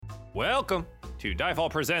Welcome to Diefall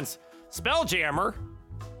Presents Spelljammer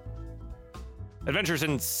Adventures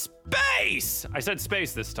in Space! I said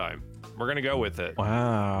space this time. We're gonna go with it.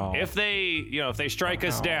 Wow. If they strike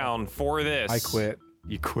us down for this, I quit.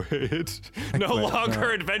 You quit. I no quit, longer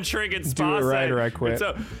no. adventuring in Space. Do it right or I quit.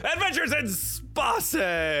 So, Adventures in Space!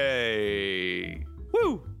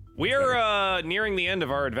 Woo! We're nearing the end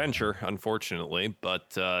of our adventure, unfortunately,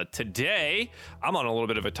 but today I'm on a little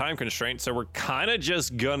bit of a time constraint, so we're kind of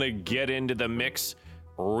just gonna get into the mix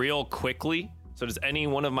real quickly. So does any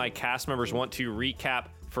one of my cast members want to recap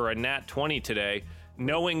for a Nat 20 today,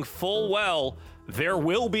 knowing full well there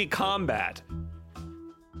will be combat?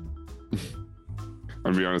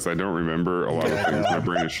 I'll be honest, I don't remember a lot of things. My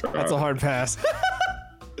brain is shut. That's a hard pass.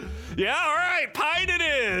 Yeah, all right, Pine it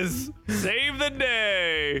is. Save the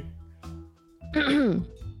day.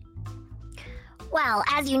 Well,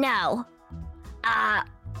 as you know,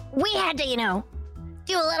 we had to,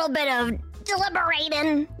 do a little bit of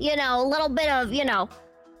deliberating, a little bit of,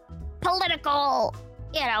 political,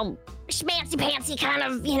 schmancy-pantsy kind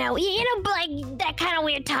of, like that kind of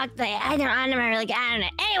weird talk that I don't know.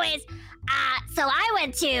 Anyways, so I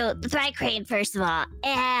went to the Thrive Crane, first of all,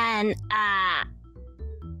 and,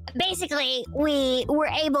 basically, we were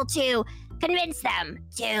able to convince them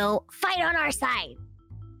to fight on our side.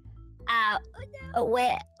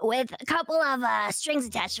 With a couple of strings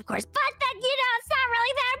attached, of course. But that, it's not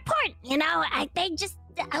really that important. They just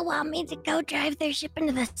want me to go drive their ship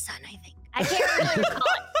into the sun, I think. I can't really recall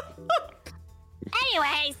it.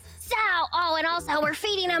 Anyways, so, and also we're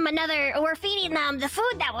feeding them the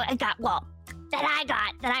food that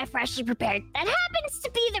I freshly prepared. That happens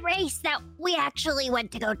to be the race that we actually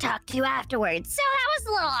went to go talk to afterwards. So that was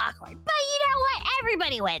a little awkward. But you know what?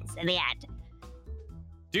 Everybody wins in the end.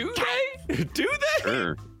 Do they? Do they?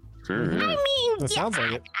 Sure. Yeah. I mean, That sounds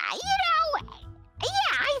like it.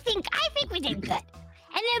 I think we did good.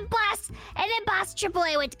 And then boss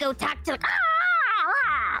AAA went to go talk to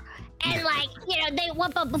and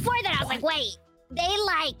but before that I was like, wait, they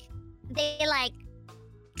like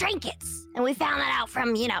trinkets, and we found that out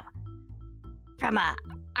from our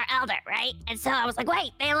elder, right? And so I was like,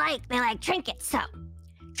 wait, they like trinkets. So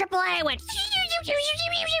AAA went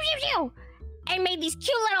and made these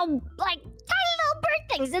cute little tiny little bird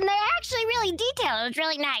things, and they're actually really detailed. It was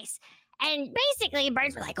really nice. And basically,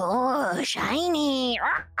 birds were like, oh, shiny,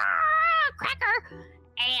 cracker.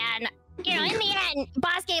 And, in the end,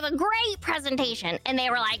 boss gave a great presentation, and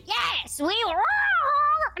they were like, yes, we will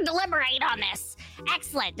deliberate on this.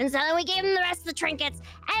 Excellent. And so then we gave them the rest of the trinkets,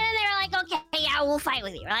 and then they were like, okay, yeah, we'll fight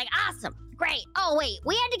with you. We're like, awesome, great. Oh, wait,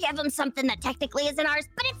 we had to give them something that technically isn't ours,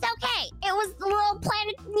 but it's okay. It was the little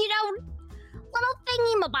planet, little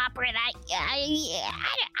thingy-mabopper that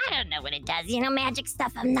I don't know what it does. Magic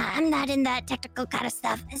stuff. I'm not in that technical kind of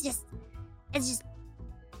stuff. It's just.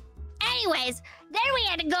 Anyways, then we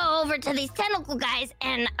had to go over to these tentacle guys,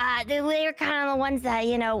 and they were kind of the ones that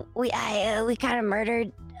we kind of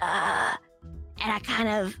murdered, and I kind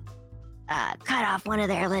of cut off one of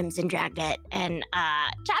their limbs and dragged it and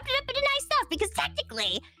chopped it up into nice stuff, because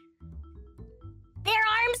technically their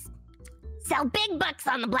arms sell big bucks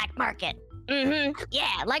on the black market. Mm-hmm.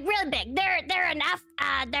 Yeah, like really big. They're an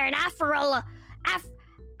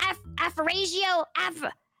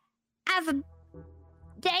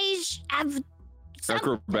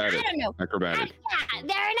Acrobatic. I don't know. Acrobatic. Yeah,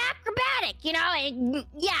 they're an acrobatic,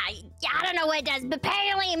 I don't know what it does, but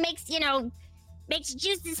apparently it makes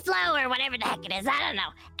juices flow or whatever the heck it is. I don't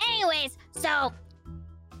know. Anyways, so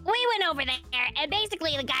we went over there, and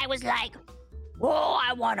basically the guy was like, oh,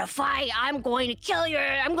 I want to fight. I'm going to kill your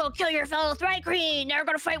fellow Thrive Crane. They're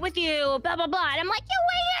going to fight with you, blah, blah, blah. And I'm like, why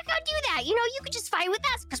are you not going to do that? You could just fight with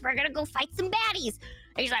us, because we're going to go fight some baddies.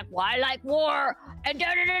 And he's like, well, I like war, and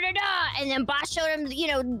da-da-da-da-da. And then boss showed him,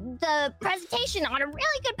 the presentation on a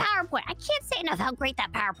really good PowerPoint. I can't say enough how great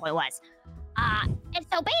that PowerPoint was. And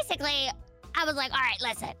so basically, I was like, all right,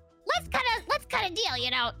 listen. Let's cut a deal,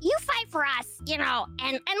 You fight for us, and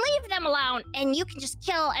leave them alone, and you can just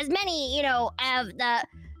kill as many, of the,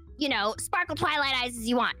 Sparkle Twilight Eyes as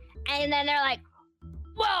you want. And then they're like,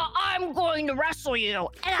 well, I'm going to wrestle you.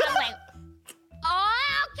 And I was like,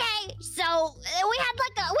 oh, okay. So we had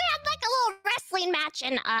like a little wrestling match,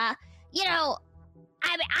 and I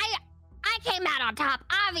came out on top,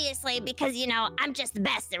 obviously, because, I'm just the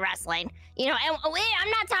best at wrestling. And I'm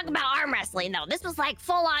not talking about arm wrestling, though. This was like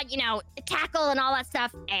full on, tackle and all that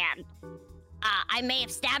stuff. And I may have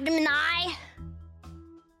stabbed him in the eye.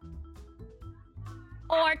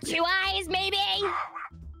 Or 2 eyes, maybe.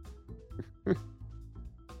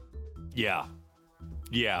 Yeah.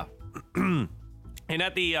 And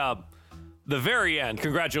at the the very end,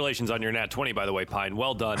 congratulations on your nat 20, by the way, Pine.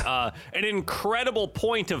 Well done. An incredible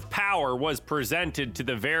point of power was presented to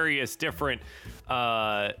the various different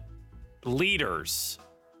leaders.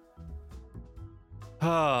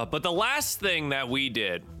 But the last thing that we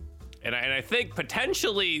did, and I think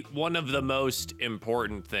potentially one of the most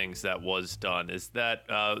important things that was done, is that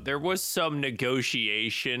there was some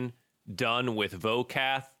negotiation done with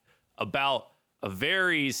Vokath about a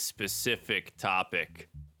very specific topic.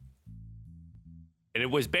 And it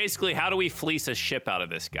was basically, how do we fleece a ship out of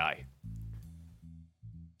this guy?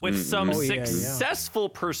 With some successful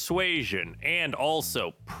persuasion and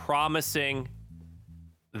also promising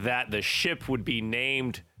that the ship would be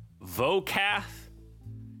named Vokath,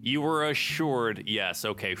 you were assured, yes,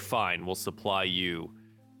 okay, fine, we'll supply you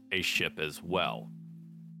a ship as well.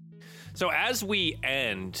 So as we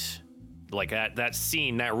end, like that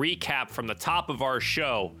scene, that recap from the top of our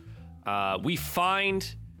show, we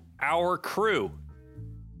find our crew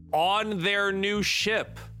on their new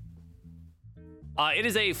ship. It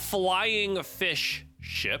is a flying fish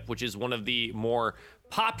ship, which is one of the more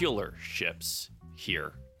popular ships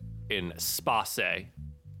here in Space.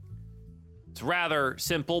 It's rather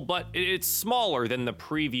simple, but it's smaller than the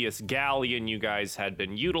previous galleon you guys had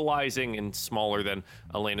been utilizing and smaller than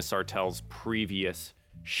Elena Sartell's previous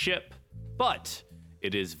ship. But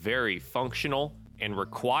it is very functional and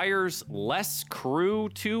requires less crew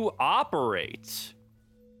to operate.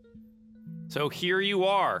 So here you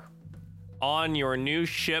are on your new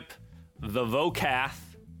ship, the Vokath.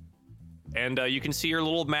 And you can see your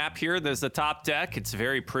little map here. There's the top deck. It's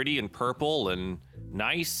very pretty and purple and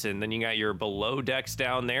nice. And then you got your below decks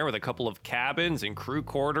down there with a couple of cabins and crew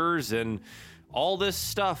quarters and all this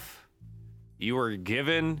stuff. You were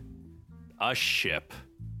given a ship.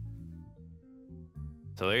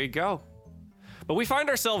 So there you go. But we find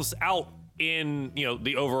ourselves out in,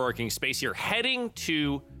 the overarching space here, heading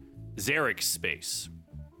to Zarek's space.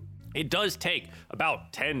 It does take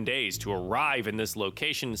about 10 days to arrive in this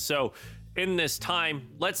location, so in this time,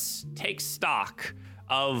 let's take stock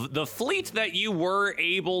of the fleet that you were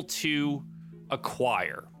able to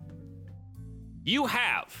acquire. You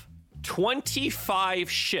have 25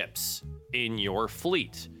 ships in your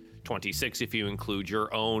fleet, 26 if you include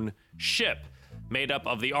your own ship, made up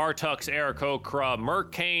of the Artux, Aarakocra,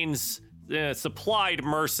 Mercanes, supplied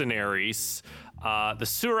mercenaries, the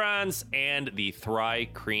Surans, and the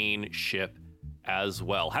Thri-Kreen ship as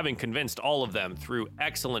well, having convinced all of them through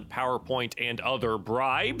excellent PowerPoint and other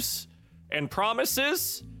bribes and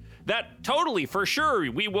promises that totally, for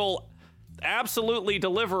sure, we will absolutely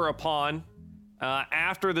deliver upon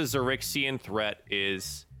after the Zerixian threat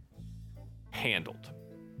is handled.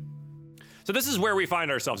 So this is where we find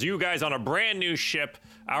ourselves. You guys on a brand new ship.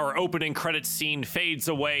 Our opening credits scene fades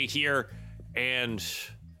away here, and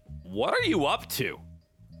what are you up to?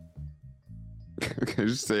 Can I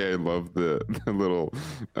just say I love the little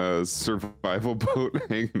survival boat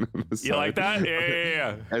hanging on the side? You like that?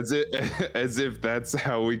 Yeah. As if that's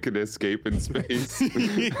how we could escape in space.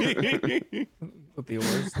 With the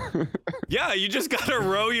oars. Yeah, you just gotta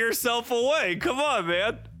row yourself away. Come on,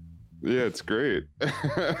 man. Yeah, it's great. The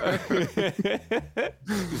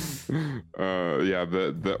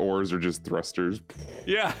oars are just thrusters.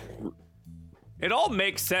 Yeah. It all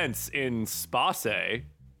makes sense in Space.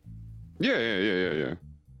 Yeah.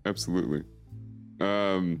 Absolutely.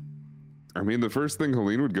 I mean, the first thing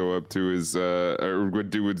Helene would go up to is, or would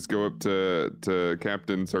do is go up to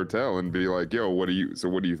Captain Sartell and be like, "Yo, what do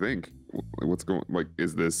you think? What's going? Like,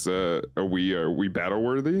 is this? Are we battle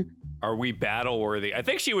worthy? Are we battle worthy?" I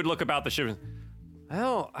think she would look about the ship.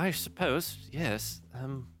 Well, I suppose yes.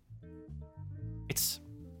 It's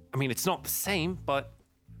not the same, but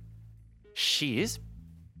she is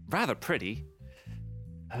rather pretty.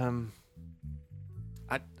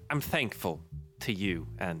 I'm thankful to you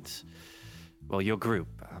and, well, your group.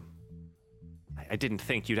 I didn't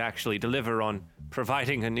think you'd actually deliver on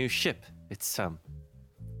providing a new ship. It's,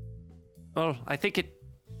 well, I think it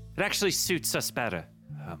actually suits us better.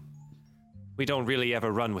 We don't really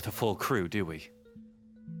ever run with a full crew, do we?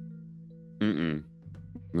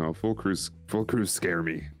 No, full crews scare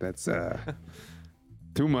me. That's,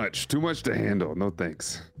 too much to handle. No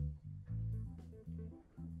thanks.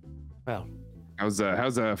 Well, how's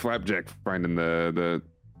Flapjack finding the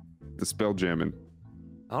spell jamming?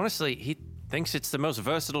 honestly, he thinks it's the most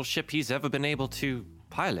versatile ship he's ever been able to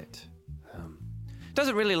pilot.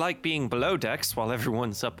 Doesn't really like being below decks while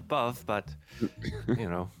everyone's up above, but,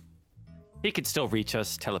 he could still reach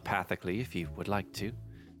us telepathically if he would like to.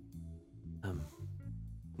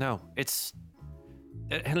 No, it's...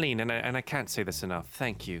 Helene, and I can't say this enough,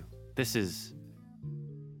 thank you. This is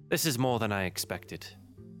This is more than I expected.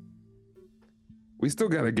 We still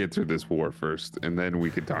got to get through this war first, and then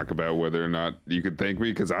we could talk about whether or not you could thank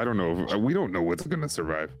me, because I don't know. We don't know what's going to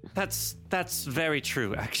survive. That's very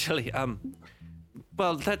true, actually.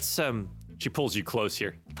 Well, let's, she pulls you close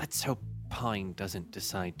here. Let's hope Pine doesn't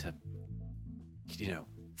decide to,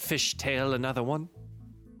 fishtail another one.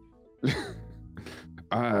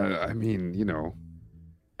 I mean,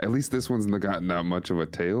 at least this one's not got not much of a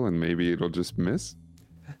tail, and maybe it'll just miss.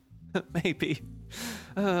 Maybe.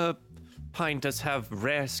 Pine does have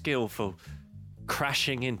rare skill for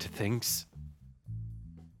crashing into things.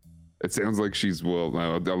 It sounds like she's, well,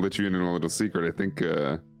 I'll let you in on a little secret.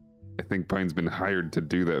 I think Pine's been hired to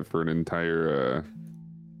do that for an entire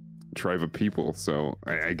tribe of people, so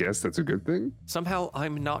I guess that's a good thing. Somehow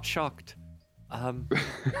I'm not shocked.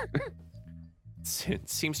 It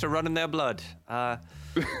seems to run in their blood.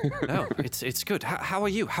 No, it's good. How are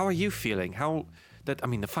you? How are you feeling?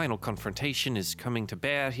 The final confrontation is coming to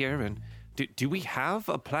bear here, and do we have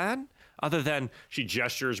a plan? Other than, she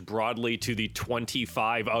gestures broadly to the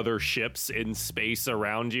 25 other ships in space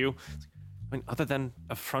around you. I mean, other than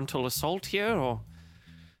a frontal assault here, or?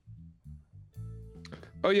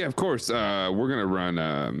 Oh yeah, of course. We're gonna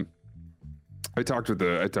run. I talked with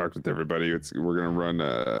everybody. We're gonna run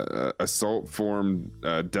assault form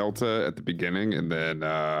Delta at the beginning, and then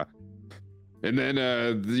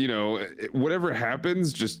whatever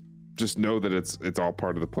happens, just know that it's all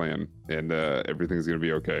part of the plan, and everything's gonna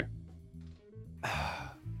be okay.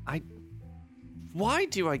 Why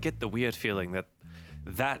do I get the weird feeling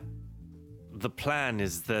that the plan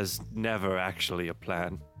is there's never actually a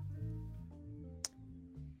plan?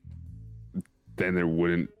 Then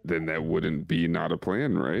that wouldn't be not a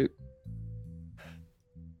plan, right?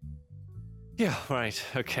 Yeah, right.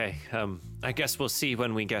 Okay. I guess we'll see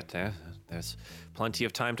when we get there. There's plenty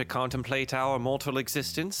of time to contemplate our mortal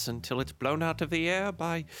existence until it's blown out of the air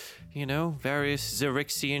by, various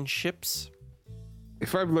Xerixian ships.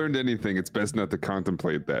 If I've learned anything, it's best not to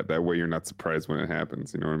contemplate that. That way you're not surprised when it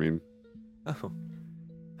happens. You know what I mean? Oh,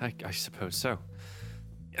 I suppose so.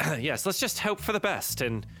 Yes, let's just hope for the best,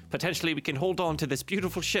 and potentially we can hold on to this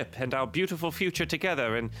beautiful ship and our beautiful future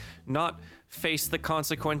together and not face the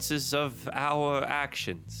consequences of our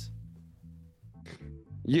actions.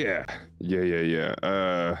 Yeah. Yeah,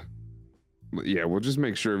 we'll just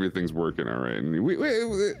make sure everything's working all right. And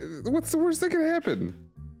what's the worst that can happen?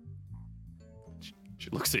 She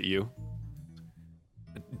looks at you.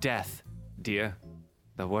 Death, dear.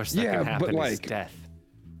 The worst that can happen is death.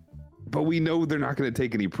 But we know they're not going to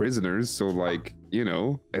take any prisoners, so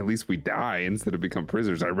at least we die instead of become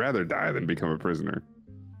prisoners. I'd rather die than become a prisoner.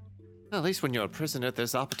 Well, at least when you're a prisoner,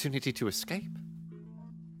 there's opportunity to escape.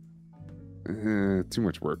 Too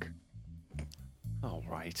much work. All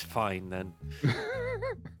right, fine then.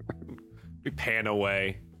 We pan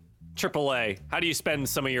away. AAA, how do you spend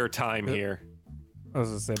some of your time here? I was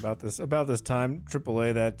gonna say about this time,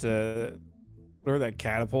 AAA, that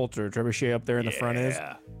catapult or trebuchet up there in the front is.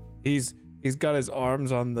 He's got his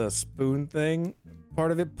arms on the spoon thing,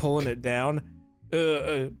 part of it, pulling it down.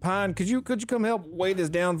 Pine, could you come help weight this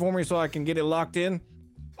down for me so I can get it locked in?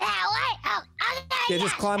 Yeah, what? Oh, okay. Yeah,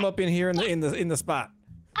 just climb up in here in the spot.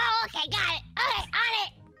 Oh, okay, got it. Okay, on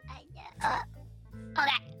it.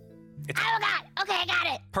 Okay. Oh God. Okay, I got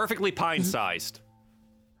it. Perfectly pine-sized.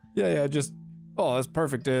 Yeah, just. Oh, that's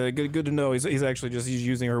perfect. Good to know. He's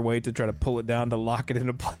using her weight to try to pull it down to lock it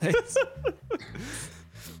into place.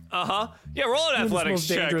 Uh-huh. Yeah, roll an athletics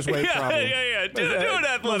check. Dangerous way, probably. Yeah. Do an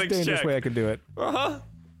athletics check. Dangerous way I could do it. Uh-huh.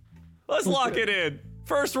 Let's lock it in.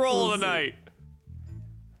 First roll of the night.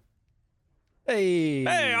 Hey,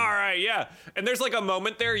 all right, yeah. And there's like a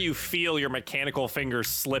moment there you feel your mechanical fingers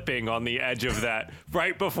slipping on the edge of that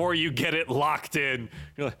right before you get it locked in.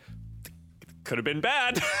 You're like, could have been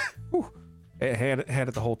bad. I had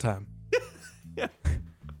it the whole time. Yeah.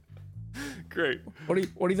 Great. What do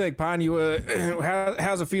you think, Pine?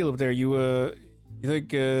 How's it feel up there? You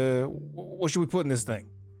think what should we put in this thing?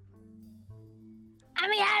 I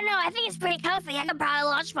mean, I don't know. I think it's pretty comfy. I could probably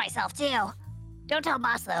launch myself too. Don't tell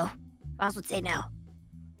boss though. Boss would say no.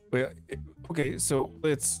 Well, okay, so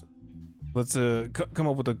let's come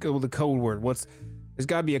up with a code word. There's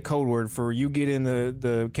got to be a code word for you get in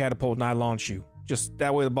the catapult and I launch you. Just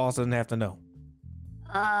that way the boss doesn't have to know.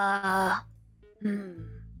 How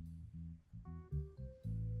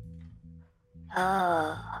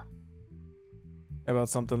about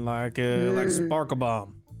something like Sparkle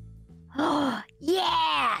Bomb? Oh,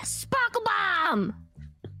 yeah! Sparkle Bomb!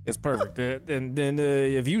 It's perfect. Then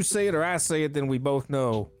if you say it or I say it, then we both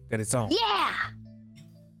know that it's on. Yeah!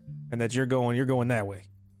 And that you're going that way.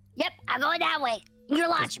 Yep, I'm going that way. You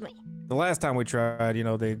watch me. The last time we tried,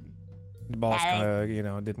 the boss Yeah, kind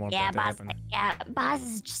of, didn't want Yeah, that to boss. happen. Yeah, boss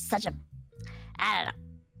is just such a. I don't know.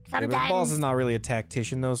 Yeah, but Sometimes. the boss is not really a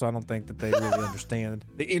tactician, though, so I don't think that they really understand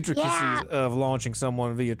the intricacies of launching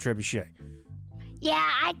someone via trebuchet.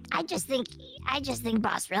 Yeah, I just think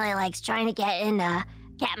boss really likes trying to get in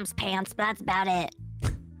Captain's pants, but that's about it.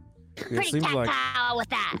 It Pretty seems like tactile with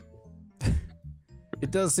that.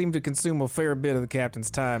 it does seem to consume a fair bit of the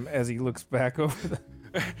captain's time as he looks back over the.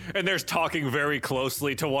 And there's talking very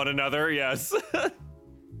closely to one another. Yes. God,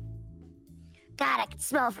 I can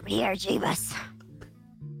smell from here, Jeebus.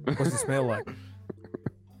 What's it smell like?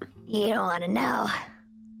 You don't want to know.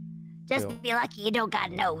 Just Ew. be lucky you don't got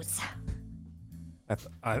a nose.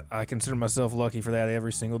 I consider myself lucky for that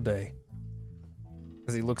every single day.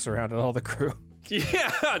 As he looks around at all the crew.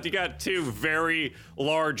 Yeah, you got two very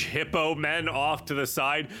large hippo men off to the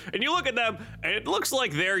side, and you look at them, and it looks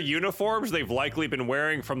like their uniforms they've likely been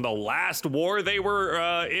wearing from the last war they were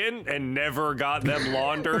in, and never got them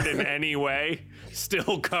laundered in any way. Still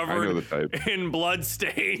I know covered the type. in blood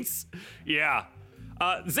stains. Yeah.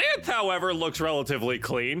 Xanth, however, looks relatively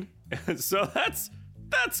clean, so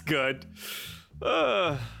that's good.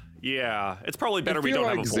 Yeah, it's probably better I we feel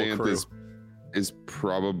don't like have a full Xanth crew. is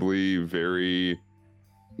probably very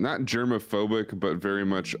not germophobic, but very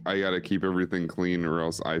much I gotta keep everything clean or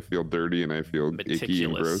else I feel dirty and I feel icky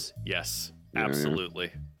and gross. Meticulous. Yes, Yeah, yeah.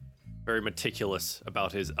 absolutely. Very meticulous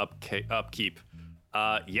about his upkeep.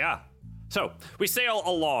 Yeah. So we sail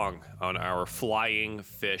along on our flying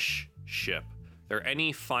fish ship. Are there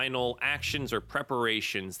any final actions or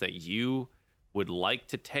preparations that you would like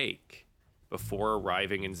to take before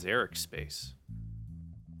arriving in Xeric space?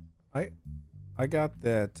 I got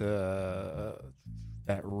that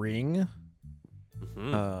ring,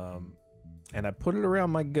 Mhm. and I put it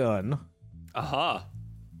around my gun, Uh-huh.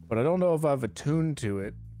 but I don't know if I've attuned to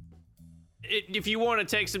it. If you want to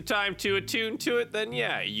take some time to attune to it, then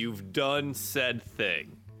yeah, you've done said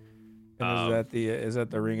thing. And is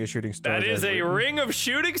that the ring of shooting stars? That is as a written? ring of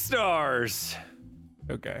shooting stars.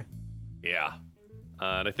 Okay. Yeah.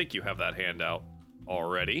 And I think you have that handout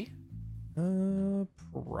already.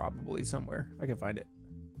 Probably somewhere. I can find it.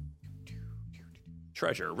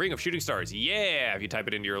 Treasure, ring of shooting stars. Yeah, if you type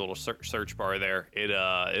it into your little search bar there,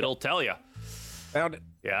 it'll tell you. Found it.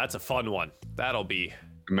 Yeah, that's a fun one. That'll be.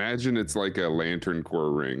 Imagine it's like a lantern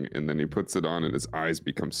core ring, and then he puts it on and his eyes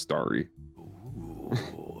become starry. Ooh.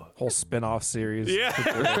 Whole spin-off series. Yeah.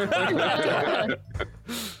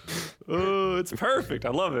 Oh, it's perfect. I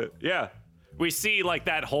love it. Yeah. We see like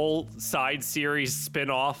that whole side series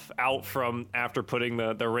spin-off out from after putting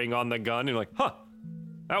the ring on the gun, and you're like, huh,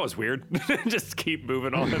 that was weird. Just keep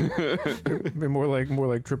moving on. I mean, more like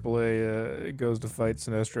AAA goes to fight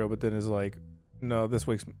Sinestro, but then is like, no, this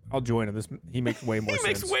week's I'll join him. He makes way more It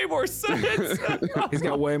sense. makes way more sense. He's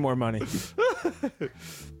got way more money.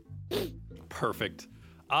 Perfect.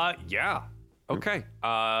 Yeah. Okay.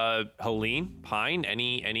 Helene, Pine,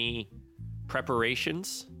 any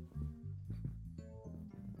preparations?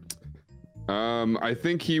 I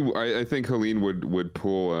think Helene would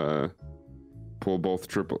pull both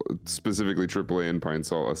specifically AAA and Pine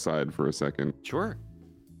Salt aside for a second. Sure.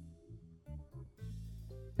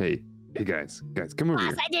 Hey guys, come over Boss,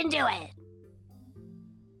 here. I didn't do it.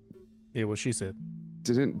 Yeah, what she said.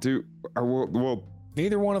 Didn't do. Well.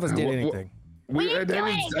 Neither one of us did Well, anything. We didn't do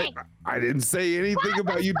anything. I didn't say anything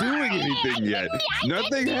about you doing anything yet.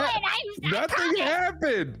 Nothing happened. Nothing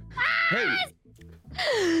happened. Hey,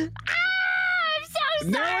 I'm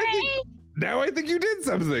so sorry. now I think you did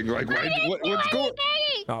something. Like, what's going?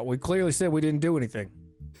 We clearly said we didn't do anything.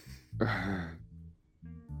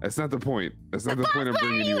 That's not the point. That's not the point I'm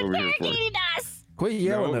bringing you over here for. Us. Quit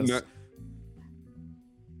yelling at us. No.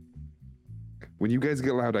 When you guys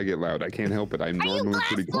get loud, I get loud. I can't help it. I'm Are you normally glass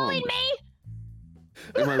pretty calm. blowing me?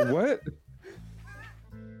 Am I what?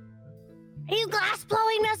 Are you glass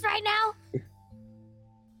blowing us right now?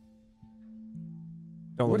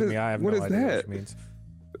 Don't What look at is- me. I have what no is idea what that? it means.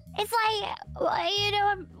 It's like,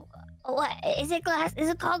 what is it? Glass? Is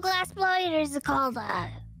it called glass blowing or is it called?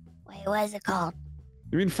 Wait, what is it called?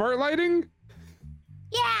 You mean fart lighting?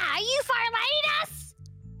 Yeah, are you farlighting us?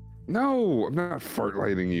 No, I'm not fart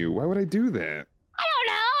lighting you. Why would I do that? I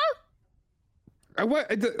don't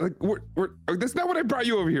know. That's not what I brought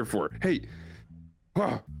you over here for. Hey,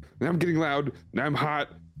 now I'm getting loud. Now I'm hot.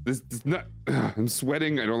 This is not. I'm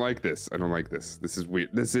sweating. I don't like this. This is weird.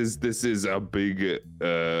 This is a big.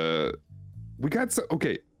 We got some.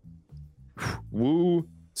 Okay. Woo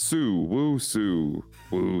Sue.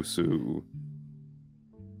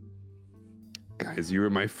 Guys, you are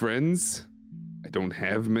my friends. I don't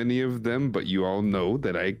have many of them, but you all know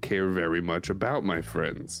that I care very much about my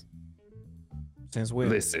friends. Since when?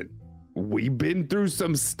 Listen, we've been through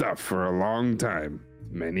some stuff for a long time.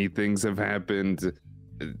 Many things have happened.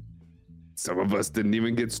 Some of us didn't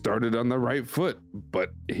even get started on the right foot,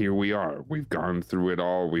 but here we are. We've gone through it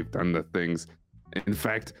all. We've done the things. In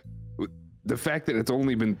fact, the fact that it's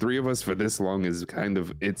only been 3 of us for this long is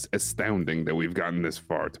it's astounding that we've gotten this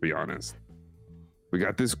far, to be honest. We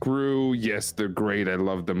got this crew. Yes, they're great. I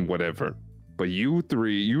love them, whatever. But you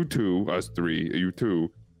two,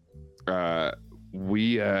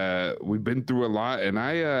 we've been through a lot, and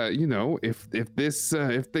I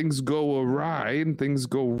if things go awry and things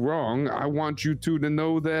go wrong, I want you two to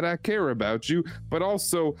know that I care about you. But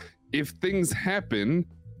also, if things happen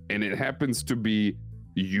and it happens to be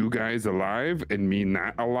you guys alive and me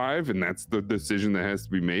not alive, and that's the decision that has to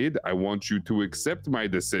be made, I want you to accept my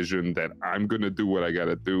decision that I'm gonna do what I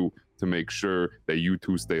gotta do to make sure that you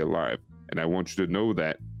two stay alive. And I want you to know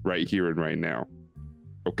that right here and right now.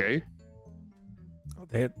 Okay?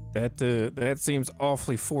 That seems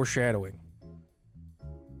awfully foreshadowing.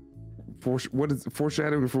 What is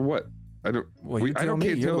foreshadowing for what? I don't. Well, you tell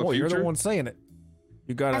me. You're the one saying it.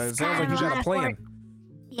 You got it sounds like you got a plan.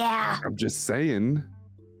 Yeah. I'm just saying,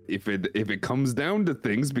 if it comes down to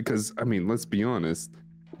things, because I mean, let's be honest,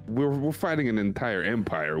 we're fighting an entire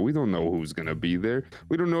empire. We don't know who's gonna be there.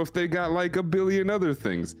 We don't know if they got like a billion other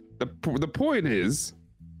things. The point is,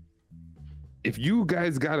 if you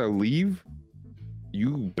guys gotta leave,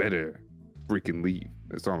 you better freaking leave.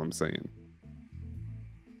 That's all I'm saying.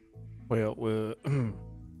 Well,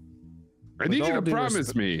 I need you to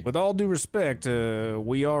promise me. With all due respect,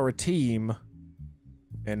 we are a team,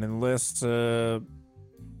 and unless you're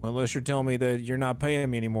telling me that you're not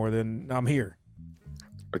paying me anymore, then I'm here.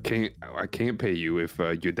 I can't pay you if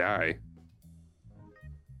you die.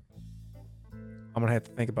 I'm gonna have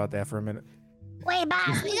to think about that for a minute. Wait,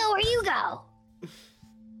 boss, we go where you go.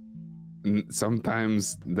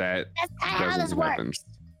 Sometimes that That's kind of how this happen. works.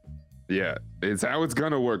 Yeah, it's how it's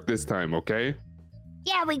gonna work this time, okay?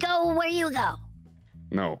 Yeah, we go where you go.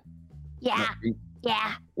 No. Yeah, No,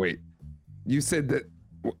 yeah. wait. You said that.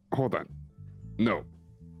 Hold on. No.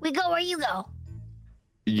 We go where you go.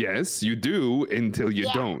 Yes, you do until you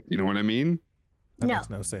Yeah. don't. You know what I mean? That No. makes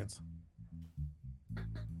no sense.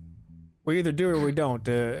 We either do or we don't.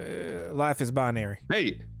 Life is binary.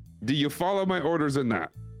 Hey, do you follow my orders or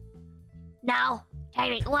not? No.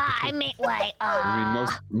 Well, I mean, wait. I mean,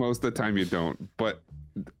 most of the time you don't. But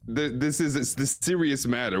this is the serious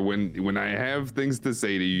matter. When I have things to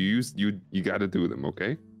say to you, you got to do them,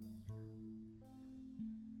 okay?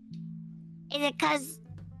 Is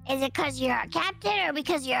it cause you're a captain or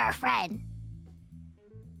because you're a friend?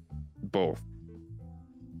 Both.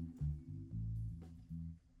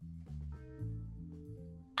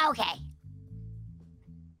 Okay.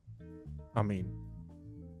 I mean,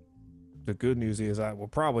 the good news is we're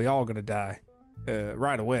probably all gonna die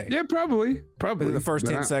right away. Yeah, probably. Within the first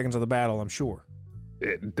But 10 seconds of the battle, I'm sure.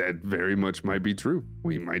 That very much might be true.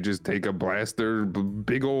 We might just take a blaster,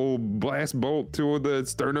 big old blast bolt to the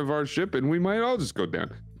stern of our ship, and we might all just go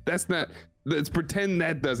down. Let's pretend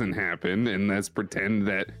that doesn't happen, and let's pretend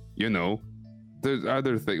that, there's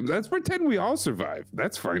other things. Let's pretend we all survive.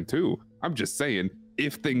 That's fine too. I'm just saying,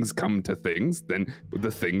 if things come to things, then the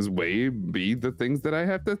things may be the things that I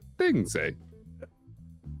have to say.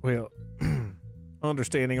 Well,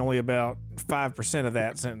 understanding only about 5% of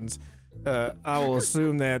that sentence, I will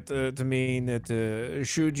assume that to mean that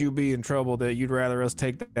should you be in trouble, that you'd rather us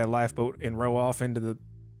take that lifeboat and row off into the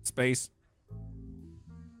space.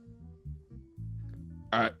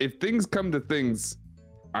 If things come to things,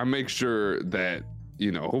 I'll make sure that,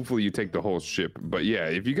 hopefully you take the whole ship. But yeah,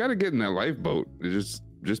 if you got to get in that lifeboat, just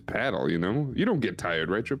paddle, You don't get tired,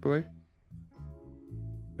 right, AAA?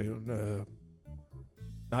 Well,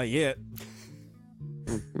 not yet.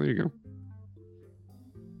 There you go.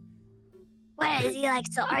 What is he like?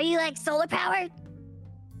 So, are you like solar powered?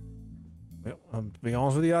 Well, to be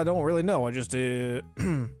honest with you, I don't really know. I just You keep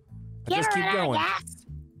ever run out of going. gas?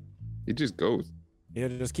 It just goes. Yeah,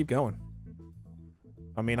 just keep going.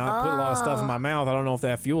 I mean, I put a lot of stuff in my mouth. I don't know if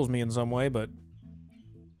that fuels me in some way, but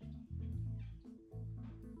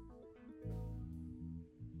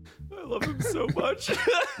I love him so much.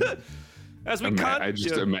 As we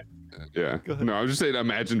Yeah. No, I was just saying,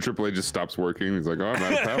 imagine AAA just stops working. He's like, oh, I'm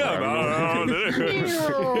out of power. I don't know.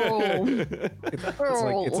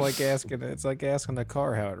 it's like asking the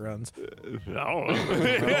car how it runs. I don't know.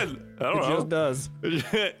 It just does.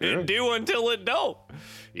 It do until it don't.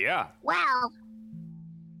 Yeah. Well,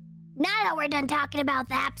 now that we're done talking about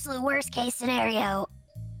the absolute worst case scenario,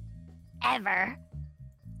 ever.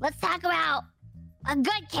 Let's talk about a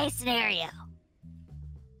good case scenario.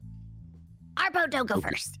 Our boat don't go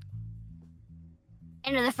first.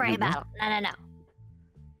 Into the fray battle. No.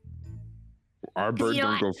 Our bird you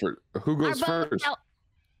know don't go first. Who goes Our boat first? don't-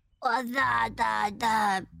 Well,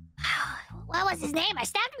 the what was his name? I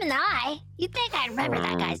stabbed him in the eye. You'd think I'd remember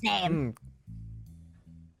that guy's name.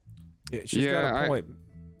 Yeah, she's got Yeah, a point.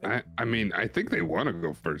 I mean, I think they want to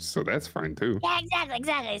go first, so that's fine too. Yeah,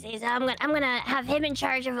 exactly. See, so I'm gonna have him in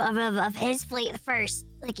charge of his fleet first,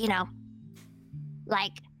 like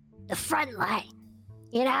like the front line,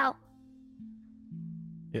 Yeah,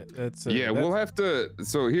 that's Yeah, we'll have to.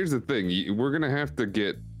 So here's the thing: we're gonna have to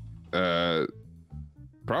get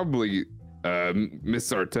probably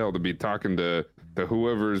Miss Sartell to be talking to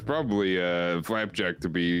whoever's probably Flapjack to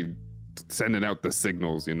be sending out the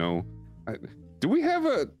signals. Do we have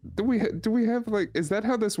like? Is that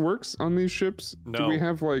how this works on these ships? No. Do we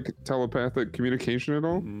have like telepathic communication at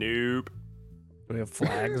all? Nope. Do we have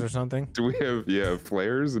flags or something? Do we have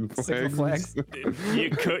flares and Signal flags? You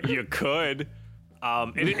could.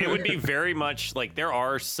 It would be very much like there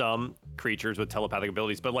are some creatures with telepathic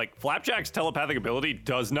abilities, but like Flapjack's telepathic ability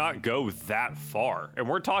does not go that far, and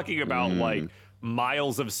we're talking about like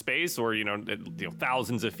miles of space, or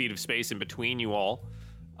thousands of feet of space in between you all.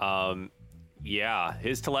 Yeah,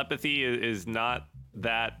 his telepathy is not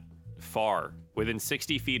that far, within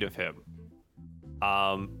 60 feet of him.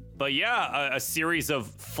 But yeah, a series of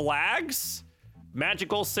flags,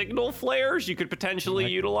 magical signal flares you could potentially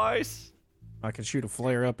utilize. I can shoot a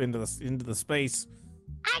flare up into the space.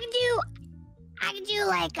 I can do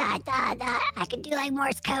like I can do like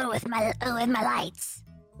Morse code with my lights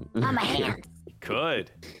on my hands.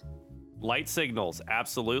 Could. Light signals,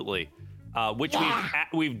 absolutely. Which Yeah.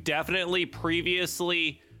 we've definitely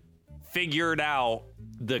previously figured out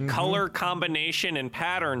the color combination and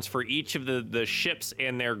patterns for each of the ships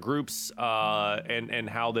and their groups, and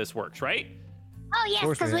how this works, right? Oh yes,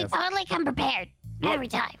 course we because we have. totally come prepared every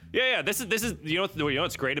time. Yeah. This is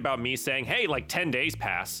what's great about me saying, hey, like 10 days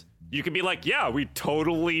pass. You could be like, yeah, we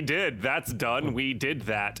totally did. That's done. We did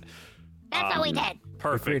that. That's what we did. We create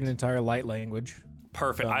Perfect. an entire light language.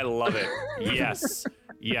 Perfect. I love it.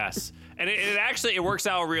 Yes. And it works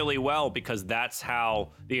out really well because that's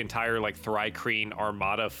how the entire like Thrycreen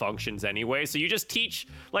armada functions anyway. So you just teach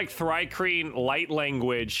like Thrycreen light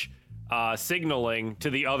language signaling to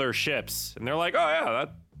the other ships, and they're like, oh yeah,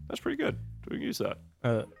 that's pretty good. We can use that.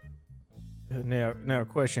 Now,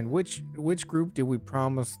 question: which group did we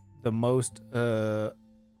promise the most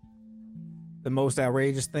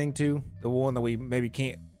outrageous thing to? The one that we maybe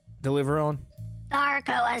can't deliver on? The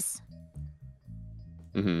Arakoas.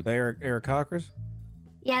 Mhm. The Arakocras?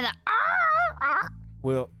 Yeah, the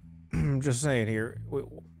Well, I'm just saying here.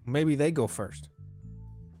 Maybe they go first.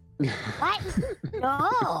 what?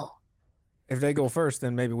 No. If they go first,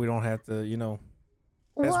 then maybe we don't have to. That's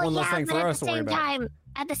Well, one less yeah, thing but for at us the to worry same about. time,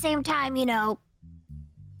 at the same time,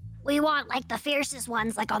 we want like the fiercest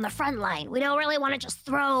ones like on the front line. We don't really want to just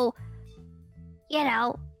throw,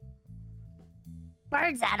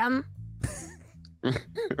 birds at them.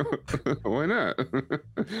 Why not?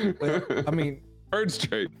 Well, I mean, bird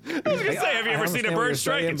strike. I was gonna say, have you I ever seen a understand what bird you're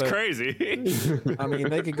strike? saying, It's but- crazy. I mean,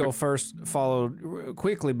 they could go first, followed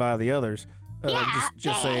quickly by the others. Yeah,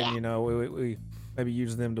 Just yeah. saying, we maybe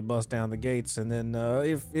use them to bust down the gates, and then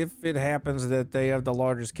if it happens that they have the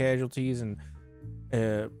largest casualties and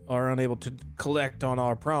are unable to collect on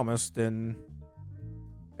our promise, then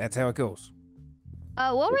that's how it goes.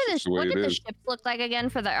 What That's the way what it did the is. ships look like again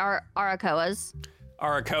for the Arakoas?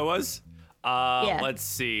 Arakoas. Yeah. Let's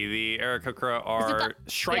see. The Arakocra are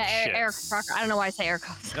strike ships. I don't know why I say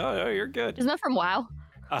Arakoas. No, you're good. Isn't that from WoW?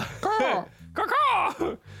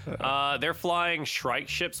 Caw-caw! They're flying Shrike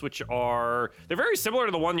ships, they're very similar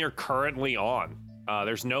to the one you're currently on.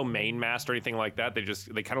 There's no main mast or anything like that.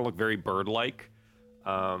 They kind of look very bird-like.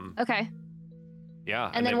 Okay. Yeah.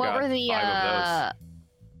 And then they've what got were the 5 of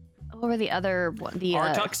those. what were the other one? The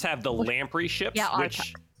Artuks have the lamprey ships, Yeah,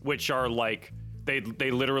 which are like they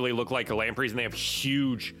literally look like lampreys, and they have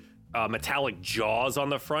huge metallic jaws on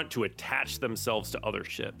the front to attach themselves to other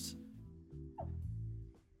ships.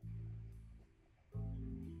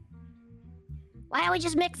 Why don't we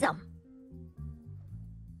just mix them?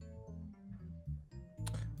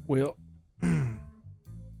 Well,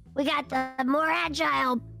 We got the more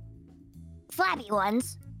agile, flappy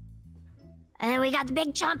ones, and then we got the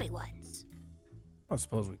big chompy ones. I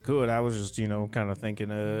suppose we could. I was just, kind of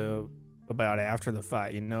thinking about after the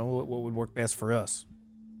fight. What would work best for us?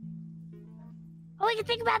 Well, we can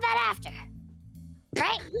think about that after,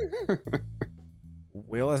 right?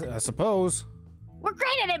 Well, I suppose. We're great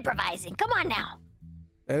at improvising. Come on now.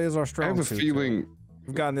 That is our I strong have a suit. feeling,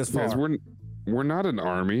 We've gotten this far. guys, we're not an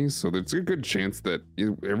army, so there's a good chance that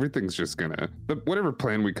everything's just gonna, whatever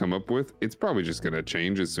plan we come up with, it's probably just gonna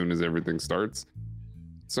change as soon as everything starts.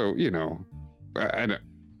 So, I don't know.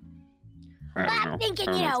 I'm thinking,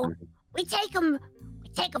 I don't know what's we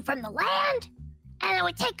take them from the land, and then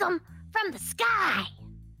we take them from the sky.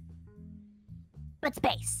 But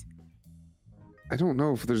space. I don't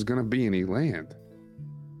know if there's gonna be any land.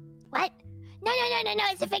 What? No.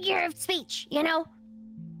 It's a figure of speech,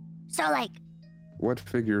 So, like, What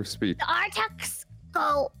figure of speech? the Artuks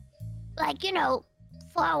go, like,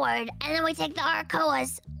 forward, and then we take the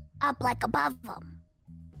Arkoas up, like, above them.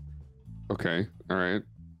 Okay, all right.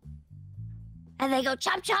 And they go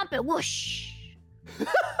chomp chomp and whoosh.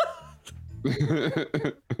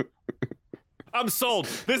 I'm sold.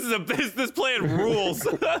 This plan rules.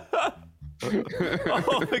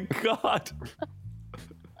 Oh my god.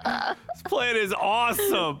 This plan is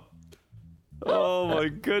awesome. Oh my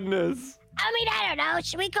goodness. I mean, I don't know.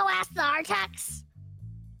 Should we go ask the Artuks?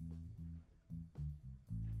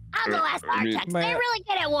 I'll go ask the I mean- Artuks. They're really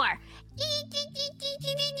good at war.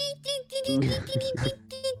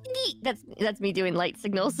 That's me doing light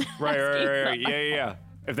signals. Right. Yeah.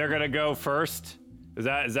 If they're gonna go first, is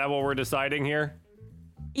that what we're deciding here?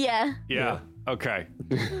 Yeah. Yeah. Okay.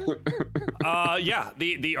 Yeah.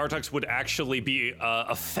 The Artuks would actually be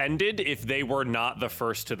offended if they were not the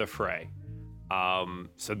first to the fray.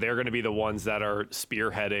 So they're going to be the ones that are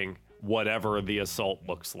spearheading whatever the assault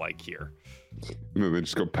looks like here. And then they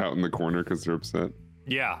just go pout in the corner because they're upset.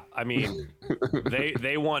 Yeah, I mean,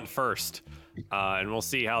 they want first, and we'll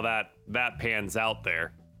see how that pans out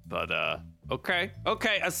there. But okay,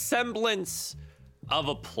 a semblance of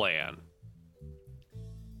a plan.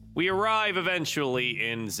 We arrive eventually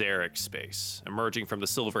in Xeric space, emerging from the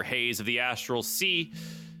silver haze of the astral sea,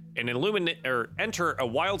 and enter a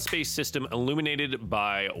wild space system illuminated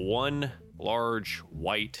by one large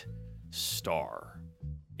white star.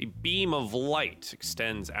 A beam of light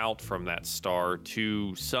extends out from that star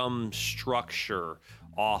to some structure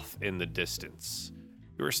off in the distance.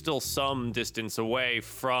 You are still some distance away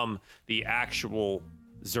from the actual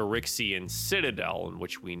Xerixian citadel in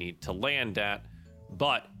which we need to land at,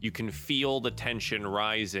 but you can feel the tension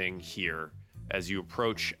rising here as you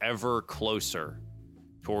approach ever closer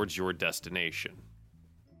towards your destination.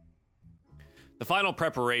 The final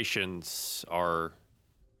preparations are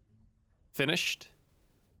finished.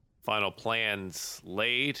 Final plans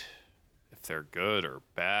laid. If they're good or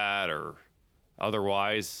bad or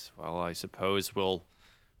otherwise, well, I suppose we'll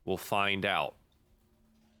find out.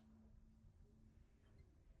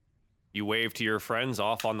 You wave to your friends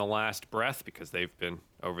off on the last breath because they've been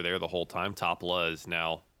over there the whole time. Topla is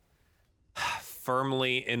now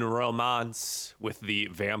firmly in romance with the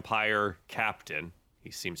vampire captain.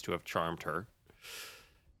 He seems to have charmed her.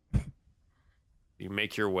 You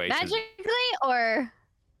make your way Magically or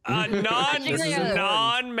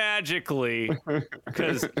non-magically,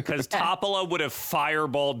 because Topala would have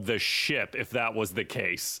fireballed the ship if that was the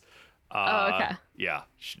case. Okay. Yeah,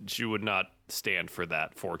 she would not stand for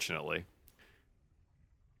that, fortunately.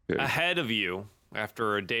 Yeah. Ahead of you,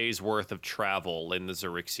 after a day's worth of travel in the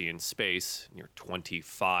Xerixian space, your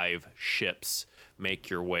 25 ships make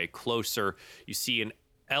your way closer. You see an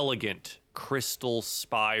elegant,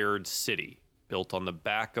 crystal-spired city built on the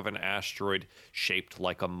back of an asteroid shaped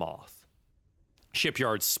like a moth.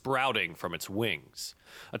 Shipyard sprouting from its wings.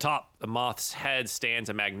 Atop the moth's head stands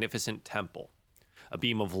a magnificent temple. A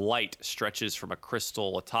beam of light stretches from a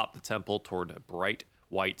crystal atop the temple toward a bright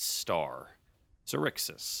white star.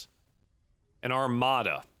 Xerixis. An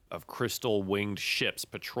armada of crystal-winged ships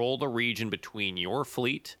patrol the region between your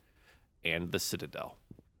fleet and the Citadel.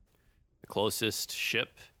 The closest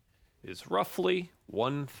ship is roughly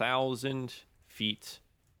 1,000 feet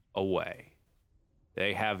away.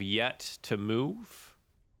 They have yet to move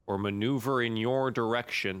or maneuver in your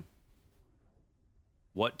direction.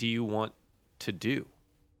 What do you want to do?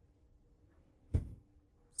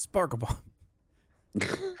 Sparkle bomb.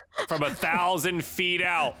 From 1,000 feet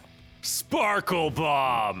out, Sparkle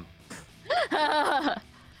Bomb. I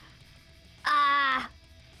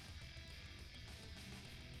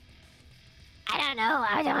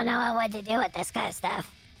don't know what to do with this kind of stuff.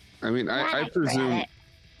 I mean, I presume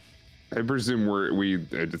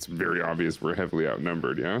it's very obvious we're heavily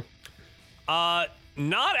outnumbered, yeah?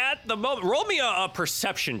 Not at the moment. Roll me a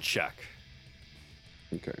perception check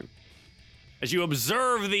Okay. as you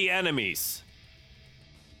observe the enemies.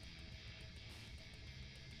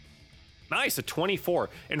 Nice, a 24.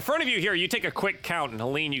 In front of you here, you take a quick count, and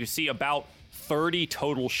Helene, you see about 30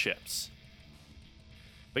 total ships.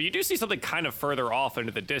 But you do see something kind of further off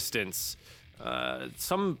into the distance.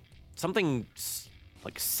 Something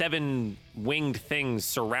like 7 winged things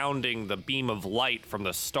surrounding the beam of light from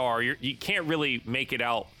the star. You can't really make it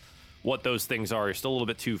out what those things are. You're still a little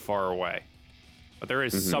bit too far away. But there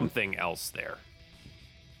is something else there.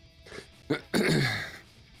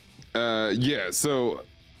 Yeah, so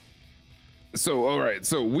all right,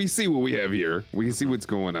 so we see what we have here. We can see what's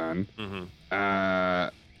going on.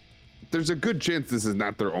 There's a good chance this is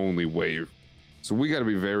not their only wave, so we got to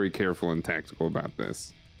be very careful and tactical about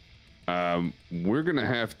this. We're gonna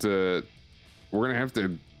have to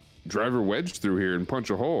drive a wedge through here and punch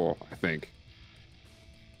a hole, I think.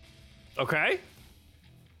 Okay.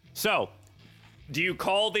 So, do you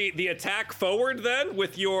call the attack forward then,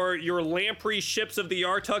 with your lamprey ships of the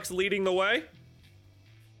Yartux leading the way?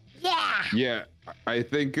 Yeah. Yeah, I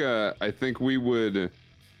think we would.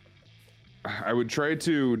 I would try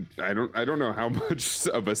to. I don't know how much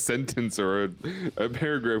of a sentence or a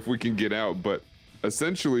paragraph we can get out, but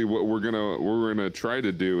essentially what we're gonna try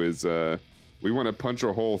to do is we want to punch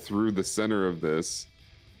a hole through the center of this,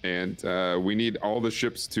 and we need all the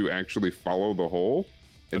ships to actually follow the hole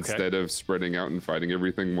instead of spreading out and fighting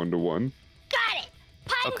everything 1-to-1. Got it.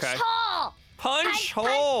 Punch Okay. hole. Punch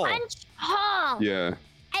hole. Punch hole. Yeah.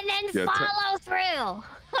 And then Yeah, follow through.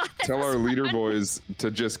 Tell our leader boys to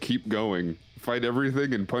just keep going. Fight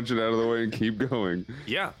everything and punch it out of the way and keep going.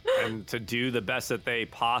 Yeah, and to do the best that they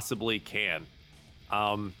possibly can.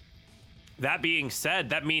 That being said,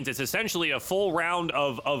 that means it's essentially a full round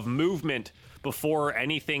of movement before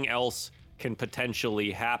anything else can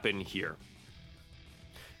potentially happen here.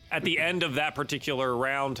 At the end of that particular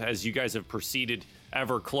round, as you guys have proceeded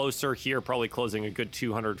ever closer here, probably closing a good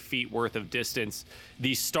 200 feet worth of distance,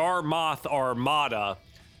 the Star Moth Armada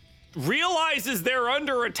realizes they're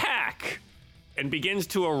under attack and begins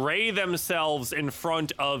to array themselves in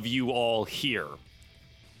front of you all here.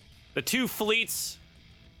 The two fleets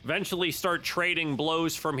eventually start trading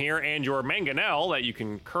blows from here, and your Mangonel that you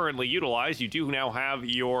can currently utilize, you do now have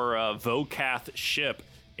your Vokath ship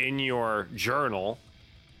in your journal.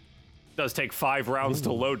 Does take 5 rounds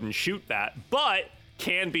to load and shoot that, but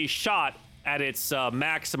can be shot at its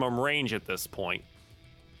maximum range at this point.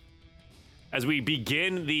 As we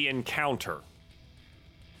begin the encounter.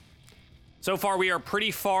 So far, we are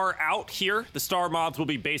pretty far out here. The Star Moths will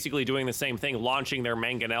be basically doing the same thing, launching their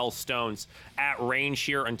Mangonel stones at range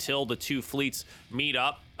here until the two fleets meet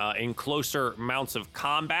up in closer mounts of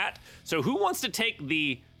combat. So who wants to take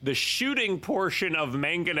the shooting portion of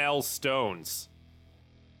Mangonel stones?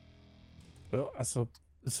 Well, I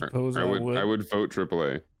suppose I would. I would vote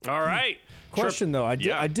AAA. All right. Question though, I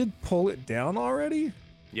did pull it down already.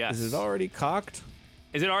 Yes. Is it already cocked?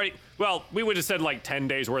 Is it already? Well, we would have said like 10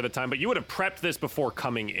 days worth of time, but you would have prepped this before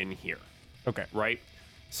coming in here, Okay. right?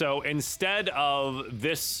 So instead of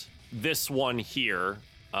this one here,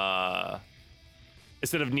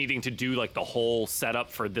 instead of needing to do like the whole setup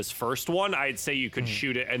for this first one, I'd say you could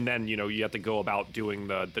shoot it, and then you have to go about doing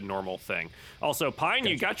the normal thing. Also, Pine,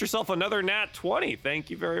 you got yourself another nat 20. Thank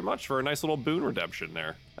you very much for a nice little boon redemption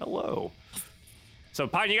there. Hello. So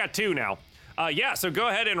Pine, you got 2 now. Yeah, so go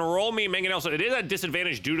ahead and roll me Mangonel. So it is at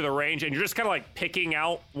disadvantage due to the range, and you're just kind of like picking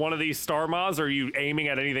out one of these Star Moths, or are you aiming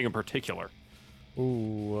at anything in particular?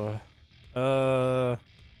 Ooh. Well,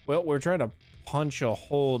 we're trying to punch a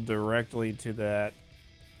hole directly to that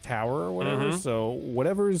tower or whatever. So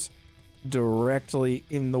whatever's directly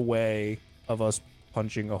in the way of us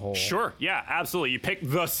punching a hole. Sure, yeah, absolutely. You pick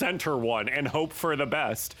the center one and hope for the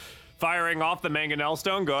best. Firing off the Mangonel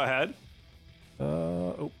stone, go ahead.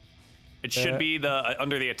 It should be the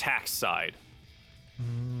under the attack side.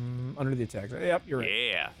 Under the attack. Yep, you're right.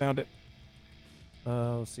 Yeah. Found it.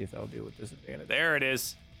 Let's see if that'll do with disadvantage. There it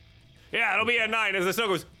is. Yeah, it'll be a 9 as the snow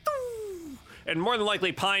goes. And more than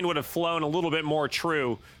likely, Pine would have flown a little bit more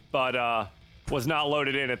true, but was not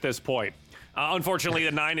loaded in at this point. Unfortunately,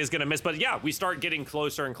 the 9 is going to miss. But yeah, we start getting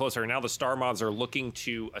closer and closer. Now the Star Moths are looking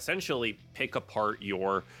to essentially pick apart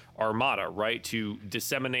your armada, right? To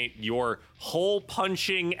disseminate your hole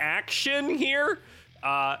punching action here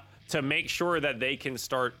to make sure that they can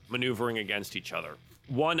start maneuvering against each other.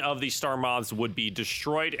 One of the Star Moths would be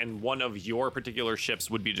destroyed, and one of your particular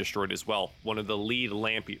ships would be destroyed as well. One of the lead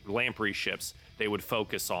lamprey ships they would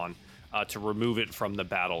focus on to remove it from the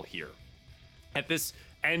battle here. At this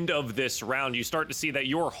end of this round, you start to see that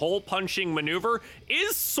your hole punching maneuver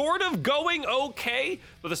is sort of going okay,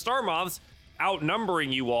 but the Star Moths,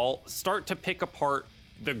 outnumbering you all, start to pick apart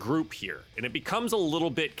the group here, and it becomes a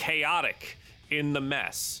little bit chaotic in the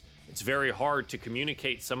mess. It's very hard to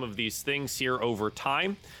communicate some of these things here over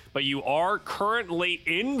time, but you are currently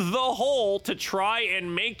in the hole to try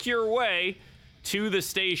and make your way to the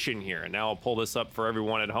station here. And now I'll pull this up for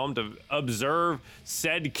everyone at home to observe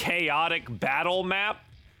said chaotic battle map.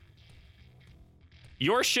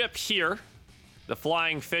 Your ship here, the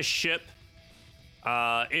Flying Fish ship,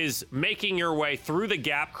 is making your way through the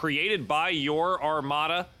gap created by your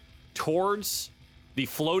armada towards the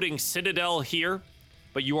floating citadel here,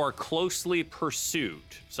 but you are closely pursued,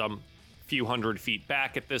 some few hundred feet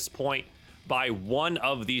back at this point, by one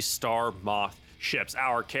of these Star Moth ships.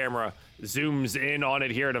 Our camera zooms in on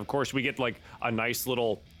it here, and of course we get like a nice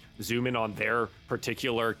little zoom in on their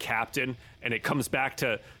particular captain, and it comes back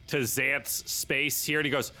to Xanth's space here, and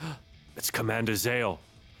he goes, "It's Commander Zale,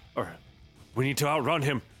 or we need to outrun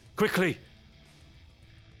him quickly."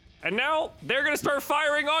 And now they're gonna start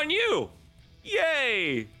firing on you.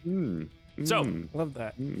 Yay! So, Love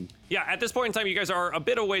that. yeah, at this point in time, you guys are a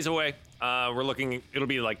bit of ways away. We're looking, it'll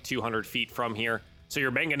be like 200 feet from here. So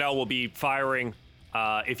your mangonel will be firing.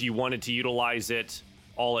 If you wanted to utilize it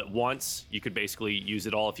all at once, you could basically use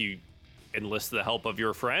it all if you enlist the help of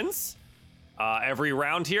your friends every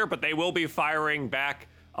round here, but they will be firing back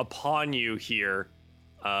upon you here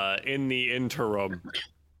in the interim.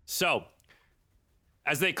 So,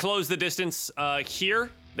 as they close the distance here,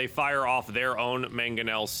 they fire off their own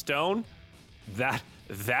mangonel stone.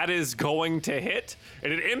 That is going to hit,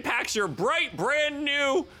 and it impacts your bright, brand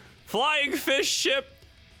new Flying Fish ship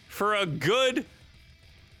for a good.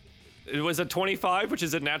 It was a 25, which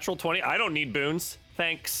is a natural 20. I don't need boons,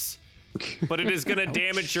 thanks. But it is going to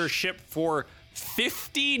damage your ship for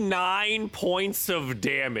 59 points of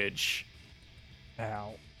damage.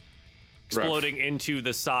 Ow. Exploding into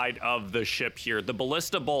the side of the ship here. The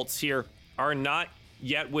ballista bolts here are not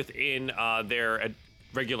yet within their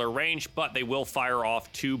regular range, but they will fire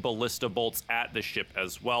off 2 ballista bolts at the ship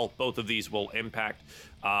as well. Both of these will impact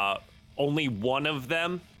only one of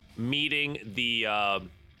them meeting the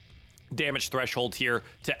damage threshold here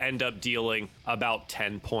to end up dealing about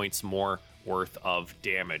 10 points more worth of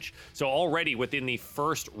damage. So already within the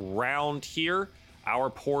first round here, our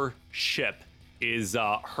poor ship is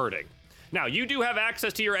hurting. Now, you do have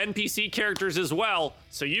access to your NPC characters as well,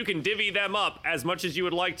 so you can divvy them up as much as you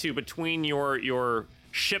would like to between your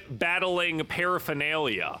ship battling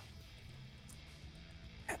paraphernalia.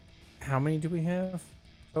 How many do we have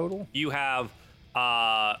total? You have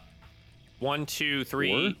 1, 2,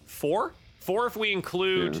 3, 4? 4 if we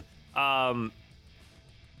include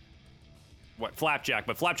Flapjack,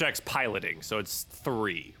 but Flapjack's piloting, so it's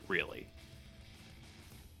 3 really.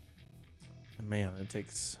 Man, it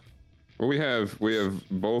takes. Well, we have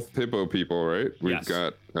both Hippo people, right? We've Yes.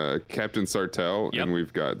 got Captain Sartell, Yep. and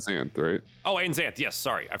we've got Xanth, right? Oh, and Xanth. Yes,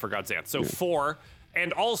 sorry, I forgot Xanth. So 4,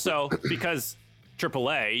 and also because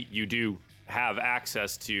AAA, you do have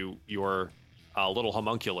access to your little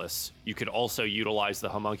homunculus. You could also utilize the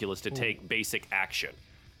homunculus to take basic action.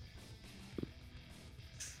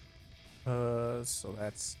 So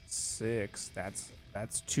that's 6.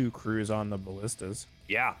 That's 2 crews on the ballistas,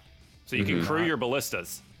 Yeah, so you can crew your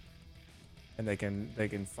ballistas. and they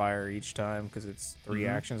can fire each time because it's 3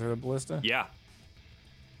 actions for the ballista. Yeah.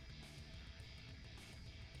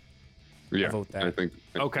 Yeah, vote that. I think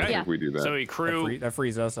Okay. we do that. So we crew That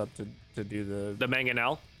frees us up to do the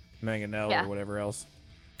mangonel. mangonel Yeah. or whatever else.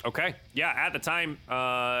 Okay. Yeah, at the time,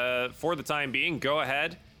 for the time being, go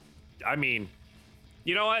ahead. I mean,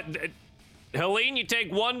 you know what? Helene, you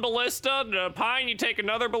take 1 ballista. Pine, you take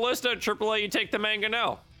another ballista. AAA, you take the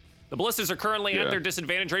mangonel. The ballistas are currently at Yeah. their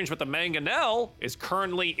disadvantage range, but the mangonel is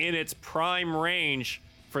currently in its prime range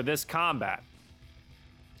for this combat.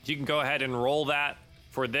 You can go ahead and roll that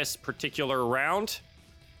for this particular round.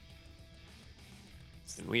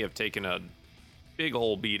 And we have taken a big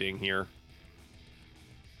old beating here.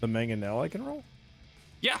 The mangonel I can roll.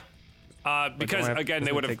 Yeah. Like, Because, do I have- again, does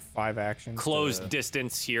they it would have take 5 actions. closed to-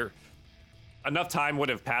 distance here. Enough time would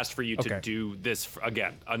have passed for you to Okay. do this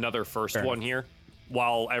again, another first Fair one enough. here,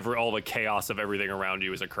 while all the chaos of everything around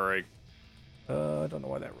you is occurring. I don't know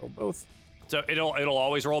why that rolled both. So it'll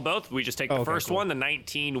always roll both. We just take the Okay, first cool. one. The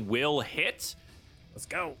 19 will hit Let's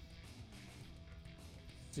go.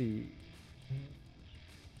 Let's see.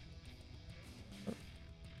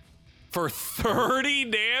 for 30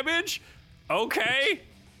 damage. Okay.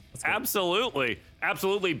 Absolutely.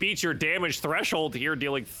 Absolutely beats your damage threshold here,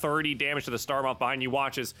 dealing 30 damage to the Star Moth behind you.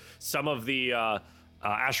 Watch as some of the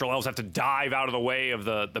Astral Elves have to dive out of the way of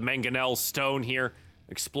the mangonel stone here,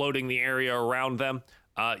 exploding the area around them.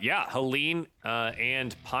 Yeah, Helene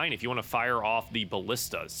and Pine, if you want to fire off the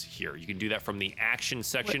ballistas here, you can do that from the action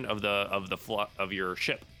section of your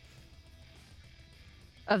ship.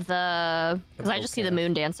 of the? Because I just see the Vocath.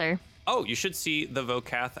 Moon Dancer. Oh, you should see the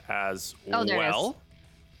Vocath as Oh, there it is. well.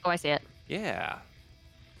 Oh, I see it. Yeah.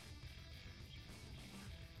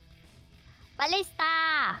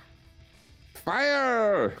 Ballista!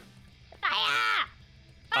 Fire!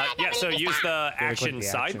 Fire! Yeah, so use the action the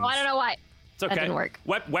side. action. Oh, I don't know why. It's okay. That didn't work.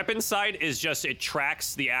 Weapon side is just, it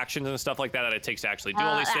tracks the actions and stuff like that it takes to actually do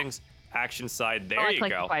all these Ah. things. Action side, there Oh, I you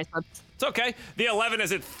clicked go. twice. Oops. It's okay. The 11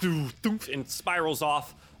 as it thoof and spirals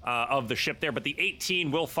off of the ship there, but the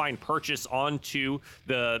 18 will find purchase onto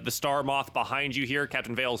the Star Moth behind you here,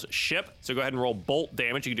 Captain Vale's ship. So go ahead and roll bolt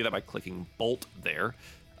damage. You can do that by clicking bolt there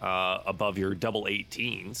above your double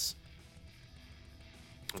 18s.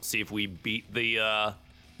 Let's see if we beat the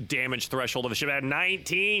damage threshold of the ship. At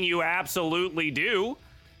 19, you absolutely do.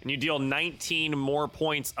 And you deal 19 more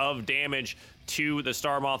points of damage to the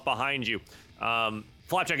Star Moth behind you.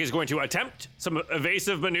 Flapjack is going to attempt some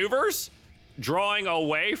evasive maneuvers, drawing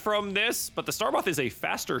away from this, but the Star Moth is a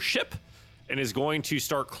faster ship and is going to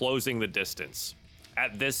start closing the distance.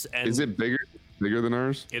 At this end, Is it bigger than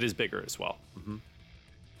ours? it is bigger as well.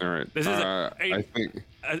 All right. This is I think.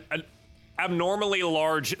 An abnormally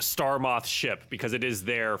large Star Moth ship because it is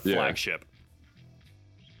their Yeah. flagship.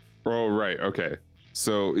 Oh, right. Okay.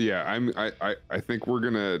 So yeah, I think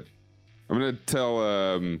I'm gonna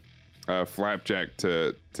tell Flapjack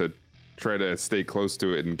to try to stay close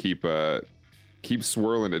to it and keep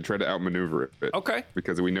swirling it, try to outmaneuver it. Okay.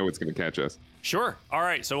 Because we know it's gonna catch us. Sure. All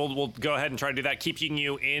right. So we'll go ahead and try to do that, keeping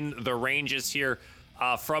you in the ranges here.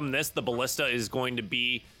 From this, the ballista is going to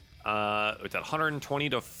be it's at 120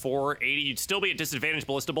 to 480. You'd still be at disadvantage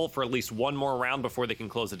ballista bolt for at least one more round before they can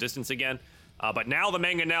close the distance again. But now the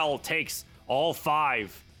Mangonel takes all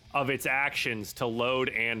 5 of its actions to load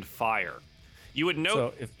and fire. You would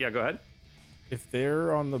note. So Yeah, go ahead. if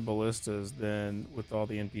they're on the ballistas, then with all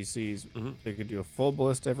the NPCs, Mm-hmm. they could do a full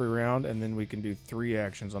ballista every round, and then we can do 3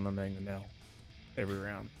 actions on the Mangonel every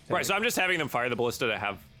round. Right. So I'm just having them fire the ballista to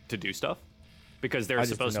have to do stuff because they're I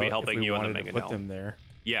just supposed to didn't be know if helping we you on the wanted to put them Mangonel. there.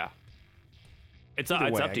 Yeah. It's Either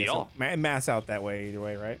it's way, up I to guess y'all. Mass out that way either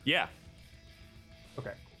way, right? Yeah.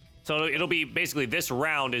 Okay. So it'll be basically this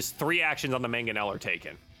round is 3 actions on the Mangonel are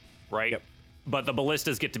taken, right? Yep. But the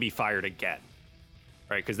ballistas get to be fired again,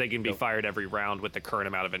 right? Because they can be Yep. fired every round with the current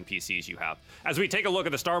amount of NPCs you have. As we take a look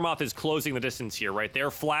at the Star Moth is closing the distance here, right?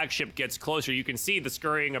 Their flagship gets closer. You can see the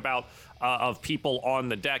scurrying about of people on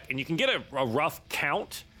the deck, and you can get a rough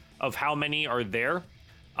count of how many are there.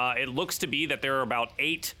 It looks to be that there are about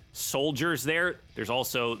 8 soldiers there. There's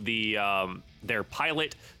also the their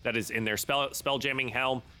pilot that is in their spell jamming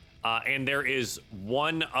helm, and there is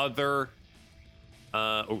one other.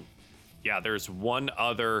 There's one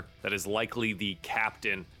other that is likely the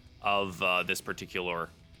captain of this particular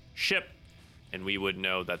ship, and we would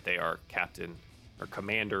know that they are Captain or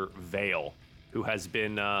Commander Vale, who has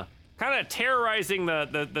been kind of terrorizing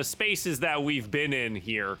the spaces that we've been in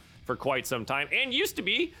here for quite some time, and used to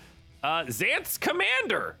be Xanth's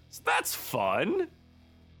commander. So that's fun.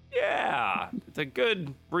 Yeah, it's a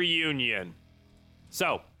good reunion.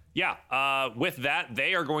 So, yeah, with that,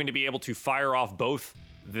 they are going to be able to fire off both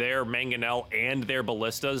their Mangonel and their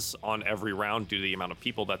ballistas on every round due to the amount of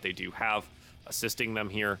people that they do have assisting them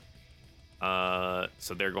here.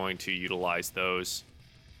 So they're going to utilize those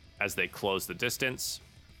as they close the distance.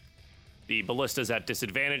 The ballista's at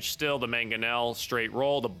disadvantage still. The Mangonel straight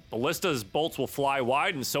roll. The ballista's bolts will fly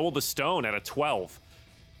wide, and so will the stone at a 12.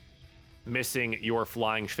 Missing your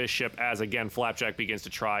flying fish ship as, again, Flapjack begins to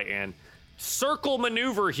try and circle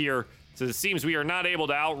maneuver here. So it seems we are not able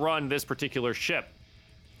to outrun this particular ship.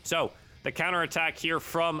 So the counterattack here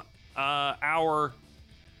from our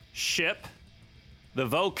ship. The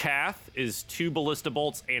Vocath is 2 ballista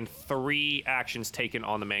bolts and 3 actions taken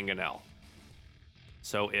on the Mangonel.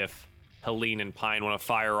 So if Helene and Pine want to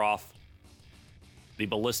fire off the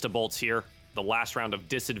ballista bolts here, the last round of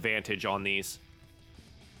disadvantage on these.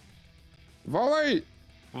 Volley!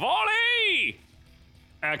 Volley!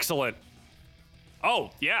 Excellent.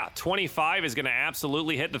 Oh, yeah, 25 is going to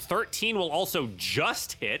absolutely hit. The 13 will also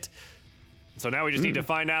just hit. So now we just need to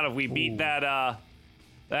find out if we beat that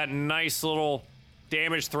nice little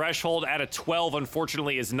damage threshold. At a 12,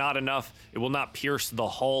 unfortunately, is not enough. It will not pierce the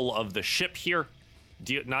hull of the ship here,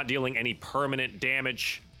 not dealing any permanent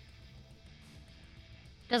damage.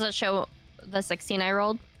 Does it show the 16 I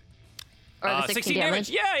rolled? Or the 16 damage?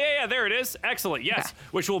 Yeah, there it is. Excellent, yes. Okay.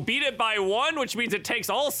 Which will beat it by 1, which means it takes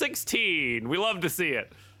all 16. We love to see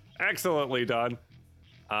it. Excellently done.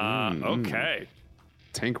 Okay.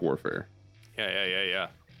 Tank warfare. Yeah.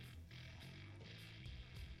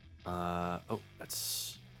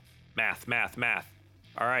 That's math.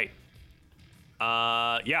 All right.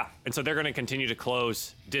 Yeah, and so they're going to continue to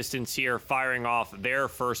close distance here, firing off their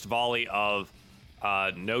first volley of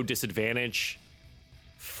no disadvantage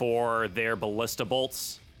for their ballista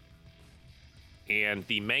bolts. And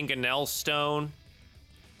the mangonel stone,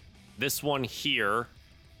 this one here,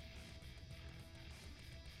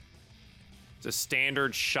 it's a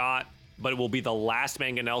standard shot, but it will be the last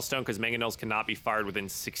mangonel stone because mangonels cannot be fired within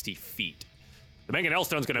 60 feet. The mangonel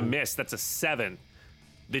stone's going to miss. That's a 7.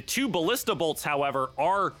 The 2 ballista bolts, however,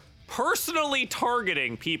 are personally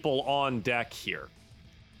targeting people on deck here.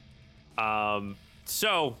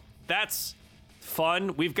 So that's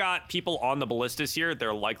fun. We've got people on the ballistas here.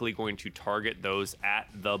 They're likely going to target those at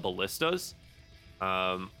the ballistas.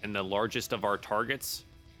 And the largest of our targets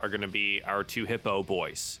are going to be our 2 hippo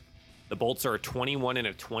boys. The bolts are a 21 and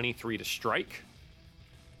a 23 to strike.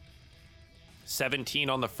 17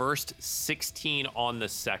 on the first, 16 on the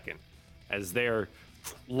second. As their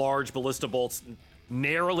large ballista bolts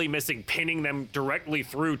narrowly missing, pinning them directly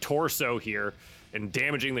through torso here and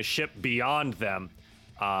damaging the ship beyond them.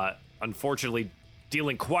 Unfortunately,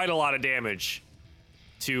 dealing quite a lot of damage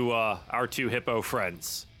to our 2 hippo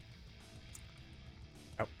friends.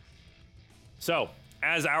 So,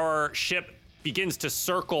 as our ship begins to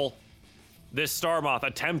circle this Star Moth,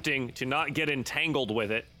 attempting to not get entangled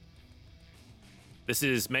with it, this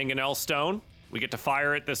is mangonel stone. We get to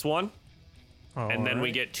fire at this one. And then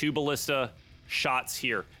we get 2 ballista shots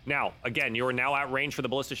here. Now, again, you're now at range for the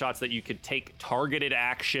ballista shots that you could take targeted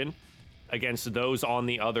action against those on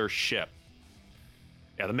the other ship.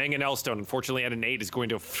 Yeah, the mangonel stone, unfortunately, at an 8 is going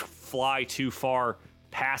to fly too far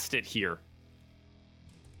past it here.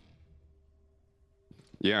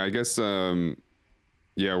 Yeah, I guess, yeah,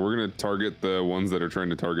 we're going to target the ones that are trying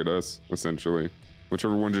to target us, essentially.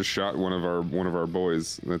 Whichever one just shot one of our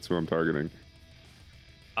boys, that's who I'm targeting.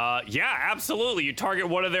 Yeah, absolutely. You target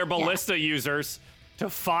one of their ballista users to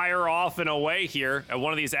fire off and away here at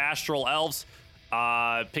one of these astral elves.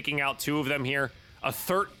 Picking out 2 of them here. A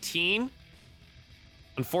 13.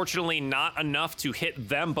 Unfortunately, not enough to hit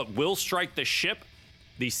them, but will strike the ship.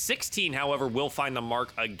 The 16, however, will find the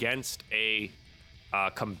mark against a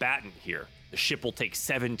combatant here. The ship will take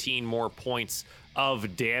 17 more points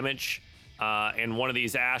of damage. And one of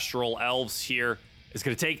these astral elves here is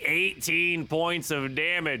going to take 18 points of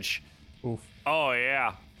damage. Oof. Oh,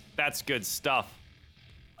 yeah. That's good stuff.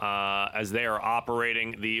 As they are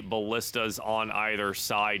operating the ballistas on either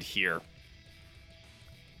side here.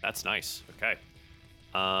 That's nice. Okay.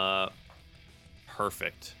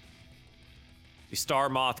 Perfect. The Star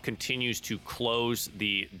Moth continues to close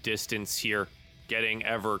the distance here, getting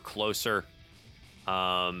ever closer.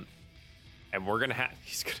 And we're going to have...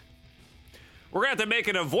 We're going to have to make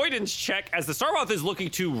an avoidance check as the Star Moth is looking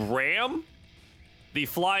to ram the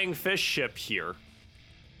flying fish ship here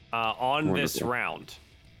on this round.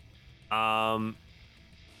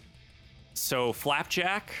 So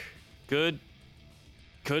Flapjack, good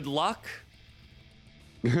luck.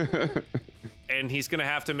 And he's going to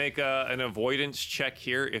have to make an avoidance check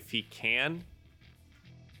here if he can.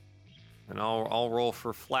 And I'll roll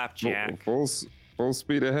for Flapjack. Full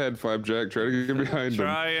speed ahead, Flapjack. Try to get behind him.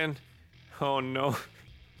 Trying. Oh no.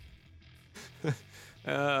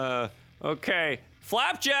 Okay.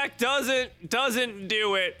 Flapjack doesn't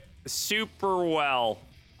do it super well.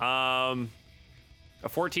 A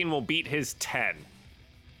 14 will beat his 10.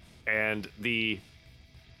 And the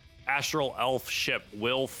Astral Elf ship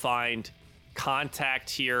will find contact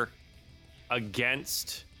here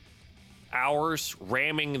against ours,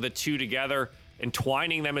 ramming the 2 together,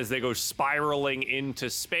 entwining them as they go spiraling into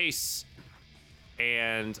space.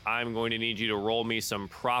 And I'm going to need you to roll me some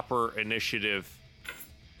proper initiative.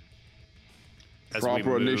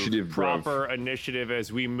 Proper initiative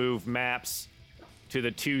as we move maps to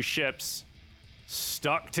the 2 ships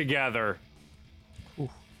stuck together.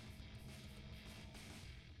 Oof.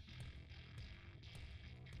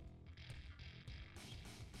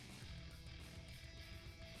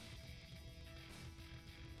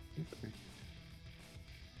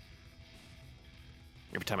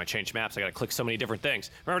 Every time I change maps, I gotta click so many different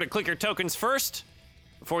things. Remember to click your tokens first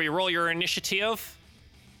before you roll your initiative.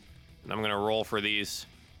 And I'm gonna roll for these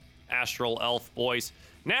Astral Elf boys.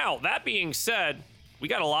 Now, that being said, we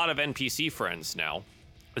got a lot of NPC friends now.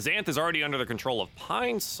 Xanth is already under the control of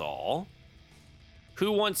Pine-Sol.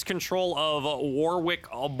 Who wants control of Warwick?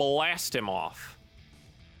 I'll blast him off.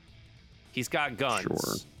 He's got guns.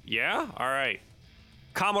 Sure. Yeah? All right.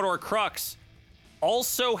 Commodore Crux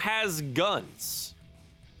also has guns.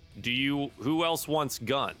 Who else wants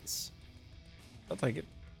guns? I'll take it.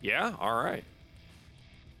 Yeah? All right.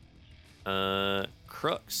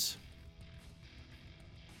 Crux.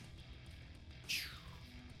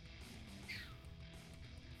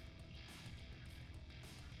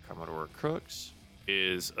 Crooks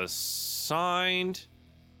is assigned.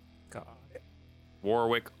 God.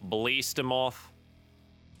 Warwick Blastemoth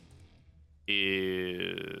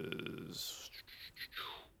is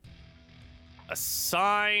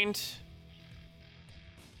assigned.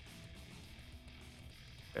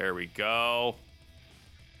 There we go.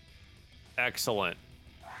 Excellent.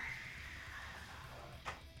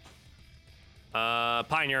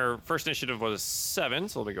 Pine, your first initiative was 7,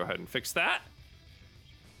 so let me go ahead and fix that.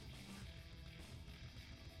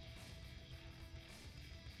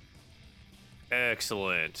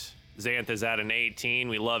 Excellent. Xanth is at an 18.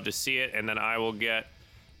 We love to see it. And then I will get,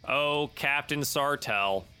 Captain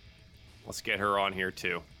Sartell. Let's get her on here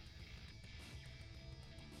too.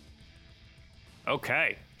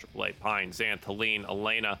 Okay. AAA, Pine, Xanth, Helene,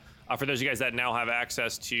 Elena. For those of you guys that now have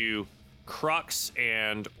access to Crux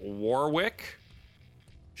and Warwick,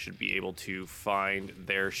 should be able to find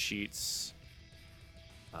their sheets.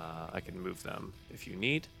 I can move them if you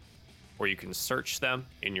need, or you can search them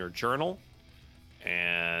in your journal.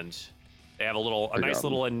 And they have a nice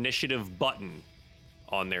little initiative button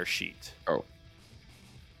on their sheet. Oh.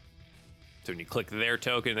 So when you click their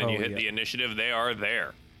token, then you hit the initiative, they are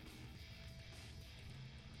there.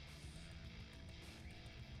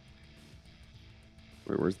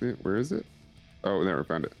 Wait, where is it? Oh, there, I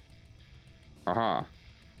found it. Aha.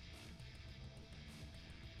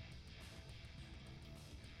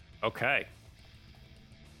 Okay.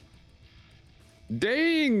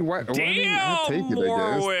 Dang! Why didn't I take it,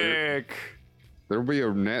 Warwick! There'll be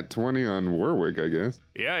a nat 20 on Warwick, I guess.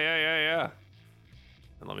 Yeah.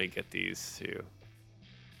 And let me get these to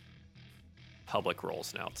public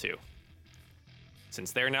roles now, too.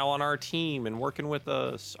 Since they're now on our team and working with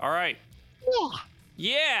us. All right.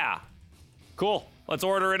 Yeah. Cool. Let's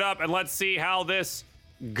order it up and let's see how this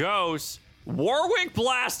goes. Warwick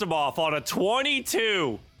Blastemoth on a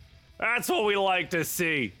 22. That's what we like to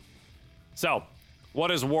see. So, what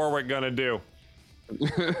is Warwick gonna do?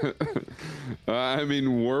 I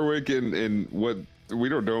mean, Warwick in what we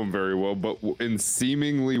don't know him very well, but in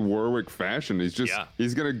seemingly Warwick fashion,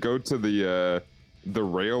 he's gonna go to the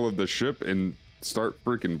rail of the ship and start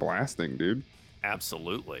freaking blasting, dude.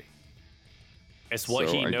 Absolutely. It's what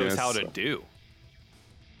he knows how to do.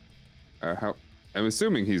 I'm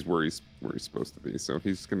assuming he's where he's supposed to be, so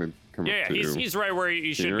he's gonna come up to. Yeah, he's right where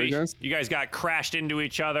he should be. Guys? You guys got crashed into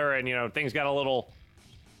each other, and things got a little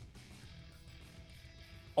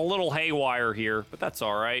haywire here, but that's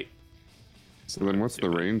all right. So then, what's the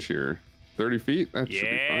range here? 30 feet? That should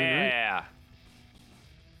be fine, right? Yeah.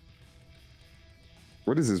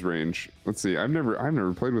 What is his range? Let's see. I've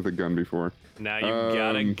never played with a gun before. Now you've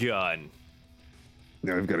got a gun.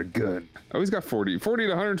 Now I've got a gun. Oh, he's got 40 to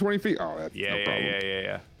 120 feet. Oh, that's no problem.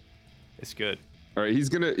 Yeah. It's good. All right, he's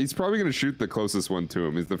probably gonna shoot the closest one to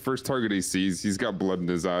him. Is the first target he sees. He's got blood in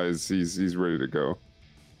his eyes. He's ready to go.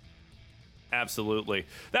 Absolutely.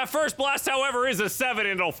 That first blast, however, is a 7,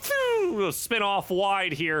 and it'll spin off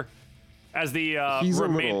wide here as the he's a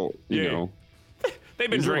little, they've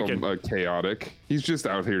been drinking. A little, chaotic. He's just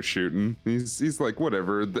out here shooting. He's like,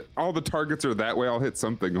 whatever. All the targets are that way. I'll hit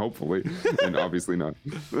something, hopefully, and obviously not.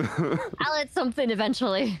 I'll hit something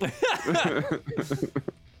eventually.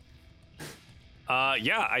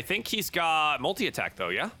 Yeah, I think he's got multi-attack though.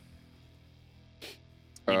 Yeah.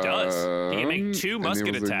 He does. He can make 2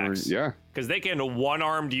 musket attacks. Yeah. Because they can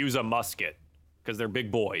one-armed use a musket. Because they're big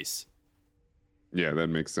boys. Yeah, that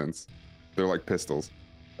makes sense. They're like pistols.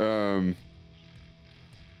 All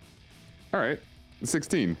right.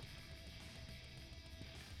 16.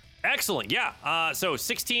 Excellent. Yeah. So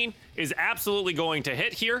 16 is absolutely going to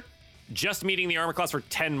hit here. Just meeting the armor class for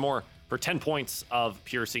 10 points of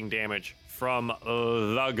piercing damage from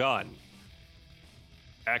the gun.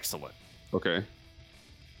 Excellent. Okay.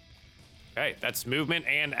 Okay, that's movement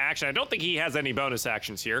and action. I don't think he has any bonus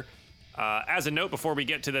actions here. As a note, before we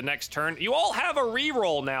get to the next turn, you all have a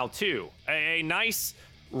reroll now, too. A nice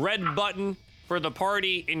red button for the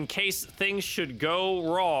party in case things should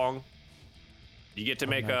go wrong. You get to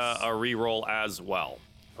make a reroll as well.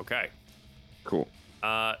 Okay. Cool.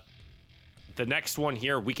 The next one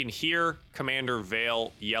here, we can hear Commander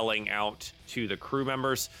Vale yelling out to the crew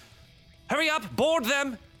members. Hurry up, board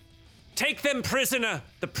them! Take them prisoner!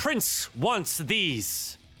 The prince wants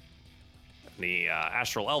these! The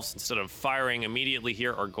Astral Elves, instead of firing immediately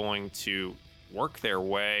here, are going to work their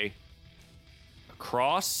way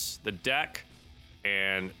across the deck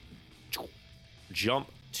and jump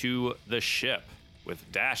to the ship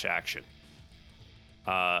with dash action.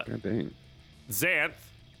 God dang. Xanth,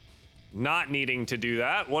 not needing to do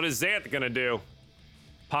that. What is Xanth gonna do?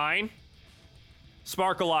 Pine?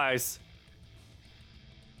 Sparkle Eyes.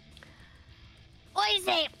 what do you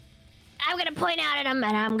say? I'm gonna point out at him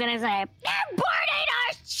and I'm gonna say, "They're boarding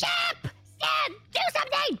our ship! Stan, do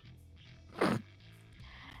something!"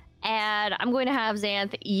 And I'm going to have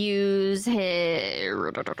Xanth use his.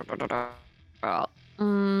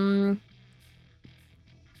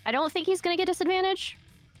 I don't think he's going to get disadvantage.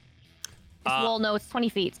 Well, no, it's 20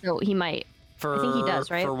 feet, so he might. For, I think he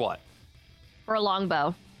does, right? For what? For a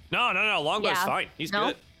longbow. No. Longbow's Yeah. fine. He's No?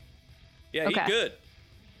 good. Yeah, Okay. he's good.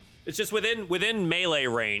 It's just within melee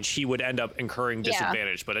range, he would end up incurring Yeah.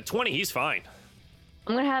 disadvantage. But at 20, he's fine.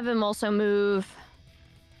 I'm going to have him also move.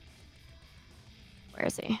 Where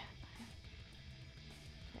is he?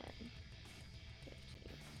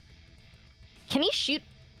 10, 15.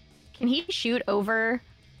 Can he shoot over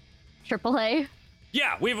AAA?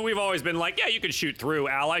 Yeah, we've always been like, yeah, you can shoot through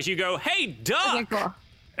allies. You go, hey, duck, Okay, cool.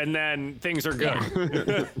 and then things are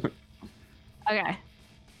good. Okay.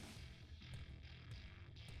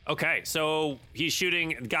 Okay, so he's shooting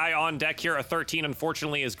guy on deck here. A 13,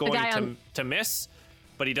 unfortunately, is going guy on- to miss,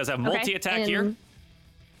 but he does have Okay, multi-attack and- here.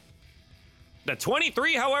 The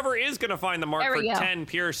 23, however, is going to find the mark There for we go. 10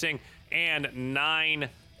 piercing and 9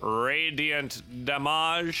 radiant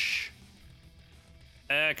damage.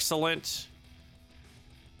 Excellent.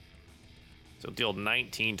 So deal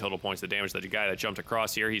 19 total points of damage to the guy that jumped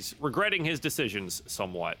across here. He's regretting his decisions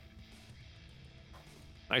somewhat.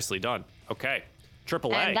 Nicely done. Okay.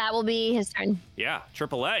 AAA. And that will be his turn. Yeah,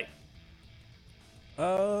 AAA.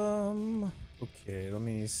 Okay, let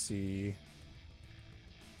me see.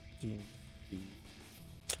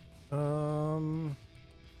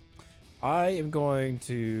 I am going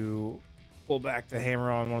to pull back the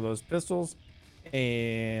hammer on one of those pistols,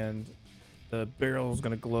 and the barrel is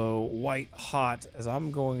going to glow white hot as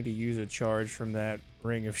I'm going to use a charge from that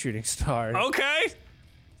ring of shooting stars Okay.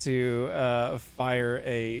 to fire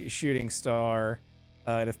a shooting star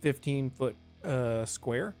at a 15-foot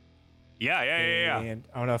square. Yeah. And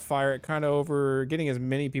I'm gonna fire it kind of over, getting as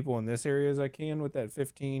many people in this area as I can with that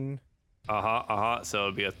 15. So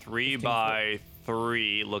it'd be a 3 15 by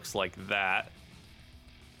 3. Looks like that.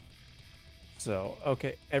 So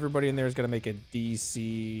okay, everybody in there is gonna make a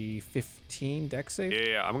DC 15 dex save.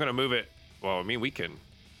 Yeah. I'm gonna move it. Well, I mean, we can.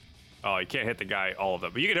 Oh, you can't hit the guy all of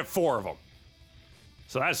them, but you can hit 4 of them.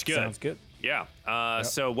 So that's good. Sounds good. Yeah. Yep.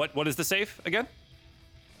 So what is the save again?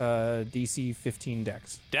 DC 15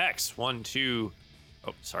 dex. Dex. 1, 2.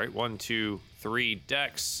 Oh, sorry. 1, 2, 3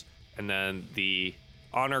 dex, and then the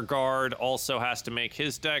honor guard also has to make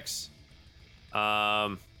his dex.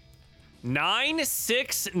 9,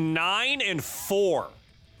 6, 9, and 4.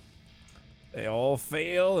 They all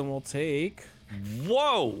fail, and we'll take.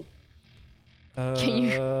 Whoa. Can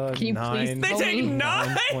you please 9. They Tell take me.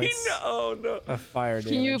 9. points Oh no. of fire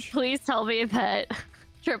damage. Can you please tell me that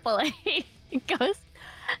AAA goes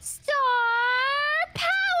star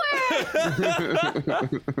power?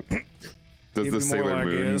 Does It'd the be more Sailor like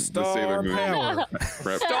Moon, a the star Sailor Moon power.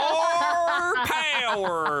 prep? Star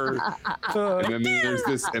power. And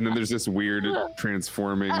then there's this weird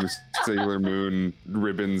transforming Sailor Moon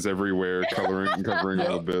ribbons everywhere, covering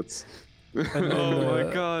all the bits. And then, Oh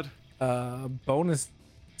my god. Bonus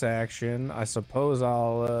action, I suppose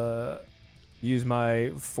I'll use my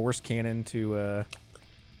force cannon to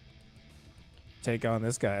take on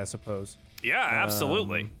this guy, I suppose. Yeah,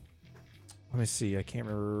 absolutely. Let me see. I can't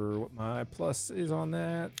remember what my plus is on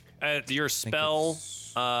that. Your spell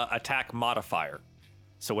it's- attack modifier.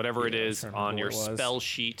 So whatever it Yeah, I was is trying to on remember your what it was. spell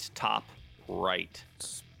sheet top right.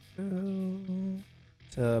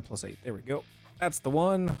 Plus 8. There we go. That's the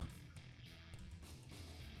one.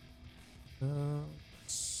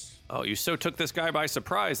 Oh, you so took this guy by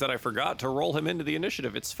surprise that I forgot to roll him into the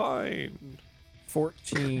initiative. It's fine.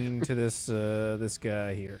 14 to this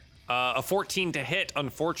guy here. A 14 to hit,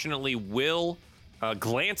 unfortunately, will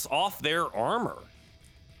glance off their armor.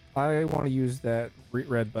 I want to use that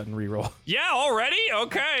red button reroll. Yeah, already?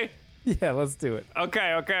 Okay. Yeah, let's do it.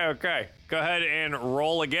 Okay. Go ahead and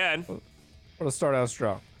roll again. I want to start out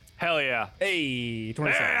strong. Hell yeah. Hey,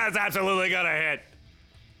 27. That's absolutely gonna hit.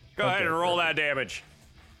 Go ahead Okay, and roll that damage.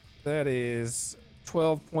 That is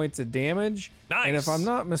 12 points of damage. Nice. And if I'm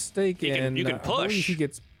not mistaken, you can I believe push. he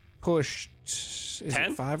gets pushed. Is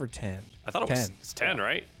 10? it 5 or 10? I thought it was it's 10,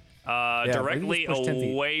 right? I believe Directly he's pushed 10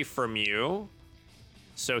 feet. away from you.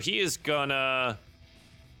 So he is gonna.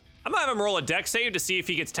 I'm gonna have him roll a dex save to see if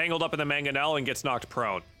he gets tangled up in the mangonel and gets knocked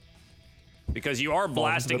prone. Because you are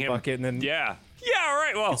blasting the him. bucket and then Yeah. Yeah, all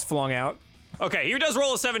right. Well, it's flung out. okay. He does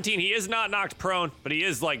roll a 17. He is not knocked prone, but he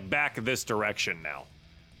is like back this direction now.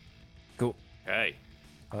 Cool. Okay.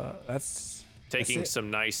 That's taking some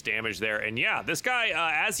nice damage there. And yeah, this guy,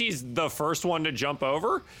 as he's the first one to jump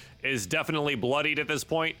over, is definitely bloodied at this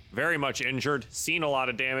point. Very much injured. Seen a lot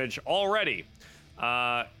of damage already.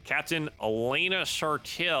 Captain Elena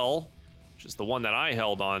Sartil, which is the one that I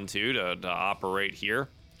held on to operate here,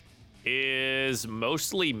 is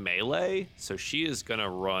mostly melee. So she is going to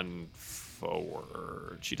run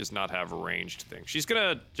forward. She does not have a ranged thing. She's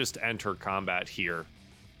going to just enter combat here.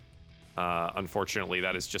 Unfortunately,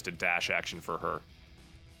 that is just a dash action for her.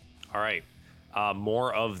 All right.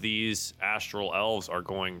 More of these astral elves are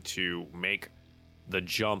going to make the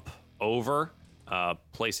jump over,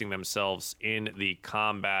 placing themselves in the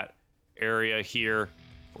combat area here.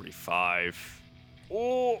 45.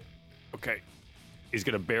 Oh, okay. He's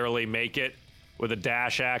going to barely make it with a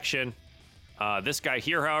dash action. This guy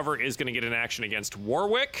here, however, is going to get an action against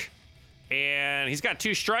Warwick. And he's got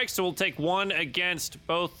 2 strikes, so we'll take 1 against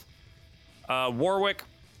both Warwick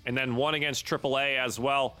and then 1 against AAA as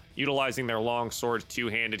well, utilizing their long sword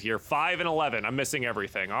two-handed here. 5 and 11. I'm missing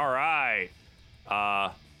everything. All right.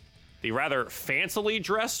 The rather fancily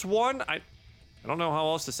dressed one. I don't know how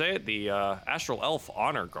else to say it. The Astral Elf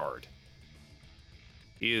Honor Guard.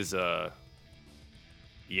 He is,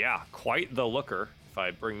 yeah, quite the looker. If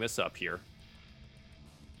I bring this up here.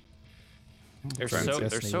 They're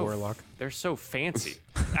so fancy.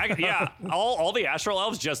 Yeah, all the Astral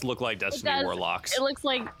Elves just look like Destiny Warlocks. It looks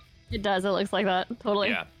like that. Totally.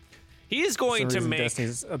 Yeah. He is going to make...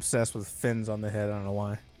 Destiny's obsessed with fins on the head. I don't know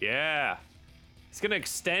why. Yeah. He's going to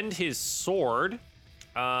extend his sword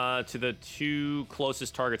to the 2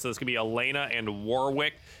 closest targets. So this could be Elena and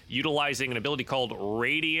Warwick, utilizing an ability called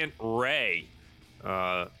Radiant Ray.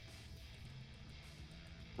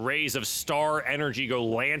 Rays of star energy go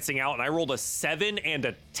lancing out, and I rolled a 7 and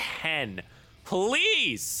a 10.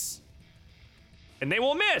 Please! And they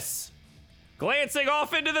will miss. Glancing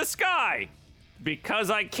off into the sky. Because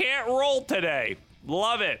I can't roll today.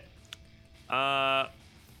 Love it.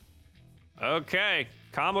 Okay.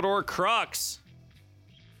 Commodore Crux.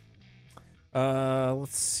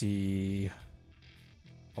 Let's see.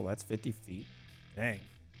 Oh, that's 50 feet. Dang.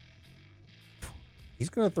 He's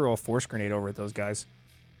gonna throw a force grenade over at those guys.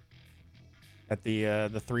 At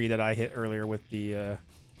the 3 that I hit earlier with the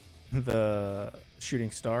shooting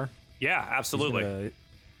star. Yeah, absolutely.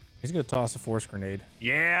 He's gonna toss a force grenade.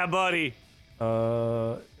 Yeah, buddy.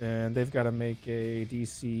 And they've got to make a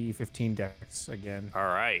DC 15 dex again. All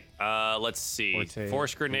right. Let's see.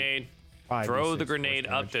 Force grenade. Throw the grenade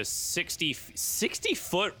up to 60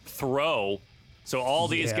 foot throw. So all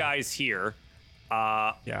these guys here.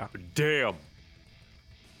 Yeah. Damn.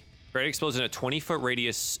 Grenade explodes in a 20-foot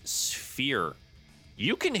radius sphere.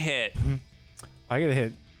 You can hit. I gotta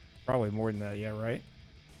hit probably more than that. Yeah, right.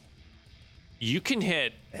 You can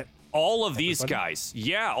hit all of these guys.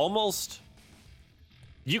 Yeah, almost.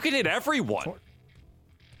 You can hit everyone.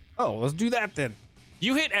 Oh, let's do that then.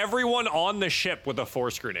 You hit everyone on the ship with a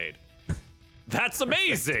force grenade. That's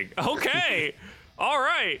amazing. Okay. All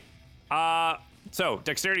right. So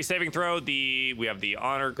dexterity saving throw. We have the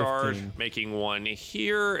honor guard 15. making one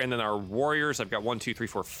here, and then our warriors. I've got 1, 2, 3,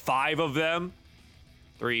 4, 5 of them.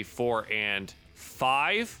 3, 4, and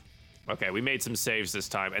 5. Okay, we made some saves this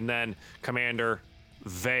time, and then Commander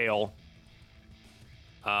Vale.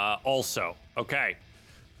 Also, okay.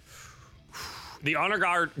 The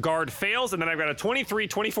honor guard fails, and then I've got a 23,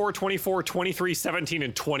 24, 24, 23, 17,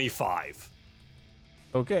 and 25.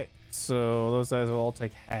 Okay, so those guys will all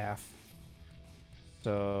take half.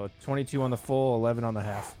 So 22 on the full, 11 on the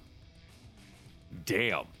half.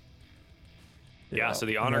 Damn. Yeah, so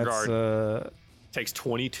the honor guard takes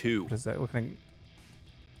 22. What is that? What kind of...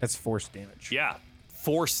 That's force damage. Yeah,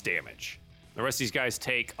 force damage. The rest of these guys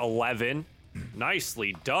take 11.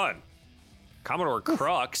 Nicely done. Commodore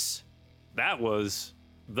Crux, that was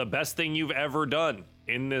the best thing you've ever done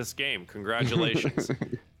in this game. Congratulations.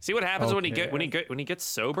 See what happens when he gets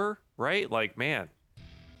sober, right? Like, man.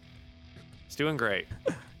 He's doing great.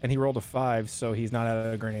 And he rolled a 5, so he's not out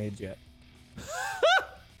of grenades yet.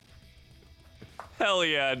 Hell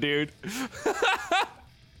yeah, dude.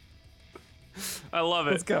 I love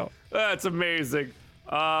it. Let's go. That's amazing.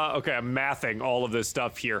 Okay, I'm mathing all of this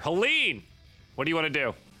stuff here. Helene, what do you want to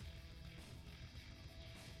do?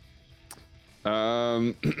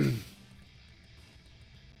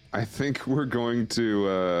 I think we're going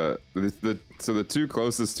to so the 2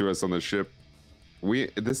 closest to us on the ship.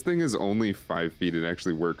 This thing is only 5 feet. It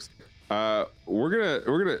actually works. We're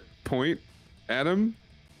gonna point at him,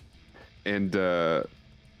 and we're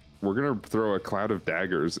gonna throw a cloud of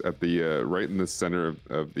daggers at the right in the center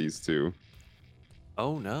of these 2.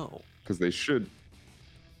 Oh no! Because it should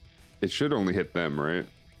only hit them, right?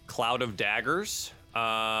 Cloud of Daggers.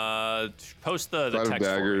 Post the Cloud of text for me.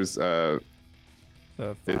 Daggers. The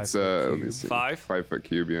It's 5-foot let me cube. see. 5? 5-foot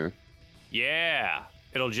cube. Yeah. Yeah,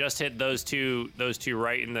 it'll just hit those two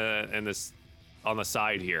right in this on the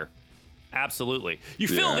side here. Absolutely. You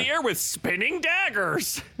fill the Yeah. air with spinning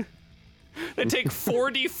daggers. They take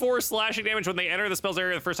 4d4 slashing damage when they enter the spell's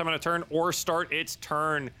area the first time on a turn or start its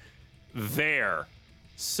turn there.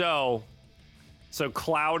 So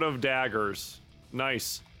Cloud of Daggers.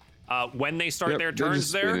 Nice. When they start Yep, their they're turns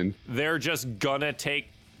just there, spinning. they're just gonna take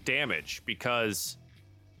damage because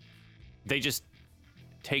they just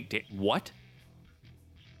take what?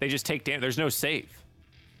 They just take damage. There's no save.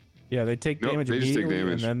 Yeah, they take Nope, damage they just take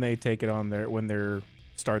immediately, damage. and then they take it on their when they're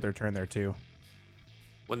start their turn there too.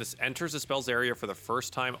 When this enters the spell's area for the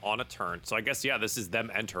first time on a turn. So I guess, yeah, this is them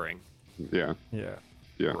entering. Yeah. Yeah.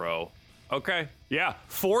 Yeah. Bro. Okay. Yeah.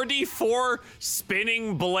 4d4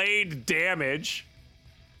 spinning blade damage.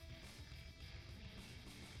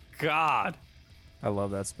 God. I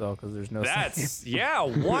love that spell because there's no. That's, yeah,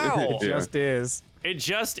 wow. It just is. It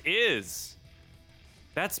just is.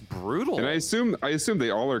 That's brutal. And I assume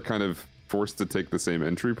they all are kind of forced to take the same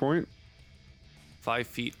entry point. 5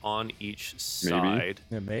 feet on each side.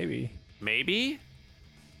 Yeah, maybe. Maybe?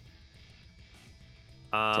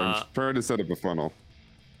 So I'm trying to set up a funnel.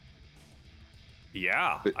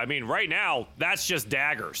 Yeah. I mean, right now, that's just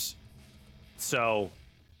daggers. So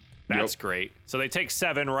that's Yep. great. So they take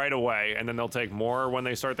 7 right away, and then they'll take more when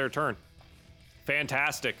they start their turn.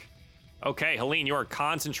 Fantastic. Okay, Helene, you are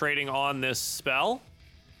concentrating on this spell.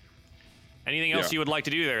 Anything else Yeah. you would like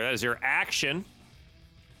to do there? That is your action.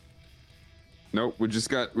 Nope, we just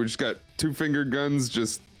got 2-finger guns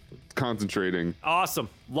just concentrating. Awesome.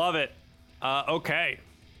 Love it. Okay.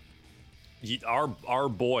 Our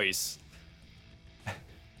boys.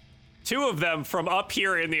 2 of them from up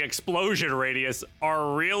here in the explosion radius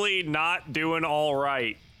are really not doing all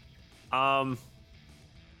right.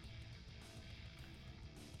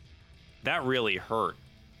 That really hurt.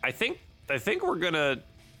 I think we're gonna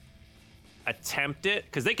attempt it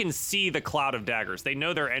because they can see the cloud of daggers. They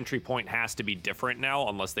know their entry point has to be different now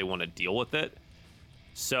unless they want to deal with it.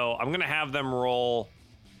 So I'm gonna have them roll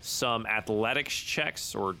some athletics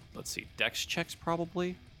checks, or let's see, dex checks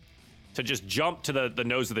probably, to just jump to the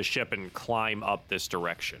nose of the ship and climb up this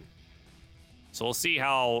direction. So we'll see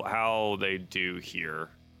how they do here.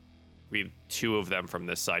 We have 2 of them from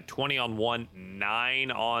this side. 20 on one,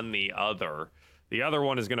 9 on the other. The other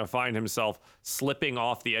one is going to find himself slipping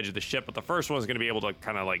off the edge of the ship, but the first one is going to be able to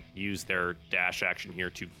kind of like use their dash action here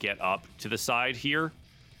to get up to the side here.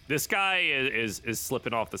 This guy is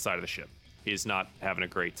slipping off the side of the ship. He's not having a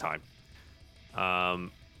great time.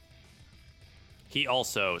 He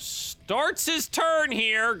also starts his turn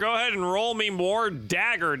here. Go ahead and roll me more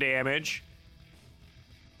dagger damage.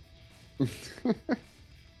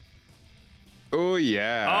 Oh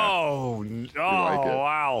yeah. Oh, like it.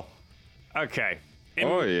 wow. Okay.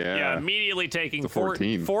 Oh, yeah. Yeah, immediately taking It's a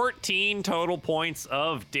 14. 14 total points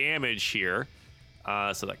of damage here.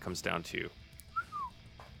 So that comes down to...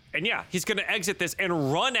 And yeah, he's going to exit this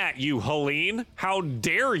and run at you, Helene. How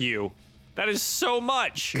dare you? That is so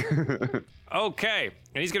much. Okay.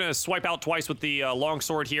 And he's going to swipe out twice with the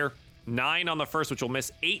longsword here. 9 on the first, which will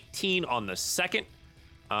miss. 18 on the second,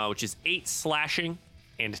 which is 8 slashing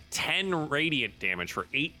and 10 radiant damage for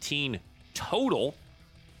 18 total.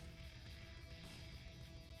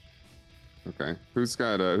 Okay. Who's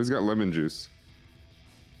got lemon juice?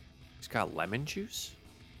 He's got lemon juice?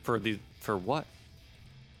 For what?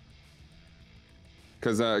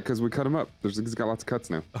 Because we cut him up. He's got lots of cuts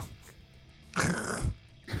now.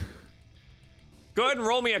 Go ahead and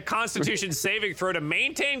roll me a Constitution saving throw to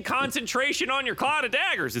maintain concentration on your Cloud of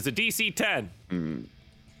Daggers. It's a DC 10.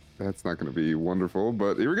 That's not going to be wonderful,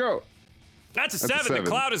 but here we go. That's a That's a 7. The 7.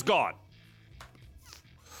 cloud is gone.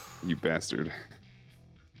 You bastard.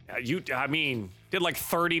 I mean, did like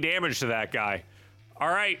 30 damage to that guy. All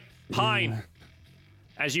right, Pine.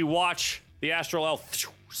 As you watch the Astral Elf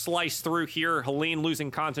slice through here, Helene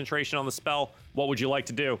losing concentration on the spell, what would you like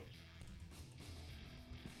to do?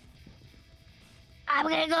 I'm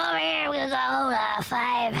gonna go over here. I'm gonna go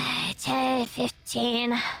 5, 10,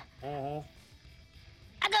 15. I'm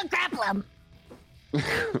gonna grapple him.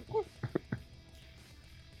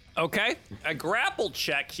 Okay, a grapple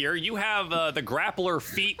check here. You have the grappler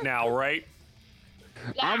feet now, right?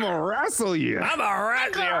 I'm gonna wrestle you. I'm a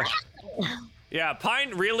rat. Yeah,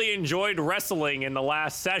 Pine really enjoyed wrestling in the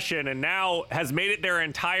last session and now has made it their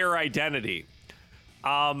entire identity.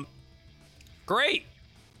 Great.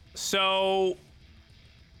 So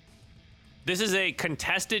this is a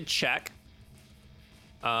contested check.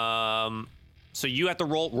 So you have to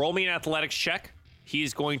roll me an athletics check.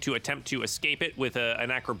 He's going to attempt to escape it with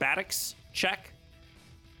an acrobatics check.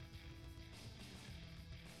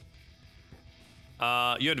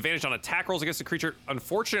 You have advantage on attack rolls against the creature.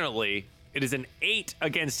 Unfortunately, it is an 8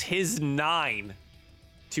 against his 9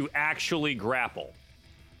 to actually grapple.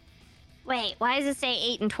 Wait, why does it say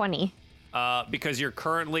 8 and 20? Because you're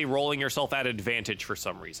currently rolling yourself at advantage for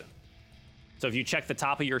some reason. So if you check the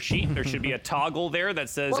top of your sheet, there should be a toggle there that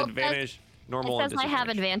says Well, advantage, normal, It and says I have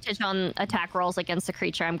disadvantage. advantage on attack rolls against the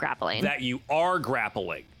creature I'm grappling. That you are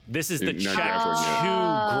grappling. This is the You're not check grappling yet.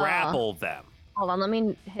 to grapple them. Hold on, let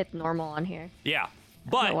me hit normal on here. Yeah,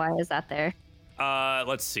 But but why is that there?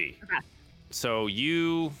 let's see. Okay. So let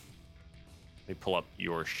me pull up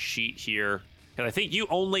your sheet here, because I think you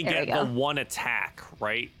only There get we the go. one attack,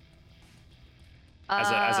 right?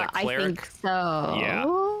 As a cleric? I think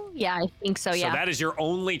so. Yeah, I think so. Yeah. So that is your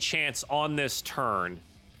only chance on this turn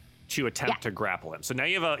to attempt to grapple him. So now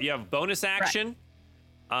you have bonus action,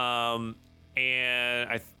 and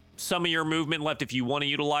some of your movement left if you want to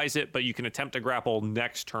utilize it, but you can attempt to grapple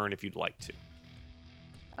next turn if you'd like to.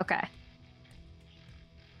 Okay.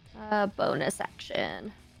 Bonus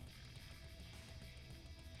action.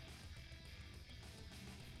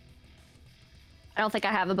 I don't think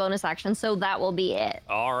I have a bonus action, so that will be it.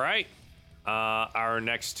 All right. Our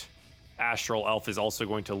next astral elf is also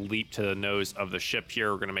going to leap to the nose of the ship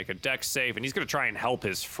here. We're going to make a dex save, and he's going to try and help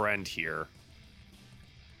his friend here.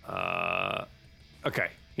 Okay.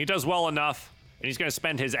 He does well enough, and he's going to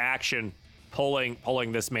spend his action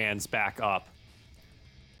pulling this man's back up.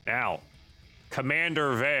 Now,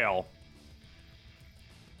 Commander Vale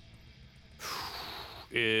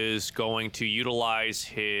is going to utilize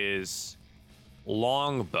his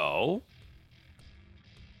longbow,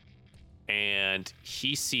 and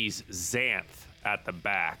he sees Xanth at the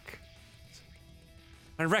back.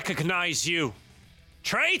 I recognize you,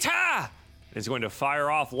 traitor! Is going to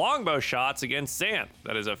fire off longbow shots against Xanth.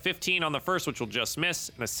 That is a 15 on the first, which will just miss,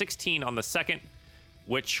 and a 16 on the second,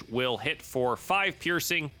 which will hit for 5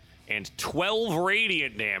 piercing and 12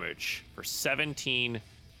 radiant damage for 17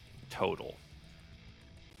 total.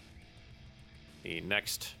 The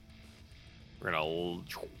next, we're gonna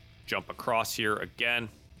jump across here again.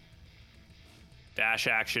 Dash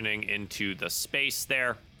actioning into the space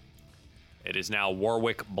there. It is now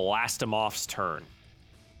Warwick Blastimoff's turn.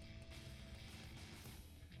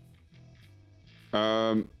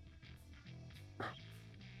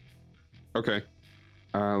 Okay.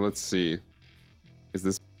 Let's see. Is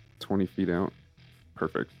this 20 feet out?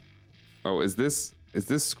 Perfect. Oh, is this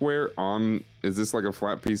square on? Is this like a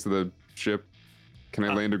flat piece of the ship? Can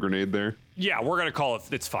I land a grenade there? Yeah, we're gonna call it.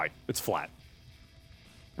 It's fine. It's flat.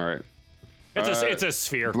 All right. It's a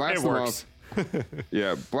sphere. Blast It them works.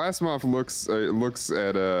 Yeah, Blastimoff looks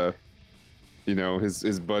at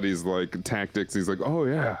his buddy's like tactics. He's like, oh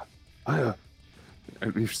yeah,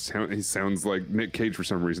 he sounds like Nick Cage for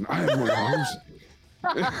some reason. I have more arms.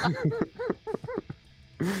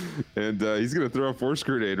 And he's gonna throw a force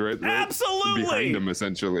grenade right Absolutely! behind him,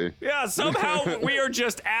 essentially. Yeah, somehow we are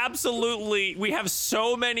just absolutely. We have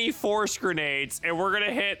so many force grenades, and we're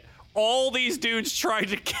gonna hit all these dudes trying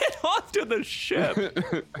to get onto the ship.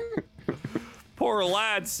 Poor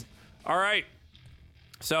lads. All right.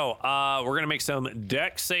 So we're gonna make some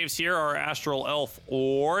dex saves here. Our astral elf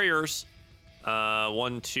warriors.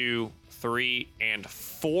 1, 2, 3, and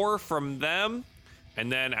 4 from them,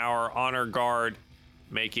 and then our honor guard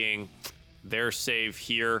making their save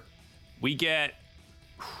here. We get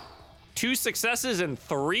 2 successes and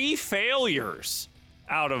 3 failures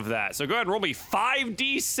out of that. So go ahead and roll me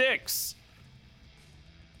 5d6.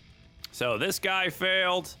 So this guy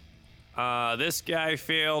failed. This guy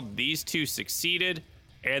failed. These 2 succeeded.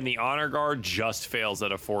 And the honor guard just fails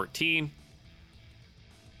at a 14. You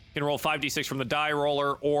can roll 5d6 from the die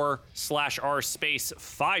roller or /r space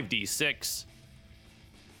 5d6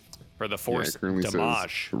 for the force it currently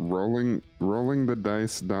damage. says rolling the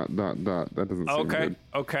dice ... That doesn't seem good.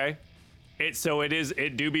 Okay.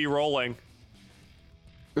 It do be rolling.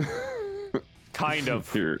 Kind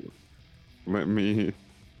of. Here, let me.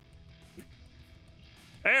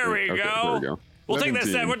 There we Okay, go. there we go. We'll take that.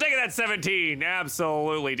 17. We're taking that 17.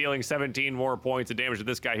 Absolutely, dealing 17 more points of damage to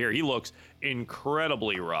this guy here. He looks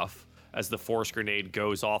incredibly rough as the force grenade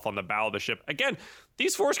goes off on the bow of the ship. Again,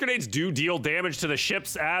 these force grenades do deal damage to the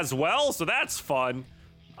ships as well, so that's fun.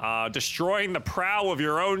 Destroying the prow of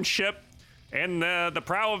your own ship and the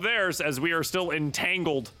prow of theirs as we are still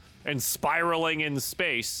entangled and spiraling in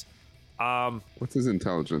space. What's his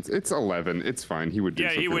intelligence? It's 11. It's fine. He would do Yeah,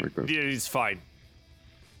 something he would. like this. Yeah, he's fine.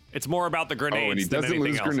 It's more about the grenades Oh, and he than doesn't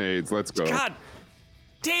anything lose else. grenades. Let's go. God,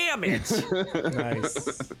 Damn it!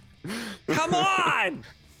 Nice. Come on!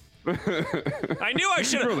 I knew I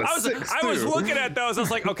should have. Rolled a I was 6, I was too. looking at those. I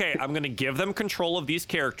was like, okay, I'm gonna give them control of these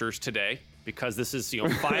characters today because this is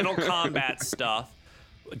final combat stuff.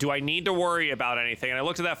 Do I need to worry about anything? And I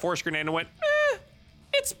looked at that force grenade and went,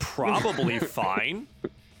 it's probably fine.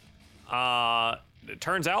 It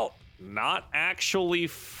turns out not actually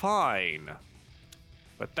fine,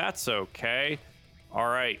 but that's okay. All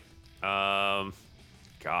right.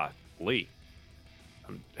 God, Lee,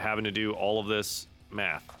 I'm having to do all of this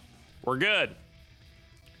math. We're good.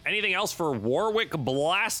 Anything else for Warwick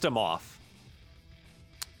Blastomoff?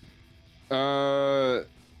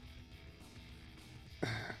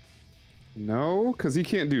 No, because he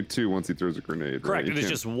can't do 2 once he throws a grenade. Correct. Right? It is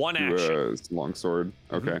just one Do action. a long sword.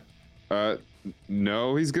 Okay.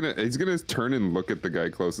 No, he's gonna turn and look at the guy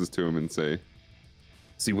closest to him and say,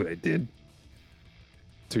 "See what I did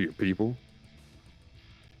to your people."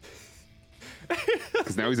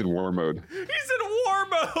 Because now he's in war mode. He's in war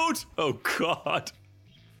mode. Oh God.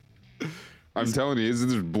 I'm telling you,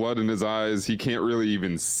 there's blood in his eyes. He can't really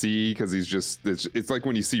even see because he's just. It's like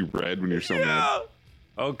when you see red when you're so mad.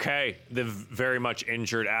 Okay, the very much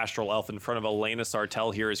injured astral elf in front of Elena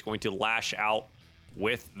Sartell here is going to lash out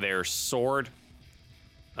with their sword.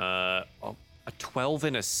 A 12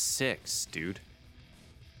 and a 6, dude.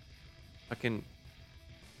 Fucking.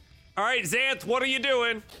 All right, Xanth, what are you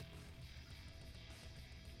doing?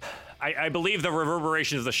 I believe the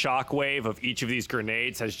reverberation of the shockwave of each of these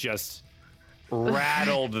grenades has just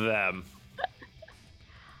rattled them.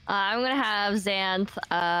 I'm gonna have Xanth.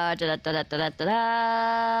 I'm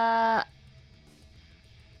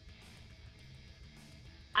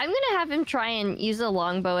gonna have him try and use a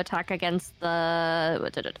longbow attack against the.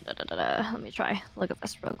 Let me try. Look at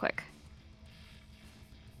this real quick.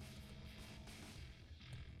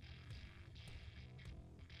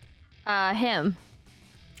 Him.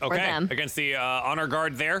 Okay, them. against the honor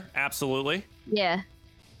guard there, absolutely. Yeah.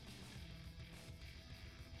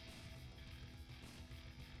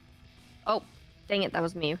 Oh, dang it, that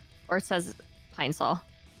was me. Or it says Pine Saw.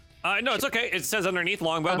 No, it's okay. It says underneath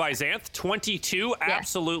longbow by Okay. Xanth. 22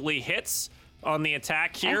 absolutely hits on the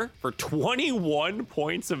attack here for 21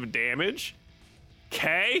 points of damage.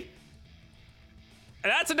 Okay.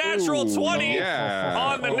 And that's a natural Ooh, 20 yeah.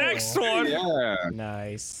 on the next one Yeah.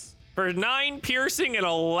 Nice. for 9 piercing and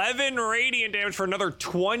 11 radiant damage for another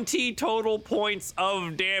 20 total points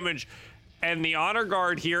of damage. And the honor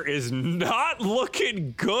guard here is not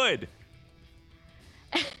looking good.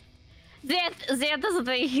 Xanth does the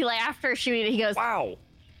thing. He like after shooting, he goes. Wow.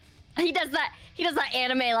 He does that. He does that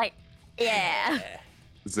anime like, yeah.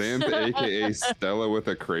 Xanth, aka Stella with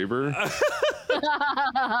a Kraber.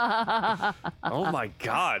 Oh my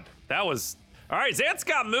God. That was. All right, Xanth's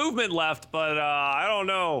got movement left, but I don't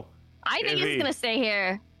know I think If he's he- gonna stay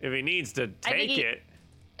here. if he needs to I think take he- it.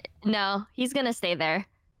 No, he's gonna stay there.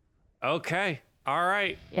 Okay. All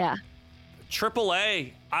right. Yeah.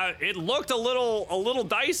 AAA. It looked a little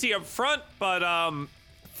dicey up front, but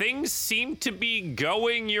things seem to be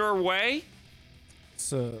going your way.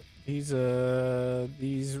 So these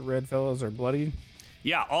red fellows are bloody.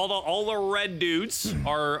 Yeah, all the red dudes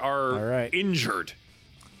are All right. injured.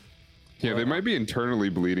 Yeah, they might be internally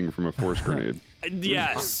bleeding from a force grenade.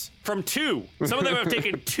 Yes, from 2. Some of them have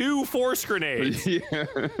taken 2 force grenades. Yeah.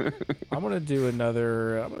 I'm gonna do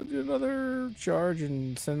another charge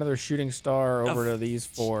and send another shooting star over to these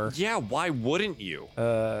 4. Yeah, why wouldn't you?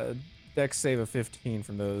 Dex save of 15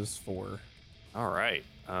 from those 4. All right.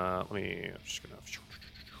 I'm just gonna.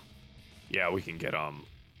 Yeah, we can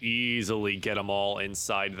easily get them all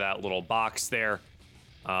inside that little box there.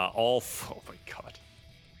 Oh my God.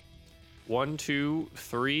 1, 2,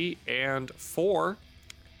 3, and 4.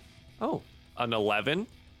 Oh, an 11,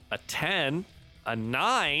 a 10, a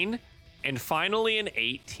 9, and finally an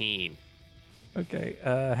 18. Okay,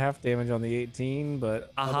 half damage on the 18,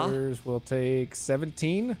 but others will take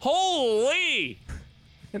 17 Holy!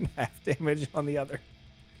 and half damage on the other.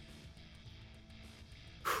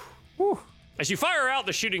 Whew. As you fire out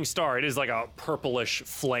the shooting star, it is like a purplish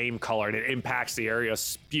flame color, and it impacts the area,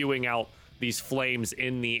 spewing out these flames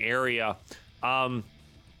in the area. Fun.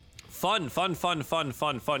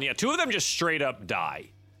 Yeah, 2 of them just straight up die.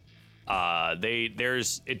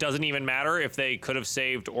 It doesn't even matter if they could have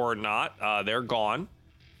saved or not. They're gone.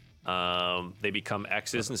 They become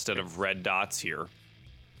X's instead of red dots here.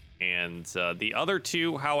 And the other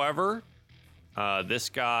 2, however, this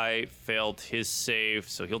guy failed his save,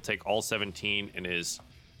 so he'll take all 17 and is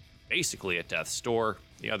basically at death's door.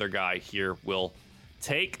 The other guy here will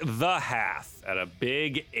take the half at a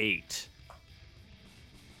big 8.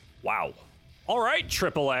 Wow. All right,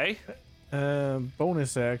 AAA.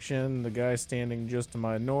 Bonus action. The guy standing just to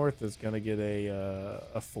my north is gonna get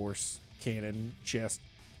a force cannon chest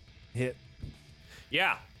hit.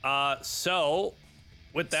 Yeah. So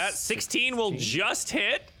with that, 16 will just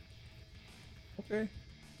hit. Okay.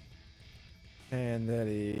 And that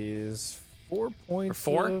is 4 points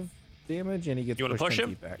four? of damage, and he gets You want to pushed push 10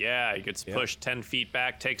 him? feet back. Yeah, he gets Yep. pushed 10 feet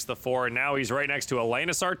back, takes the 4, and now he's right next to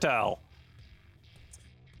Elena Sartell.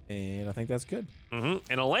 And I think that's good. And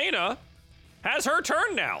Elena has her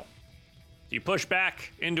turn now. You push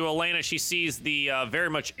back into Elena. She sees the very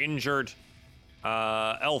much injured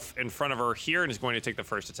elf in front of her here and is going to take the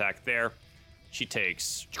first attack there. She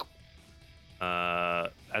takes...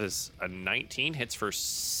 that is a 19, hits for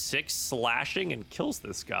 6 slashing and kills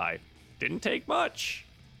this guy. Didn't take much.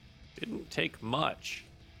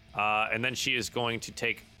 And then she is going to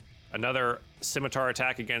take another scimitar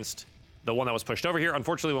attack against the one that was pushed over here.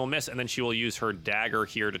 Unfortunately, will miss, and then she will use her dagger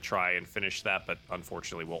here to try and finish that, but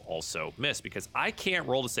unfortunately will also miss because I can't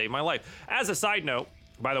roll to save my life. As a side note,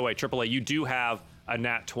 by the way, AAA, you do have a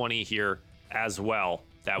nat 20 here as well.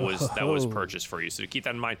 That was purchased for you, so to keep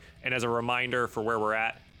that in mind. And as a reminder for where we're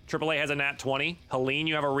at, AAA has a nat 20. Helene,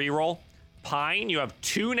 you have a reroll. Pine, you have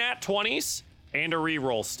 2 nat 20s and a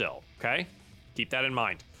reroll still. Okay, keep that in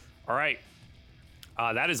mind. All right,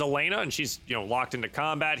 that is Elena, and she's locked into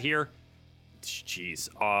combat here. Jeez.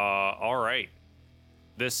 All right.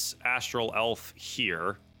 This astral elf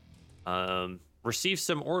here receives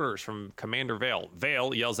some orders from Commander Vale.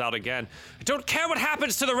 Vale yells out again, "I don't care what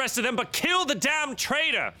happens to the rest of them, but kill the damn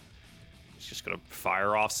traitor!" He's just gonna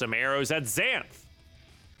fire off some arrows at Xanth,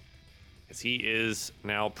 as he is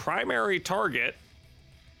now primary target.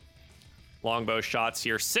 Longbow shots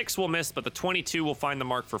here. 6 will miss, but the 22 will find the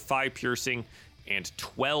mark for 5 piercing and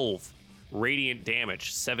 12 radiant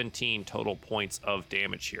damage. 17 total points of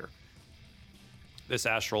damage here. This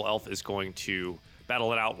astral elf is going to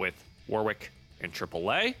battle it out with Warwick and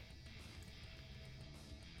AAA.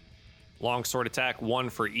 Longsword attack, 1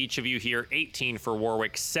 for each of you here. 18 for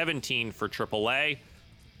Warwick, 17 for AAA.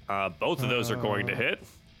 Both of those are going to hit.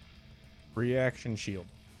 Reaction shield.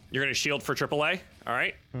 You're going to shield for AAA? All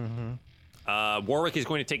right. Warwick is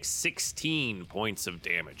going to take 16 points of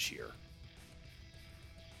damage here.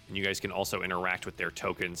 And you guys can also interact with their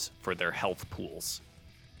tokens for their health pools.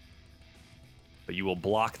 But you will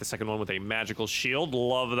block the second one with a magical shield.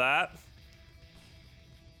 Love that.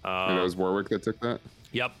 And it was Warwick that took that?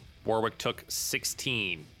 Yep. Warwick took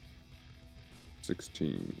 16.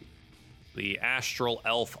 16. The Astral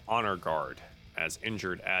Elf Honor Guard, as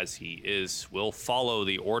injured as he is, will follow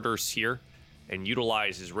the orders here and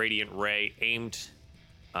utilize his Radiant Ray aimed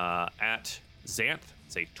at Xanth.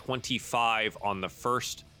 It's a 25 on the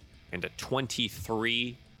first and a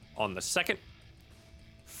 23 on the second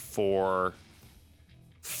for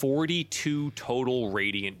 42 total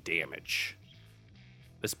radiant damage.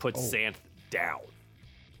 This puts Xanth down.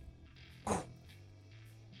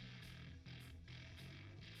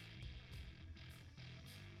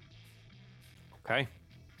 Okay.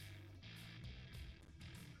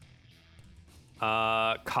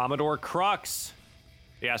 Commodore Crux.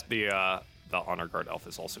 Yes, the Honor Guard elf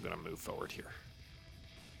is also going to move forward here.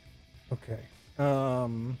 Okay.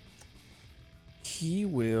 He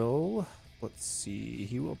will. Let's see.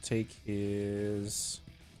 He will take his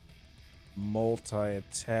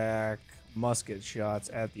multi-attack musket shots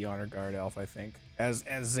at the Honor Guard elf. I think as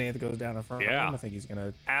Xanth goes down in front of him, I think he's gonna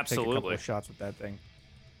take a couple Absolutely. of shots with that thing.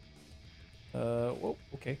 Whoa.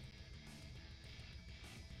 Okay.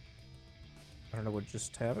 I don't know what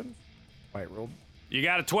just happened. White rolled. You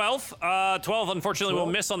got a 12. 12 unfortunately will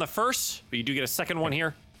 12. miss on the first, but you do get a second one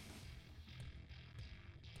here.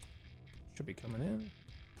 Should be coming in.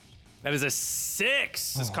 That is a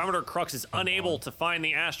 6. As Commodore Crux is unable to find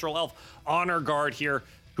the Astral Elf Honor Guard here,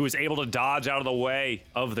 who is able to dodge out of the way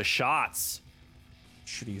of the shots.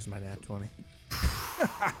 Should have used my nat 20.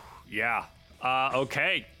 Yeah.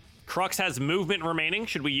 Okay. Crux has movement remaining.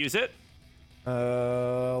 Should we use it?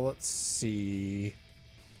 Let's see.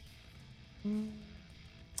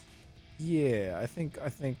 Yeah, I think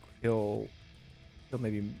he'll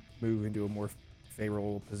maybe move into a more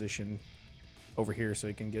favorable position over here so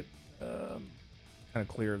he can get kind of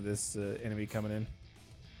clear of this enemy coming in.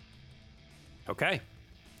 Okay.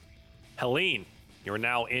 Helene, you're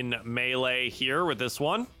now in melee here with this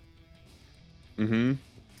one. Mm-hmm.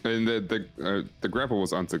 And the grapple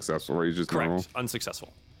was unsuccessful, right? Just Correct. normal.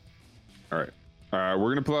 Unsuccessful. All right. We're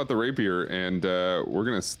gonna pull out the rapier and we're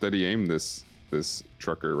gonna steady aim this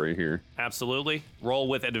trucker right here. Absolutely. Roll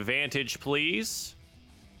with advantage, please.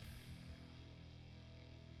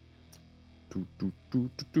 Do, do, do,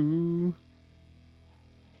 do, do.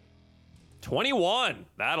 21.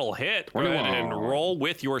 That'll hit. Go ahead and roll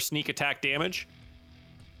with your sneak attack damage.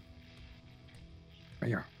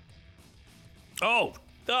 Yeah. Oh,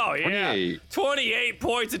 yeah. 28. 28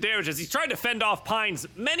 points of damage as he's trying to fend off Pine's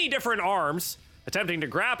many different arms, attempting to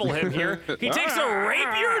grapple him here. He takes a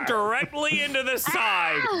rapier directly into the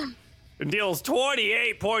side and deals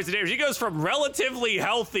 28 points of damage. He goes from relatively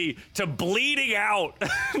healthy to bleeding out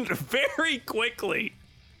very quickly.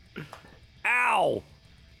 Ow.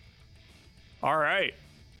 All right.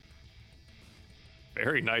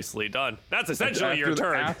 Very nicely done. That's essentially your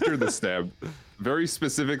turn. After the stab, very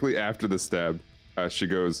specifically after the stab, she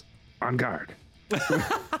goes, on guard.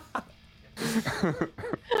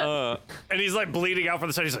 And he's like bleeding out from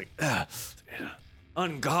the side. He's like,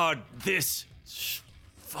 unguard this.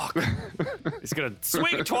 Fuck. He's gonna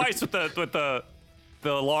swing twice with the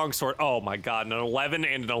long sword. Oh my god, an 11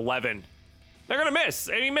 and an 11. They're gonna miss,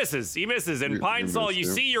 and he misses. He misses. And Pine Sol, you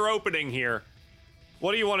see your opening here.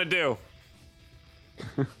 What do you want to do?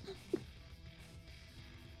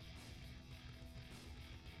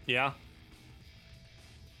 Yeah.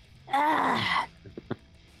 I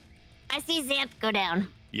see Xanth go down.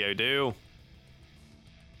 You do.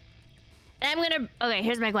 And I'm gonna. Okay,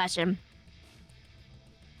 here's my question.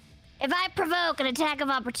 If I provoke an attack of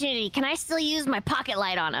opportunity, can I still use my pocket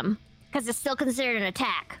light on him? Because it's still considered an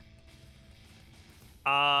attack.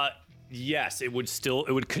 Yes, it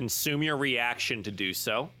would consume your reaction to do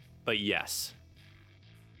so, but yes.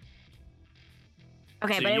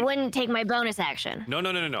 Okay, So but you- it wouldn't take my bonus action.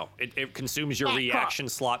 No. It consumes your Yeah, cool. reaction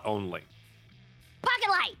slot only. Pocket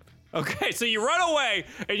light! Okay, so you run away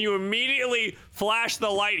and you immediately flash the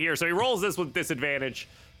light here. So he rolls this with disadvantage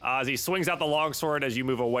as he swings out the longsword as you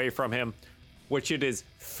move away from him, which it is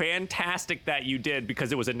fantastic that you did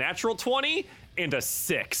because it was a natural 20 and a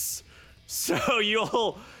 6.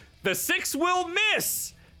 So the 6 will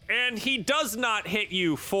miss, and he does not hit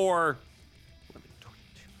you for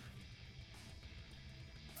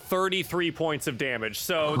 33 points of damage.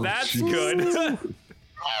 So that's good.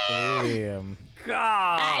 Damn.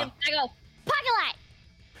 God. I go, pocket light!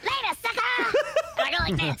 Later, sucker! And I go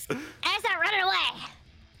like this. And I start running away.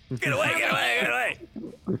 Get away, get away, get away.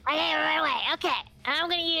 I get right away. Okay. And I'm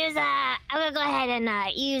gonna use, I'm gonna go ahead and,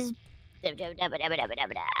 use,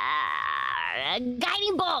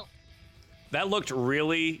 guiding bolt. That looked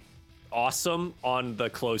really awesome on the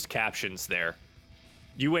closed captions there.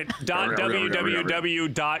 You went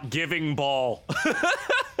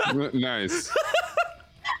 .www.givingball. Nice.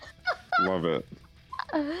 Love it.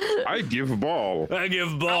 I give ball. I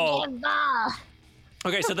give ball. Give ball.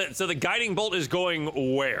 Okay, so the guiding bolt is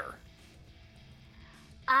going where?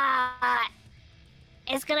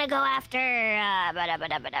 It's gonna go after,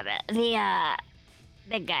 the,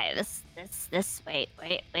 big guy. This, wait,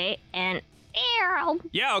 and arrow.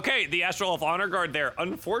 Yeah, okay, the Astral Elf Honor Guard there.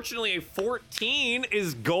 Unfortunately, a 14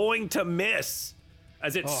 is going to miss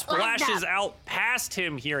as it splashes out past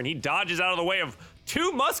him here, and he dodges out of the way of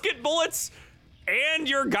 2 musket bullets and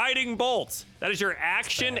your guiding bolt. That is your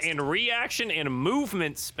action and reaction and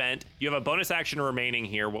movement spent. You have a bonus action remaining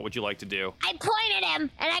here. What would you like to do? I point at him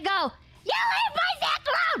and I go, "You leave my Zack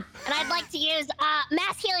alone!" And I'd like to use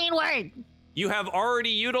mass healing word. You have already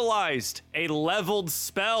utilized a leveled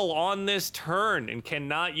spell on this turn and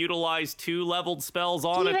cannot utilize 2 leveled spells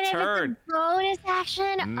on Even a if turn. it's a bonus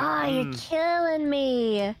action? Oh, you're killing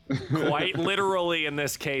me. Quite literally in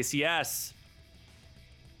this case, yes.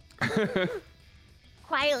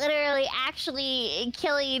 Quite literally, actually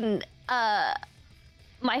killing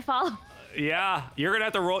my follower. Yeah, you're gonna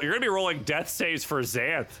have to roll. You're gonna be rolling death saves for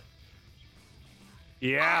Xanth.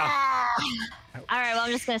 Yeah. All right, well,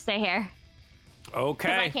 I'm just gonna stay here because I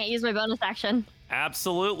Okay. can't use my bonus action.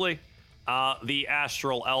 Absolutely. The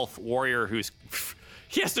astral elf warrior who's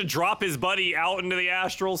he has to drop his buddy out into the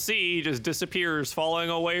astral sea. He just disappears, falling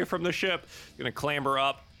away from the ship. Gonna clamber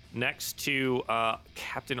up next to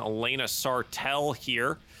Captain Elena Sartell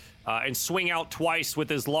here and swing out twice with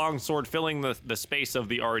his longsword, filling the space of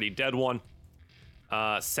the already dead one.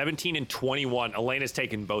 17 and 21. Elena's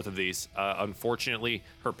taken both of these. Unfortunately,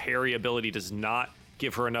 her parry ability does not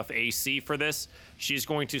give her enough AC for this. She's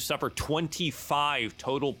going to suffer 25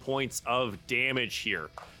 total points of damage here,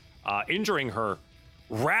 injuring her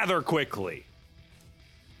rather quickly.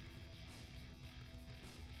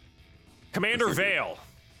 Commander Vale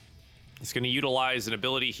is going to utilize an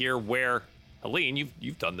ability here where, Aline,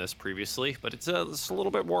 you've done this previously, but it's a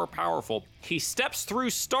little bit more powerful. He steps through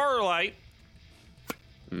starlight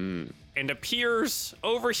and appears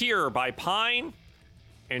over here by Pine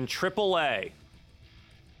and AAA,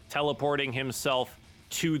 teleporting himself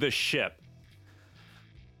to the ship.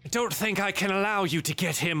 I don't think I can allow you to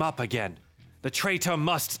get him up again. The traitor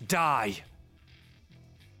must die.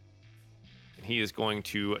 And he is going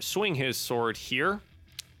to swing his sword here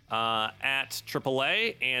at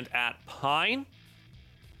AAA and at Pine.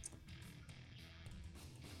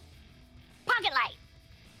 Pocket light.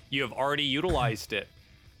 You have already utilized it.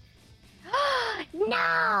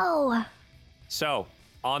 No. So,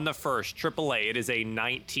 on the first, AAA, it is a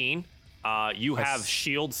 19. You have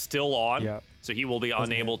shield still on, Yeah. so he will be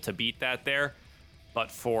unable to beat that there. But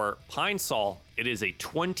for Pine Sol, it is a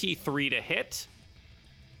 23 to hit.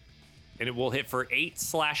 And it will hit for 8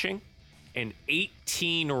 slashing and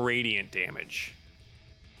 18 radiant damage.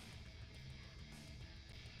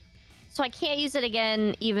 So I can't use it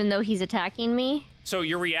again, even though he's attacking me. So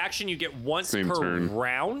your reaction you get once Same per turn.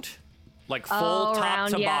 round, like full Oh, top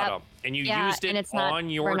round, to yep. bottom, and you used and it it's not, on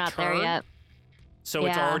your we're not turn, there yet. so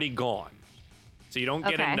it's Yeah. already gone. So you don't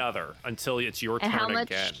get Okay. another until it's your And how turn much?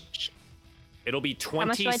 again. It'll be much do I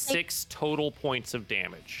take? 26 total points of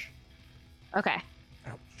damage. Okay.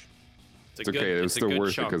 It's, It's okay. It was still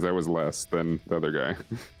worth it because that was less than the other guy.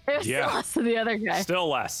 It was Yeah. less than the other guy. Still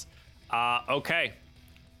less. Okay.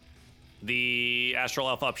 The Astral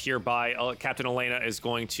Elf up here by Captain Elena is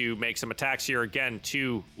going to make some attacks here. Again,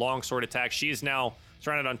 2 longsword attacks. She is now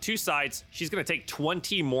surrounded on 2 sides. She's going to take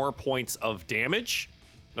 20 more points of damage.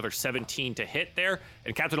 Another 17 to hit there.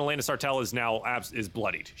 And Captain Elena Sartell is now is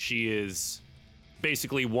bloodied. She is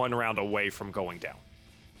basically 1 round away from going down.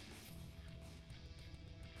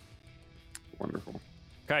 Wonderful.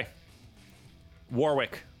 Okay.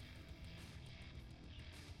 Warwick.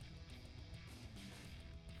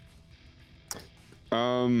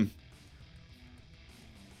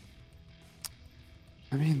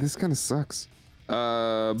 I mean, this kind of sucks.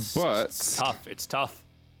 But It's tough. It's tough.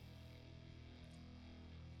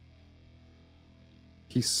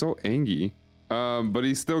 he's so angry. But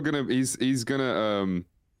he's still gonna he's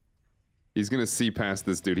gonna see past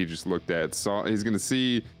this dude he just looked at. So he's gonna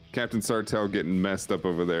see Captain Sartell getting messed up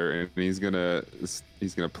over there, and he's gonna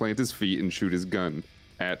plant his feet and shoot his gun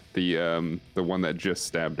at the one that just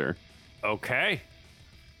stabbed her. Okay.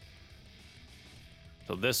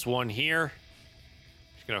 So this one here,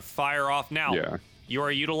 he's gonna fire off now. Yeah. You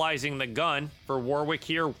are utilizing the gun for Warwick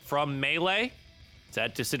here from melee. It's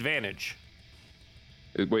at disadvantage.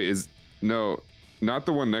 No, not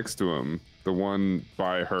the one next to him. The one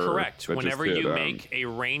by her. Correct. that just Whenever did, you make a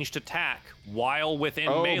ranged attack while within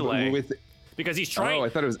melee, because he's trying. I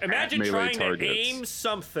thought it was at imagine melee trying targets. to aim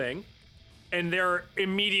something, and they're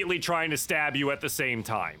immediately trying to stab you at the same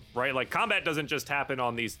time, right? Like combat doesn't just happen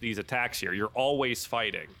on these attacks here. You're always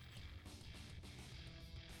fighting.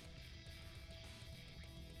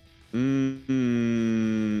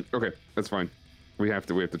 Okay, that's fine. We have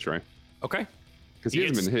to try Okay. because he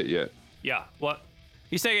hasn't It's- been hit yet. Yeah. Well,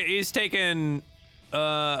 he's taken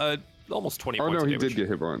almost 20 Oh points no, of he damage. did get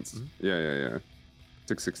hit once. Mm-hmm. Yeah.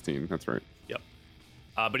 616. That's right. Yep.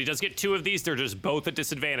 But he does get 2 of these. They're just both at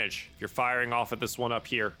disadvantage. If you're firing off at this one up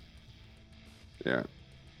here. Yeah.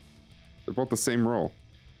 They're both the same roll.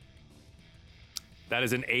 That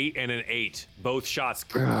is an 8 and an 8. Both shots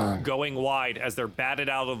going wide as they're batted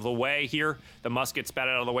out of the way here. The musket's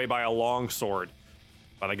batted out of the way by a long sword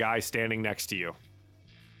by the guy standing next to you.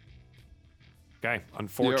 Okay.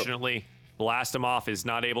 Unfortunately, Blast him off is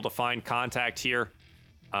not able to find contact here.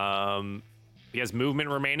 He has movement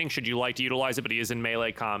remaining. Should you like to utilize it, but he is in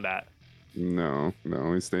melee combat. No,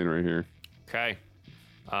 he's staying right here. Okay.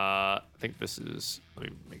 I think this is, let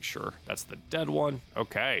me make sure that's the dead one.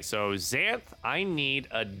 Okay, so Xanth, I need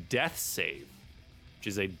a death save, which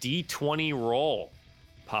is a D20 roll,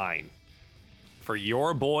 Pine, for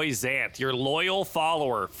your boy Xanth, your loyal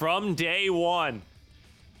follower from day one.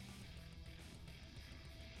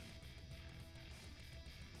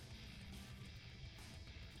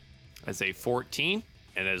 As a 14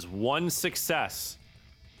 and as 1 success.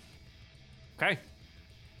 Okay.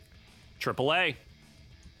 AAA.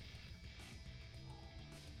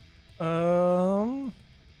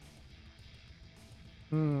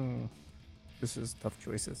 This is tough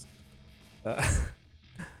choices.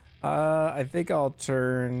 I think I'll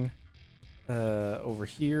turn over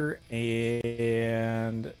here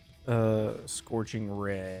and Scorching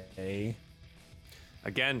Ray.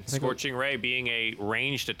 Again, Scorching Ray being a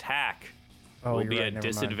ranged attack Oh, will you're be right, a never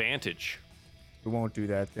mind. disadvantage. We won't do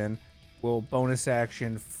that then. We'll bonus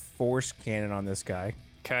action Force Cannon on this guy.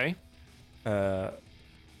 Okay. The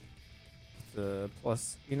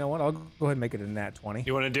plus, you know what? I'll go ahead and make it a nat 20.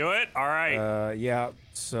 You want to do it? All right. Yeah.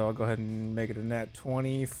 So I'll go ahead and make it a nat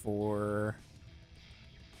 20 for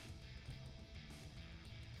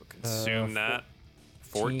Consume that.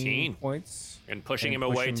 14. points. And pushing and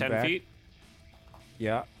him away push him 10 back. feet.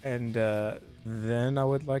 Yeah, and then I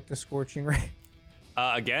would like the Scorching Ray.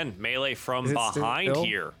 Again, melee from Is it still behind Bill?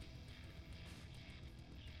 here.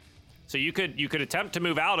 So you could attempt to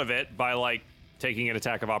move out of it by like taking an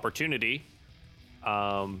attack of opportunity.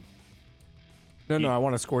 No, I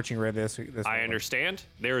want a Scorching Ray this I one. understand.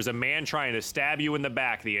 There is a man trying to stab you in the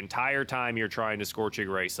back the entire time you're trying to Scorching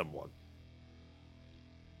Ray someone.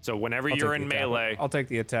 So whenever I'll you're take in the attack- melee, I'll take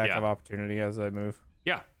the attack Yeah. of opportunity as I move.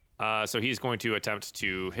 yeah. So he's going to attempt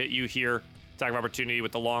to hit you here. Attack of opportunity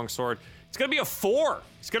with the longsword. It's going to be a 4.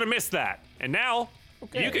 He's going to miss that. And now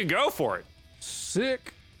Okay. you can go for it.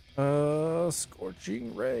 Sick.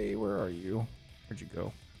 Scorching Ray, where are you? Where'd you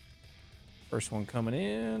go? First one coming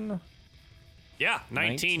in. Yeah,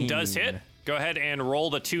 19 does hit. 19. Go ahead and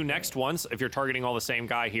roll the 2 next ones if you're targeting all the same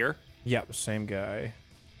guy here. Yep, same guy.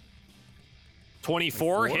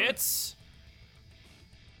 24 24? hits.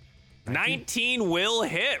 19 will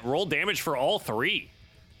hit. Roll damage for all 3.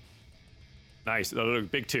 Nice.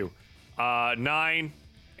 Big 2. 9.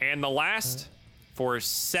 And the last for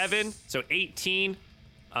 7. So 18.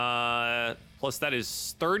 Plus that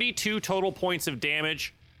is 32 total points of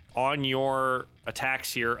damage on your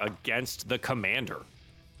attacks here against the commander.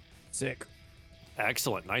 Sick.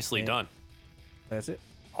 Excellent. Nicely Yeah. done. That's it.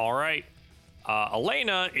 All right.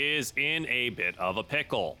 Elena is in a bit of a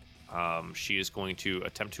pickle. She is going to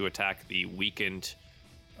attempt to attack the weakened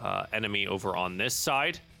enemy over on this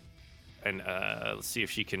side. And let's see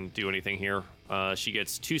if she can do anything here. She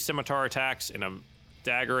gets 2 scimitar attacks and a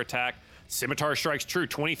dagger attack. Scimitar strikes true,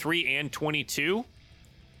 23 and 22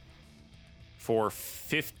 for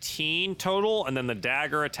 15 total. And then the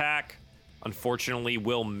dagger attack, unfortunately,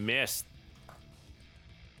 will miss.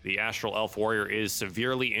 The Astral Elf Warrior is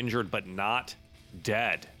severely injured, but not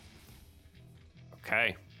dead.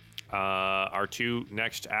 Okay. Our 2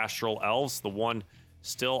 next Astral Elves, the one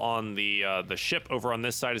still on the ship over on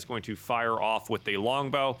this side, is going to fire off with the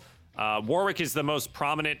longbow. Warwick is the most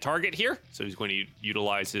prominent target here, so he's going to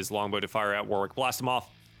utilize his longbow to fire at Warwick. Blast him off.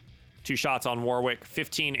 2 shots on Warwick,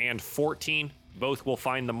 15 and 14. Both will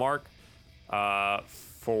find the mark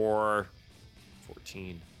for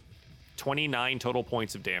 14. 29 total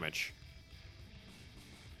points of damage.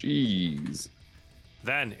 Jeez.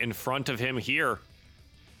 Then, in front of him here,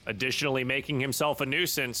 additionally making himself a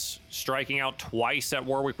nuisance, striking out twice at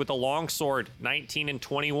Warwick with a longsword, 19 and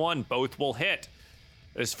 21, both will hit.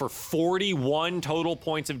 This is for 41 total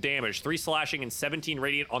points of damage, 3 slashing and 17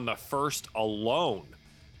 radiant on the first alone.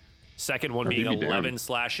 Second one being Pretty down. 11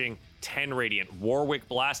 slashing, 10 radiant. Warwick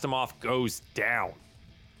blast him off, goes down.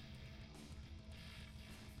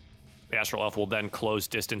 The Astral Elf will then close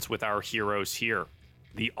distance with our heroes here.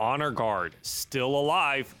 The Honor Guard, still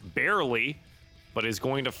alive, barely, but is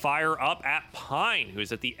going to fire up at Pine,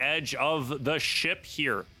 who's at the edge of the ship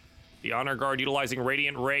here. The Honor Guard utilizing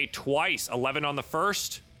Radiant Ray twice, 11 on the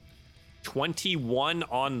first, 21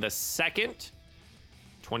 on the second.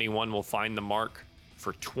 21 will find the mark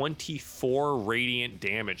for 24 radiant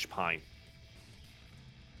damage, Pine.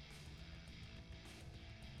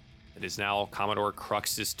 It is now Commodore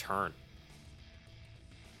Crux's turn.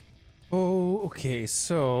 Oh, okay,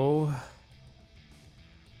 so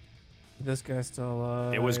this guy's still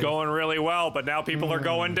alive. It was going really well, but now people are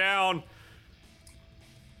going down.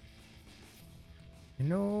 You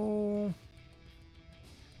know,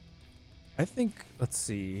 I think, let's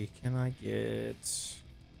see, can I get,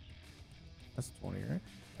 that's 20, right?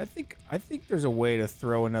 I think there's a way to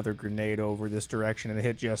throw another grenade over this direction and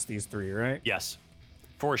hit just these 3, right? Yes,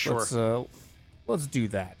 for sure. Let's do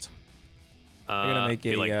that. I'm gonna make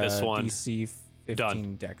be a like this one. DC 15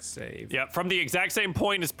 Done. dex save. Yeah, from the exact same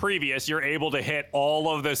point as previous, you're able to hit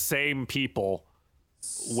all of the same people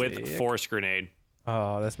with Sick. Force Grenade.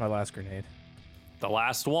 Oh, that's my last grenade. The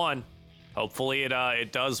last one. Hopefully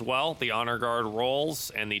it does well. The Honor Guard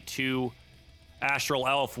rolls, and the 2 Astral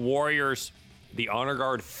Elf Warriors, the Honor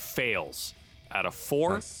Guard fails. At a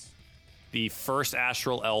 4, Nice. the first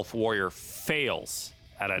Astral Elf Warrior fails.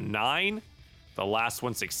 At a 9, the last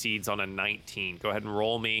one succeeds on a 19. Go ahead and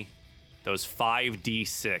roll me those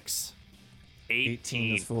 5d6.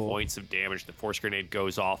 18 is full. points of damage. The Force Grenade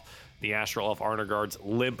goes off. The Astral Elf Honor Guard's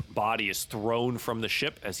limp body is thrown from the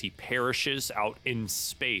ship as he perishes out in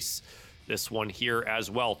space. This one here as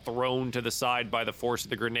well, thrown to the side by the force of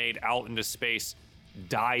the grenade out into space,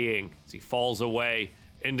 dying as he falls away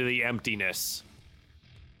into the emptiness.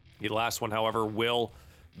 The last one, however, will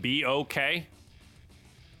be okay.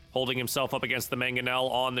 Holding himself up against the mangonel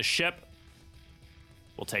on the ship,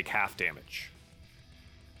 will take half damage.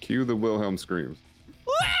 Cue the Wilhelm screams.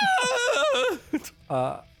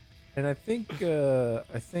 And I think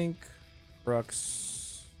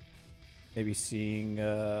Crux maybe seeing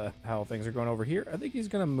how things are going over here. I think he's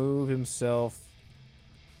gonna move himself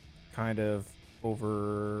kind of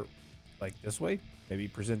over like this way, maybe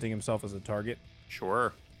presenting himself as a target.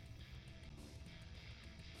 Sure.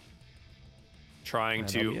 Trying And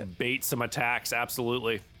that'll be to it. bait some attacks,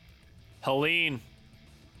 absolutely. Helene,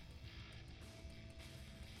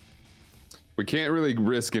 We can't really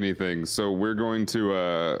risk anything, so we're going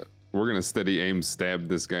to steady aim stab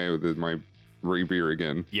this guy with my rapier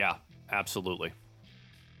again. yeah, absolutely.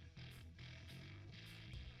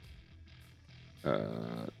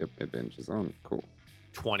 Yep, advantage is on. Cool.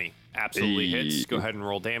 20 absolutely Hey. hits. Go ahead and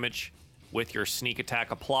roll damage with your sneak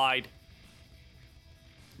attack applied.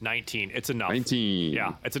 19. It's enough. 19.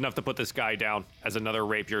 Yeah, it's enough to put this guy down as another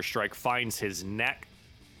rapier strike finds his neck.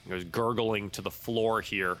 Goes gurgling to the floor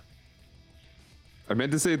here. I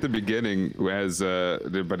meant to say at the beginning,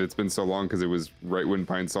 but it's been so long because it was right when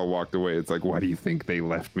Pine Sol walked away. It's like, why do you think they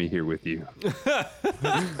left me here with you?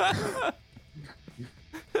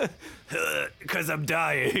 Because I'm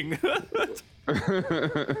dying.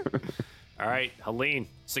 All right, Helene,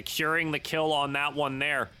 securing the kill on that one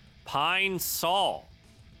there. Pine Sol,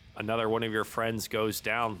 another one of your friends goes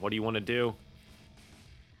down. What do you want to do?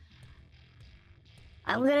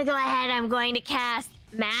 I'm gonna go ahead. I'm going to cast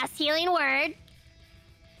Mass Healing Word.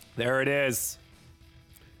 There it is.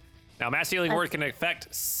 Now, Mass Healing Word can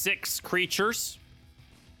affect 6 creatures.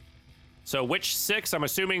 So which 6? I'm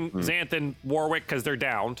assuming Xanth and Warwick because they're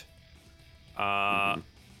downed.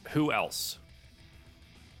 Who else?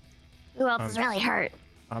 Who else is really hurt?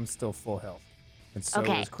 I'm still full health, and so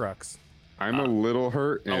Okay. is Crux. I'm a little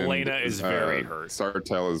hurt. And, Elena is very hurt.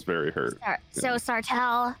 Sartell is very hurt. So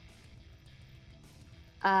Sartell,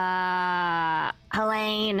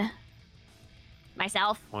 Helene,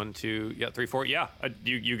 myself. 1, 2, 3, 4. Yeah,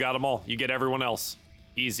 you got them all. You get everyone else.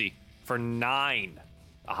 Easy. For 9.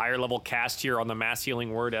 A higher level cast here on the Mass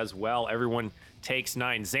Healing Word as well. Everyone takes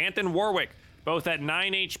 9. Xanth and Warwick, both at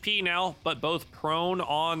 9 HP now, but both prone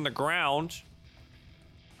on the ground.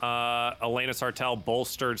 Elena Sartell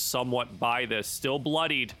bolstered somewhat by this. Still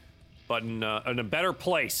bloodied, but in a better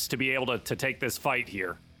place to be able to take this fight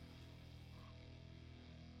here.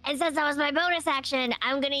 And since that was my bonus action,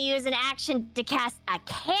 I'm gonna use an action to cast a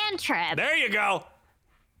cantrip, There you go.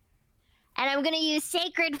 and I'm gonna use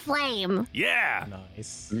Sacred Flame. Yeah.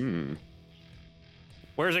 Nice.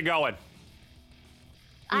 Where's it going?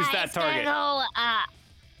 Who's that it's target? Gonna go,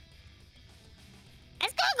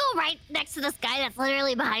 it's gonna go right next to this guy that's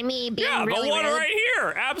literally behind me, being Yeah, really the one rude. right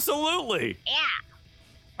here. Absolutely. Yeah.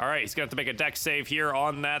 All right, he's going to have to make a dex save here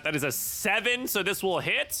on that. That is a 7, so this will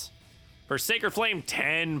hit. For Sacred Flame,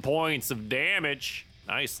 10 points of damage.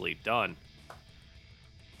 Nicely done.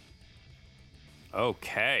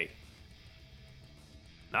 Okay.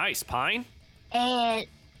 Nice, Pine. And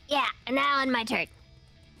yeah, and now on my turn.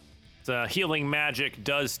 The healing magic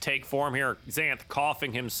does take form here. Xanth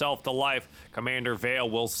coughing himself to life. Commander Vale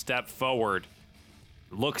will step forward.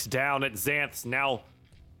 Looks down at Xanth's now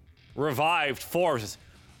revived form. Says,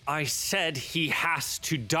 I said he has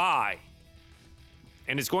to die.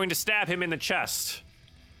 And is going to stab him in the chest.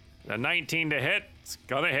 A 19 to hit. It's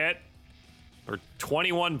gonna hit. For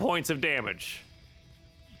 21 points of damage.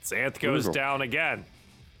 Xanth goes Brutal. down again.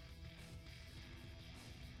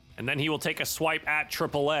 And then he will take a swipe at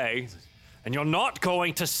AAA. And you're not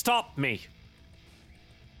going to stop me.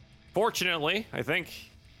 Fortunately, I think,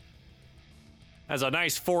 as a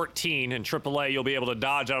nice 14 in AAA, you'll be able to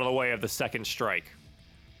dodge out of the way of the second strike.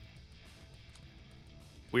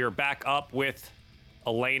 We are back up with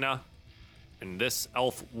Elena and this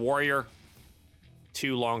elf warrior.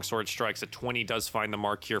 2 longsword strikes. A 20 does find the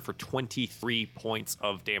mark here for 23 points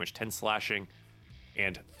of damage. 10 slashing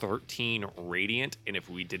and 13 radiant. And if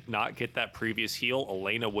we did not get that previous heal,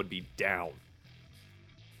 Elena would be down.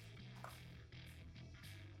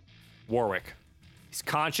 Warwick. He's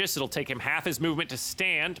conscious. It'll take him half his movement to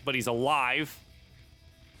stand, but he's alive.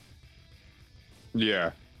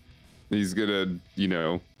 Yeah. He's gonna,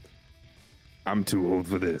 I'm too old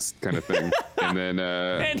for this kind of thing. And then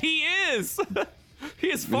And he is!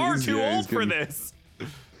 He is far too yeah, old he's for getting- this.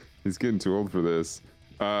 he's getting too old for this.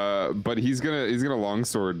 But he's gonna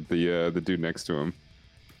longsword the dude next to him.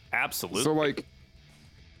 Absolutely. So like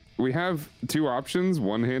we have 2 options,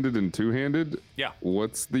 one-handed and two-handed. Yeah.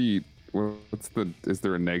 What's the is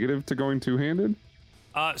there a negative to going two-handed?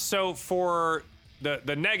 So for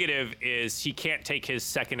the negative is he can't take his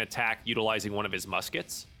second attack utilizing one of his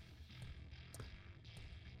muskets.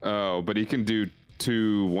 Oh, but he can do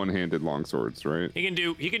 2 one-handed longswords, right? He can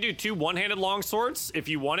do 2 one-handed longswords if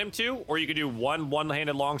you want him to, or you can do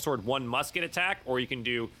one-handed longsword, 1 musket attack, or you can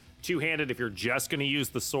do 2-handed if you're just going to use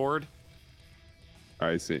the sword.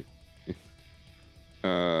 I see.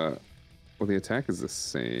 Well, the attack is the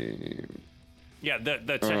same. Yeah,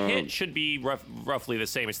 the to hit should be roughly the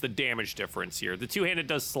same. It's the damage difference here. The two-handed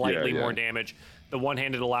does slightly more damage. The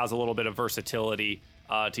one-handed allows a little bit of versatility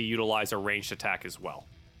to utilize a ranged attack as well.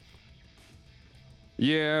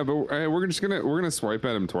 Yeah, but we're gonna swipe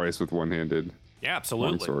at him twice with one-handed. Yeah,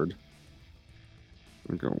 absolutely. Longsword.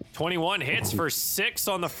 Go. 21 hits for 6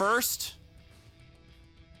 on the first.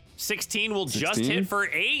 16 will just 16? hit for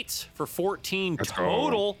 8 for 14 Let's go.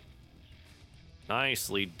 total.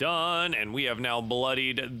 Nicely done. And we have now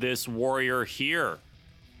bloodied this warrior here.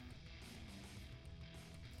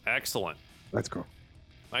 Excellent. Let's go.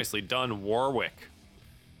 Nicely done, Warwick.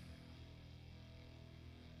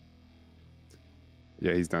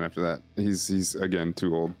 Yeah, he's done after that. He's again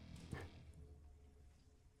too old.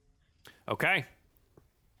 Okay.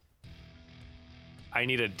 I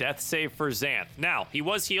need a death save for Xanth. Now, he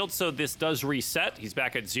was healed, so this does reset. He's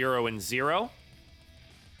back at 0 and 0.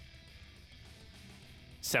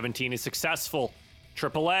 17 is successful.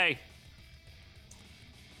 AAA.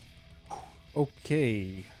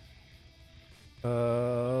 Okay.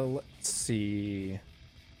 Let's see.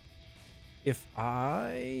 If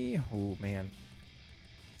I... Oh, man.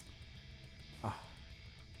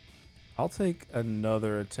 I'll take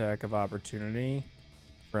another attack of opportunity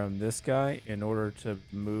from this guy in order to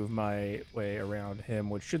move my way around him,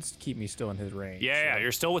 which should keep me still in his range. Yeah,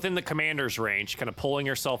 you're still within the commander's range, kind of pulling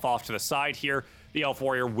yourself off to the side here. The elf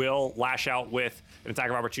warrior will lash out with an attack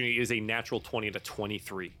of opportunity. It is a natural 20 to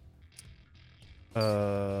 23.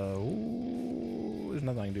 Ooh, there's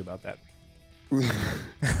nothing I can do about that.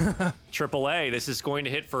 AAA, this is going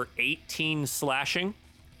to hit for 18 slashing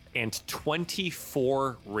and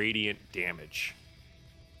 24 radiant damage.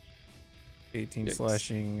 18 Yikes.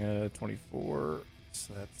 slashing, 24.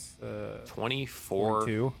 So that's 24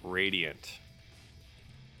 22. radiant.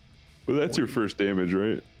 Well, that's your first damage,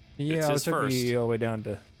 right? Yeah, his it took first. me all the way down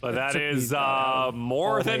to. But that took me is down more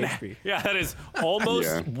all my than HP. yeah. That is almost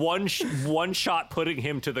Yeah. one shot putting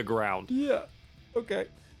him to the ground. Yeah. Okay.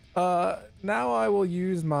 Now I will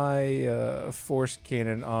use my force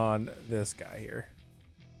cannon on this guy here.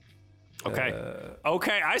 Okay.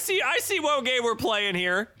 Okay. I see what game we're playing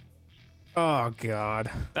here. Oh God.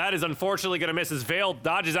 That is unfortunately going to miss. His veil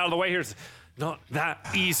dodges out of the way here. Not that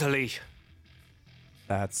easily.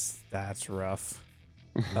 That's rough.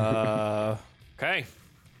 Okay.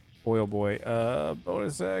 Boy, oh boy.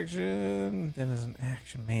 Bonus action. Then as an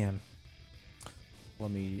action, man.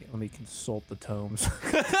 Let me consult the tomes.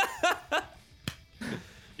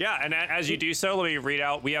 Yeah, and as you do so, let me read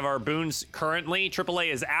out. We have our boons currently.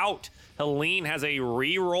 AAA is out. Helene has a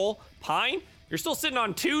reroll. Pine, you're still sitting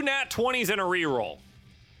on 2 nat 20s and a reroll.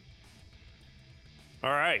 All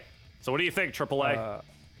right. So what do you think, AAA?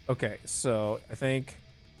 Okay, so I think.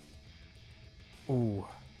 Ooh.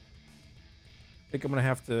 I think I'm gonna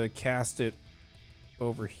have to cast it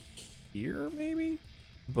over here, maybe.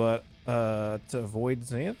 But to avoid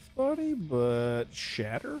Xanth's body, but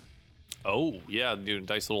shatter. Oh, yeah, do a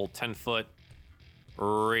nice little 10-foot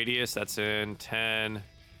radius. That's in 10.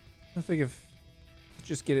 I think if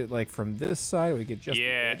just get it like from this side, we get just the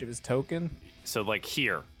Yeah. edge of his token. So, like,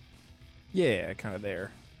 here. Yeah, kind of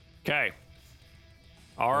there. Okay.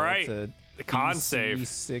 All right. It's The a con DC save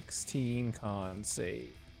 16 con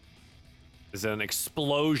save. is an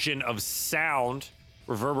explosion of sound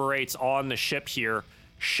reverberates on the ship here,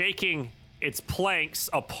 shaking its planks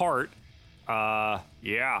apart.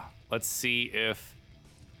 Yeah. Let's see if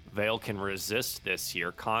Vale can resist this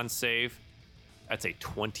here. Con save. That's a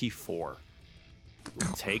 24.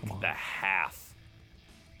 We'll take the half.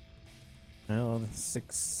 Well,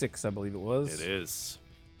 6, I believe it was. It is.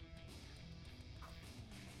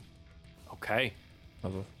 Okay.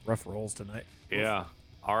 Those are rough rolls tonight. Yeah.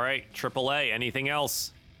 All right. AAA. Anything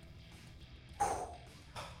else?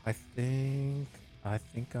 I think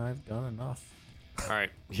I've done enough. All right.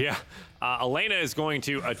 Yeah. Elena is going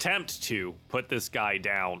to attempt to put this guy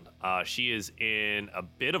down. She is in a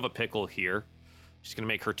bit of a pickle here. She's going to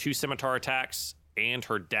make her 2 scimitar attacks and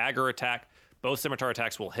her dagger attack. Both scimitar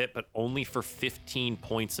attacks will hit, but only for 15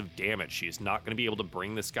 points of damage. She is not going to be able to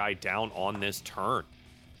bring this guy down on this turn.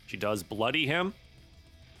 She does bloody him,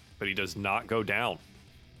 but he does not go down.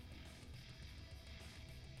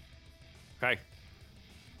 Okay.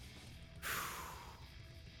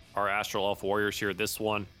 Our Astral Elf Warriors here. This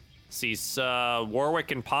one sees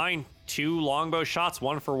Warwick and Pine. 2 longbow shots.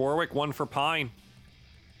 1 for Warwick, 1 for Pine.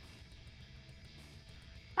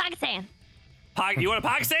 Pocket sand. You want a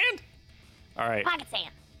pocket sand? All right. Pocket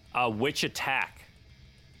sand. Which attack?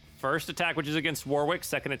 First attack, which is against Warwick.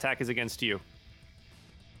 Second attack is against you.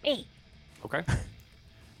 Me. Okay.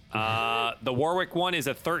 The Warwick one is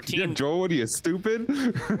a 13. Yeah, Joel, what are you, stupid?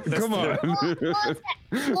 Come on.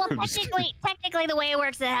 Well, technically, the way it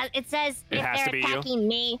works, it says It if has they're to be you? attacking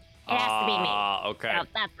me, it has to be me. Okay. So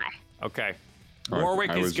that's fine. Okay. Oh, Warwick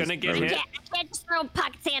I is was gonna just- get I was- hit I can't just throw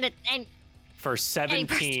pocket sand and for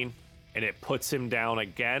 17, and it puts him down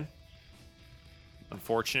again.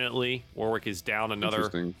 Unfortunately, Warwick is down. Another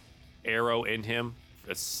Interesting. arrow in him.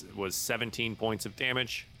 This was 17 points of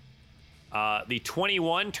damage. The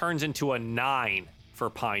 21 turns into a 9 for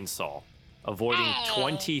Pine Sol, avoiding Hey.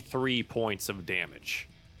 23 points of damage.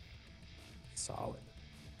 Solid.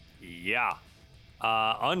 Yeah.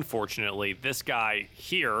 Unfortunately, this guy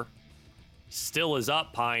here still is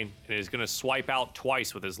up, Pine, and is going to swipe out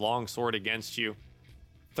twice with his long sword against you.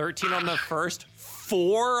 13 on the first,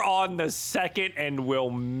 4 on the second, and will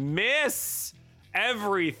miss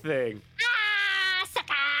everything.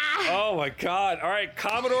 sucker. Oh my god. All right,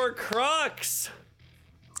 Commodore Crux.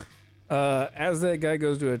 As that guy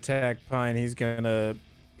goes to attack Pine, he's gonna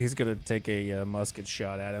take a musket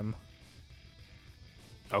shot at him.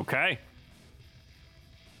 Okay.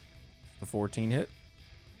 The 14 hit.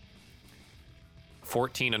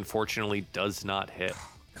 14 unfortunately does not hit.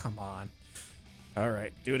 Come on. All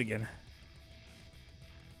right, do it again.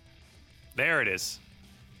 There it is.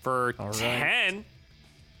 For All right. 10.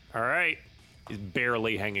 All right. He's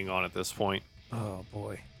barely hanging on at this point. Oh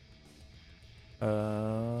boy.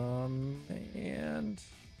 And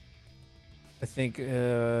I think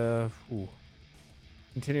continue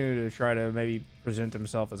to try to maybe present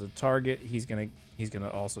himself as a target. He's gonna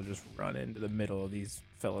also just run into the middle of these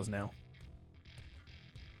fellas now.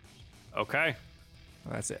 Okay.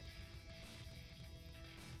 That's it.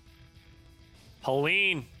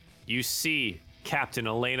 Pauline, you see Captain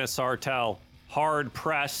Elena Sartell hard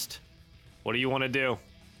pressed. What do you want to do?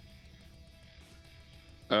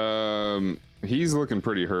 He's looking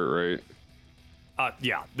pretty hurt, right?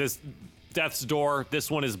 Yeah, this Death's Door, this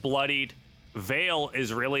one is bloodied. Vale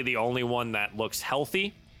is really the only one that looks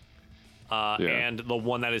healthy. And the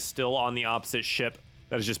one that is still on the opposite ship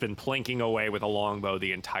that has just been plinking away with a longbow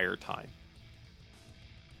the entire time.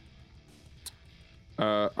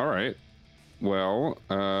 All right. Well,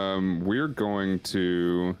 we're going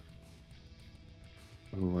to.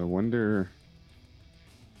 Oh, I wonder.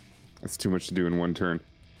 That's too much to do in one turn.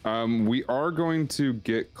 We are going to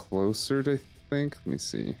get closer to think. Let me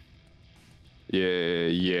see.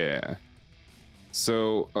 Yeah.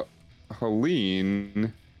 So,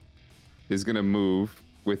 Helene is gonna move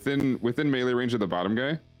within melee range of the bottom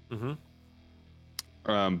guy.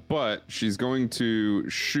 Mm-hmm. But she's going to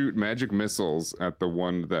shoot magic missiles at the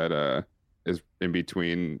one that is in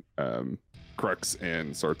between Crux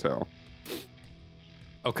and Sartell.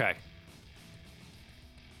 Okay.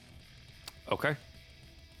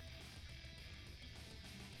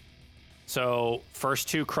 So, first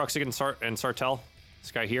two, Crux and Sartell.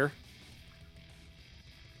 This guy here.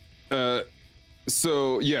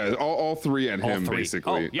 So yeah, all three at All him three.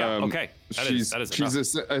 basically. Oh, yeah, okay. That is she's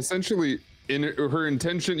essentially in her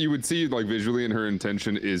intention. You would see like visually, in her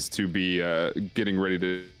intention is to be getting ready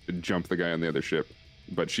to jump the guy on the other ship,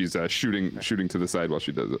 but she's shooting to the side while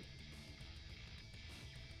she does it.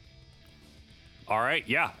 All right,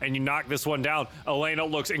 yeah, and you knock this one down. Elena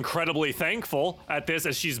looks incredibly thankful at this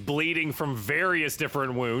as she's bleeding from various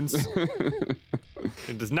different wounds.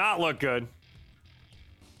 It does not look good.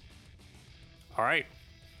 All right.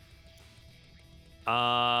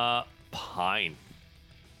 Pine.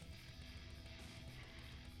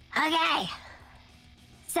 Okay.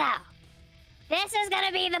 So, this is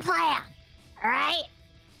gonna be the plan, alright?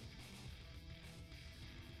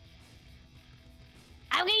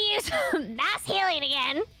 I'm gonna use mass healing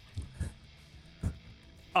again.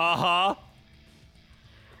 Uh-huh.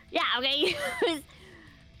 Yeah, I'm gonna use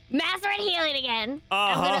mass red healing again.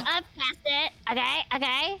 I'm Uh-huh. gonna upcast it.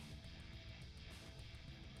 Okay.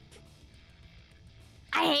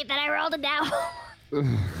 I hate that I rolled it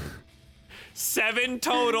down. 7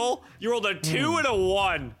 total. You rolled a 2 and a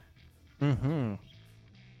 1. Mm-hmm.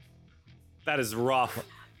 That is rough.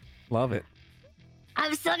 Love it.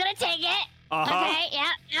 I'm still gonna take it. Uh-huh. Okay,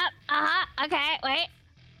 yep, okay, wait.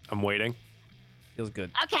 I'm waiting. Feels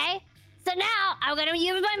good. Okay, so now I'm gonna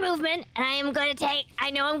use my movement, and I'm gonna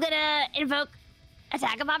I'm gonna invoke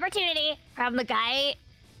attack of opportunity from the guy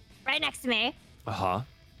right next to me. Uh-huh.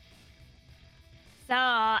 So,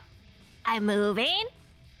 I'm moving.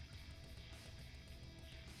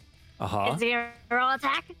 Uh-huh. Is there a roll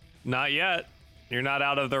attack? Not yet. You're not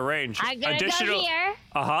out of the range. I'm gonna go here.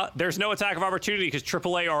 Uh-huh. There's no attack of opportunity because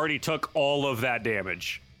AAA already took all of that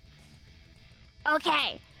damage.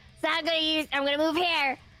 Okay, so I'm gonna move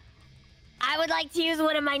here. I would like to use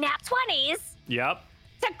one of my nat 20s Yep.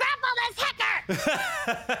 to grapple this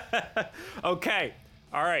hacker. Okay.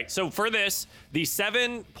 All right. So for this, the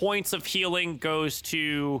 7 points of healing goes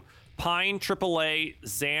to Pine, AAA,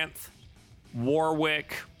 Xanth,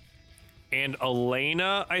 Warwick, and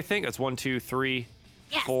Elena, I think. That's 1, 2, 3,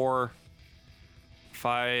 Yes. 4,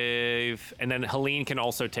 5. And then Helene can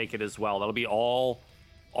also take it as well. That'll be all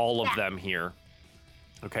of Yeah. them here.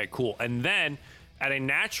 Okay, cool. And then at a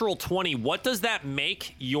natural 20, what does that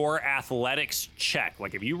make your athletics check?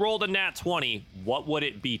 Like if you rolled a nat 20, what would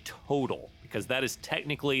it be total? Because that is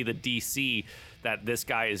technically the DC that this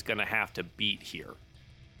guy is going to have to beat here.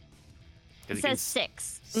 'Cause It he can- says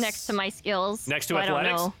 6 next to my skills. next to so I don't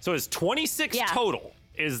athletics. know. So it's 26 Yeah. total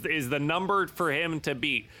is the number for him to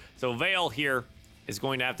beat. So Vale here is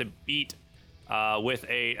going to have to beat with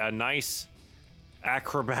a nice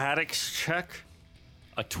acrobatics check,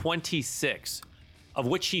 a 26, of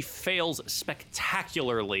which he fails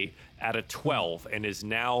spectacularly at a 12 and is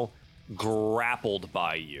now grappled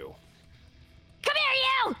by you. Come here,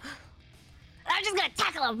 you! I'm just gonna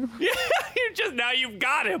tackle him. Now you've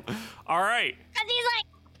got him. All right.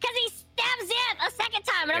 Because he stabs in a second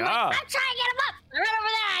time. And I'm Yeah. like, I'm trying to get him up. I run over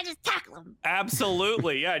there, I just tackle him.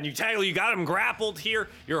 Absolutely, yeah. And you got him grappled here.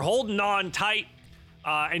 You're holding on tight,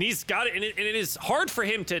 and he's got it. And it is hard for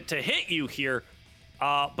him to hit you here,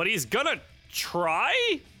 but he's gonna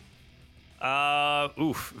try.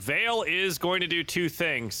 Vale is going to do 2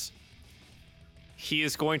 things. He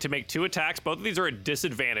is going to make 2 attacks. Both of these are at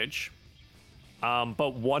disadvantage,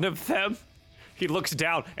 but one of them, he looks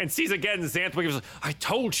down and sees again Xanth. He goes, I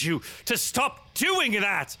told you to stop doing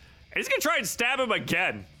that. And he's gonna try and stab him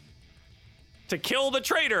again to kill the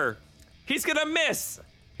traitor. He's gonna miss.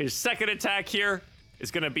 His second attack here is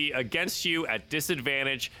gonna be against you at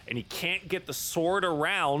disadvantage, and he can't get the sword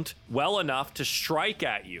around well enough to strike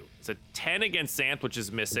at you. It's a 10 against Xanth, which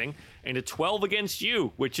is missing, and a 12 against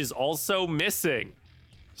you, which is also missing.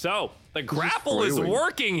 So the grapple is flailing.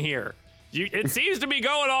 working here. It seems to be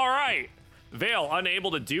going all right. Vale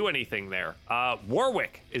unable to do anything there.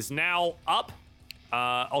 Warwick is now up.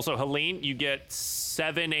 Also, Helene, you get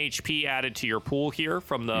 7 HP added to your pool here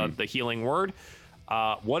from the healing word.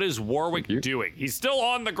 What is Warwick Thank you. doing? He's still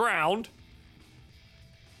on the ground,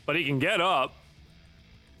 but he can get up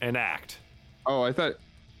and act. Oh, I thought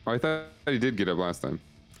he did get up last time.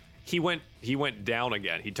 He went down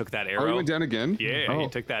again. He took that arrow. Oh, he went down again? Yeah, Oh. he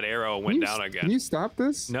took that arrow and Can went you- down again. Can you stop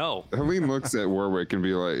this? No. Helene looks at Warwick and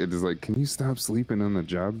be like, it is like, can you stop sleeping on the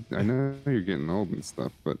job? I know you're getting old and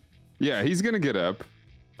stuff, but yeah, he's gonna get up.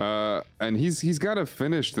 And he's gotta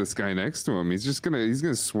finish this guy next to him. He's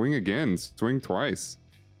gonna swing again, swing twice.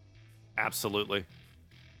 Absolutely.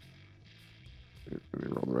 Let me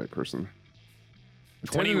roll the right person. A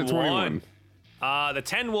 10 and a 21. The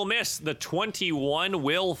 10 will miss. The 21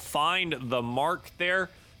 will find the mark there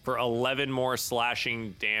for 11 more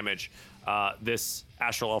slashing damage. This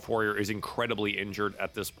Astral Elf Warrior is incredibly injured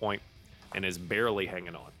at this point and is barely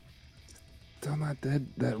hanging on. Still not dead.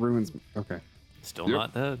 That ruins. Okay. Still Yep.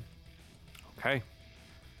 not dead. Okay.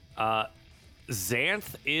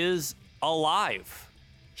 Xanth is alive.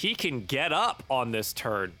 He can get up on this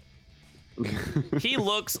turn. He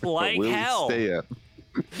looks like Will hell. Stay up.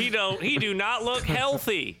 He do not look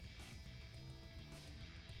healthy.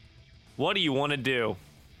 What do you want to do?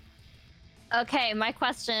 Okay, my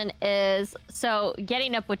question is, so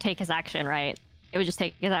getting up would take his action, right? It would just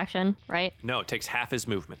take his action, right? No, it takes half his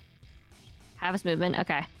movement. Half his movement.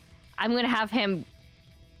 Okay. I'm going to have him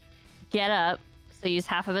get up, so use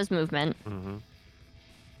half of his movement. Mm-hmm.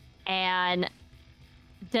 And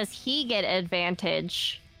does he get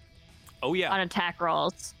advantage Oh yeah, on attack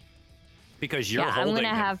rolls? because you're I'm holding gonna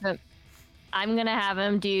him. have him. I'm gonna have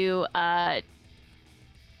him do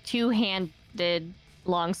two-handed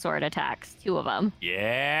longsword attacks, 2 of them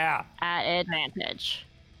Yeah, at advantage.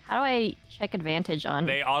 How do I check advantage on?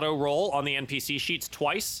 they auto roll on the NPC sheets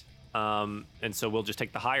twice, and so we'll just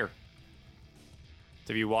take the higher.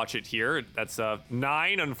 So if you watch it here, that's a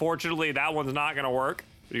 9. Unfortunately, that one's not gonna work.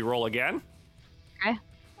 Do you roll again? Okay.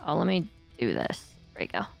 Oh, let me do this. There you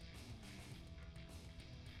go.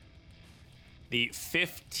 The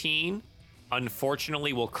 15,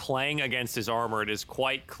 unfortunately, will clang against his armor. It is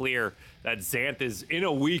quite clear that Xanth is in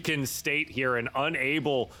a weakened state here and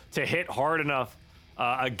unable to hit hard enough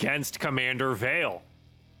against Commander Vale.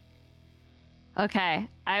 Okay,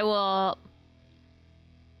 I will.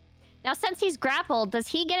 Now, since he's grappled, does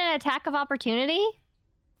he get an attack of opportunity?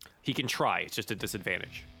 He can try. It's just a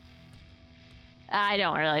disadvantage, I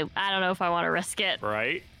don't know if I want to risk it.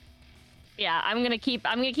 right? Yeah, I'm gonna keep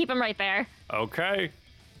him right there. Okay.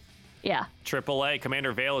 Yeah. AAA,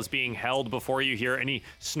 Commander Vale is being held before you here, and he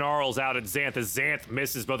snarls out at Xanth as Xanth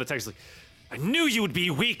misses both attacks. Like, I knew you would be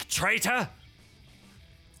weak, traitor!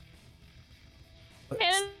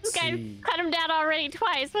 And this guy see. cut him down already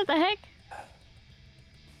twice. What the heck?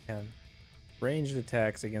 And ranged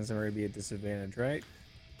attacks against him would be a disadvantage, right?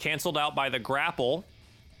 Canceled out by the grapple,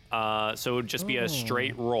 so it would just be a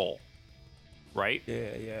straight roll, right?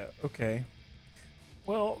 Yeah. Okay.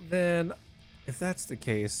 Well, then, if that's the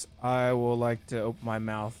case, I will like to open my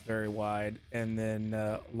mouth very wide and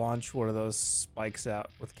then launch one of those spikes out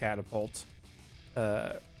with catapult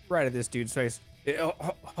right at this dude's face.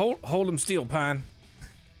 Hold him still, Pine.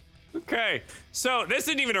 Okay, so this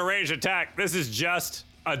isn't even a ranged attack. This is just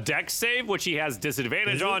a dex save, which he has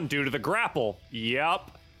disadvantage Is it? on due to the grapple. Yep.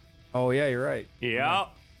 Oh, yeah, you're right. Yep.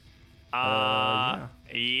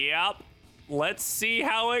 Yep. Let's see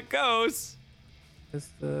how it goes. It's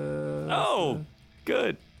the... Oh,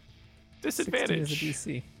 good. 16 Disadvantage. is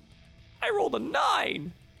the DC. I rolled a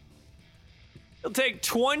 9. He'll take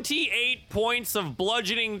 28 points of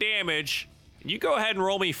bludgeoning damage. You go ahead and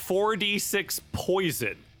roll me 4d6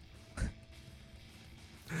 poison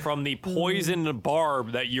from the poisoned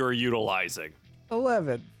barb that you're utilizing.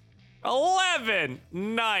 11. 11.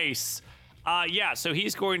 Nice. Yeah, so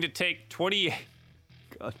he's going to take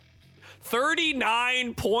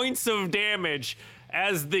 39 points of damage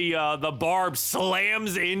as the barb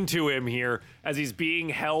slams into him here as he's being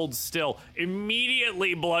held still,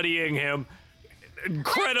 immediately bloodying him,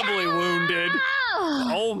 incredibly wounded.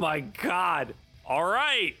 Oh my god. All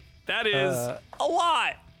right. That is a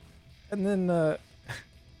lot. And then,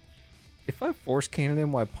 if I force cannon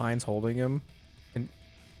him while Pine's holding him,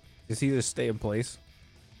 does he just stay in place?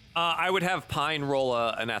 I would have Pine roll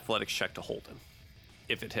an athletics check to hold him,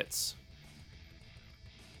 if it hits.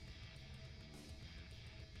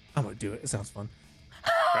 I'm gonna do it. It sounds fun.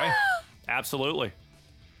 Okay. Absolutely.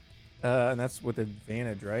 And that's with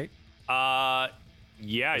advantage, right?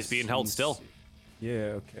 Yeah, he's being held still.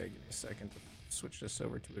 Yeah, okay. Give me a second to switch this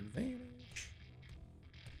over to advantage.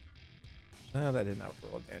 No, that did not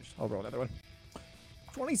roll advantage. I'll roll another one.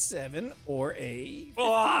 27 or a...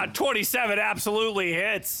 Oh, 27 absolutely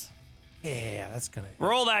hits. Yeah, that's gonna hit.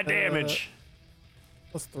 Roll that damage.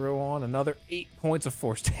 Let's throw on another 8 points of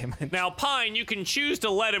force damage. Now, Pine, you can choose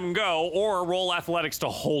to let him go or roll athletics to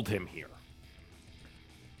hold him here.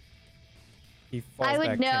 He falls I would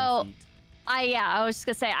back know- 10 feet. I was just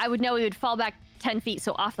gonna say, I would know he would fall back 10 feet,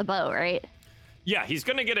 so off the bow, right? Yeah, he's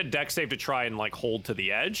gonna get a dex save to try and like hold to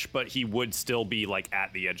the edge, but he would still be like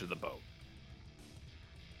at the edge of the boat.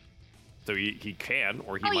 So he can,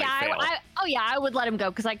 or he might fail. I would let him go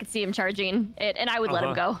because I could see him charging it, and I would let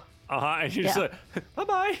him go. And he's like,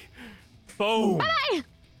 bye-bye. Boom. Bye.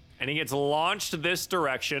 And he gets launched this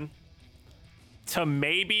direction to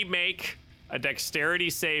maybe make a dexterity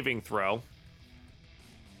saving throw.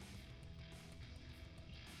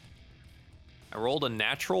 I rolled a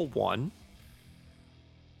natural 1.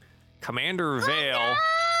 Commander Vale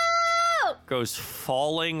No! goes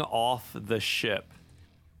falling off the ship,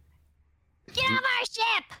 Get off our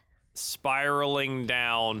ship! spiraling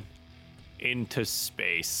down into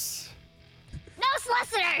space. No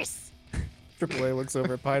solicitors! AAA looks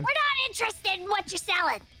over at Pine. We're not interested in what you're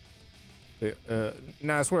selling.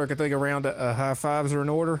 Nice work. I think a round of high fives are in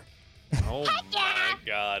order. Oh yeah. my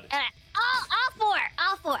god.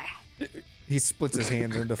 All four. He splits his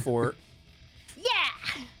hands into 4. Yeah.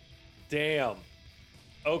 Damn.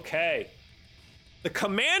 Okay. The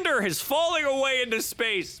commander is falling away into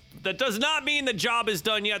space. That does not mean the job is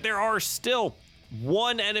done yet. There are still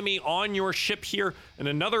one enemy on your ship here and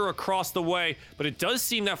another across the way, but it does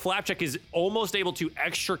seem that Flapjack is almost able to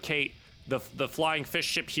extricate the flying fish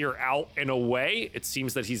ship here out and away. It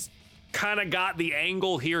seems that he's kind of got the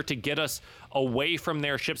angle here to get us away from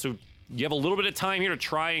their ship. So you have a little bit of time here to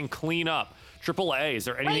try and clean up. AAA, is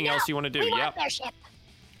there anything else you want to do? We want their ship.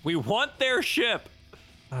 We want their ship.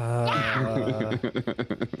 As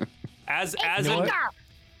know what?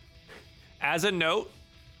 a note,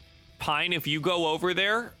 Pine, if you go over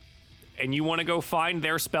there and you want to go find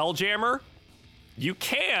their Spelljammer, you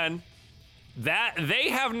can. That they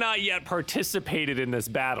have not yet participated in this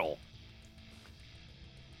battle.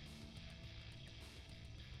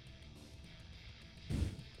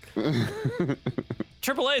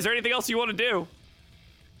 AAA, is there anything else you want to do?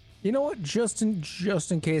 You know what? Just in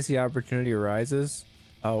case the opportunity arises,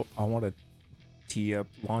 I want to tee up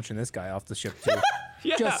launching this guy off the ship too.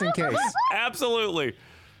 Yeah, Just in case. absolutely.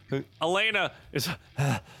 Elena is.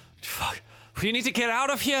 Fuck. We need to get out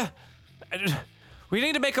of here. We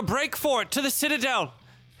need to make a break for it to the Citadel.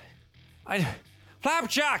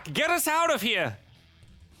 Flapjack, get us out of here.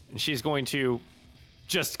 And she's going to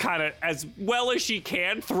just kind of, as well as she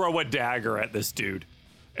can, throw a dagger at this dude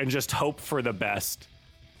and just hope for the best.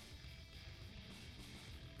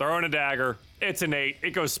 Throwing a dagger. It's an 8. It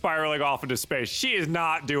goes spiraling off into space. She is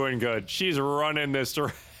not doing good. She's running this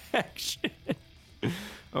direction.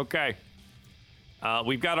 Okay.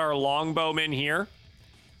 We've got our longbowman here.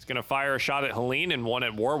 He's going to fire a shot at Helene and one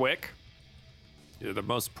at Warwick. They're the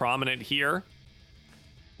most prominent here.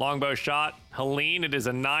 Longbow shot. Helene, it is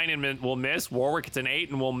a 9 and will miss. Warwick, it's an 8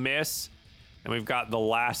 and will miss. And we've got the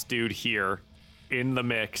last dude here in the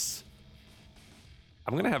mix.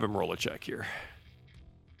 I'm going to have him roll a check here.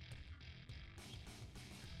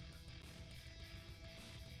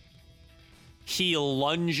 He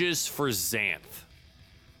lunges for Xanth,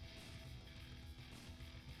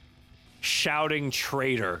 shouting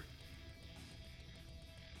traitor.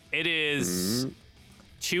 It is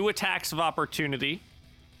 2 attacks of opportunity.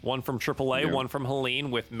 One from AAA, one from Helene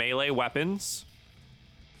with melee weapons.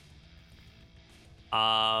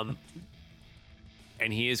 And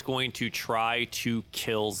he is going to try to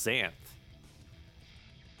kill Xanth.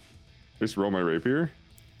 Just roll my rapier.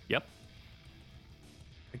 Yep.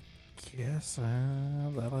 Yes,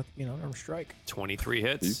 that'll be an unarmed strike. 23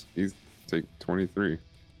 hits. He's take 23.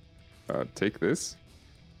 Take this.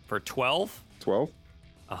 For 12. 12.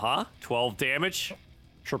 12 damage.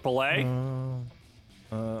 AAA.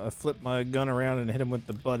 I flip my gun around and hit him with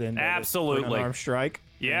the butt end. Absolutely. Of it for an unarmed strike.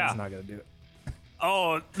 Yeah. He's not gonna do it.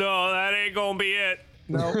 Oh, no, that ain't gonna be it.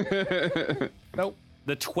 No. Nope.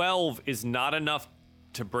 The 12 is not enough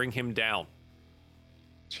to bring him down.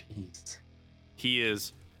 Jeez. He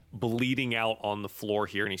is bleeding out on the floor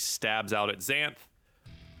here, and he stabs out at Xanth.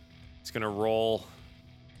 He's going to roll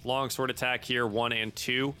longsword attack here, 1 and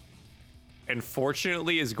 2. And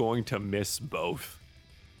fortunately is going to miss both.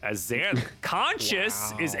 As Xanth,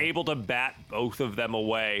 conscious, is able to bat both of them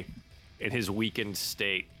away in his weakened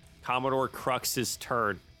state. Commodore Crux's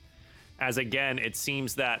turn. As again, it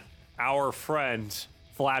seems that our friend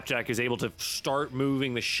Flapjack is able to start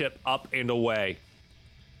moving the ship up and away.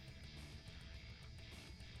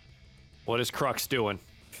 What is Crux doing?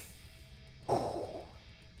 You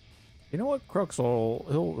know what? Crux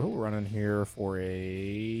he'll run in here for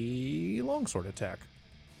a longsword attack.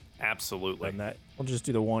 Absolutely. And that we'll just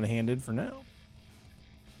do the one-handed for now.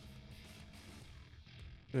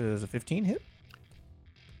 Is a 15 hit?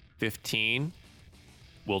 15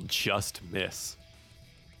 will just miss.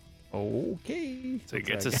 Okay. So he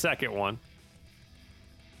gets a second one.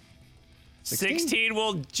 16? 16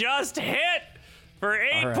 will just hit for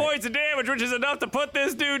 8 right. points of damage, which is enough to put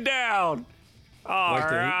this dude down. All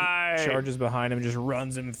Like right. he charges behind him, just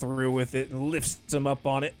runs him through with it, and lifts him up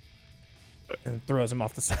on it, and throws him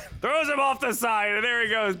off the side. Throws him off the side, and there he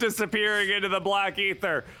goes, disappearing into the black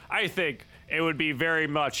ether. I think it would be very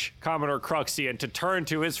much Commodore Cruxian to turn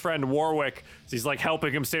to his friend Warwick as he's like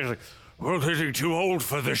helping him stand. He's like, we're getting too old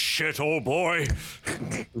for this shit, old boy.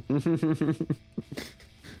 Excellent.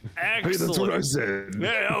 Hey, that's what I said.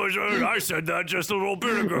 Yeah, I said that just a little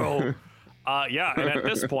bit ago. Yeah, and at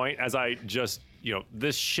this point, as I just,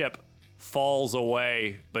 this ship falls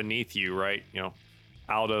away beneath you, right?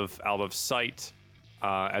 Out of sight.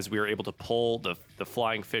 As we are able to pull the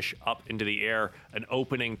flying fish up into the air, an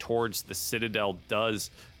opening towards the Citadel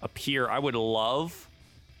does appear. I would love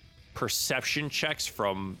perception checks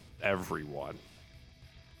from everyone.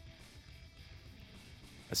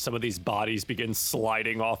 As some of these bodies begin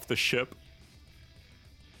sliding off the ship.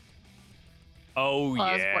 Oh,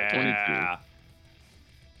 yeah.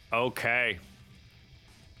 Okay.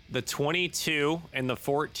 The 22 and the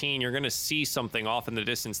 14, you're going to see something off in the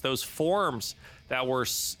distance. Those forms that were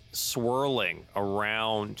swirling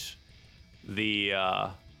around the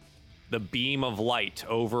beam of light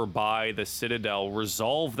over by the Citadel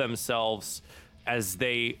resolve themselves as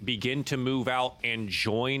they begin to move out and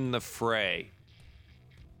join the fray.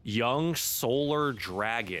 Young solar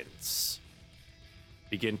dragons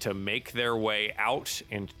begin to make their way out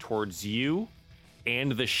and towards you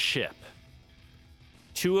and the ship.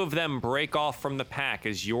 2 of them break off from the pack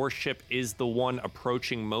as your ship is the one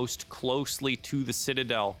approaching most closely to the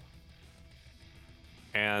Citadel.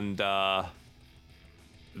 And they're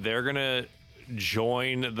gonna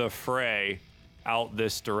join the fray out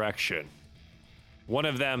this direction. One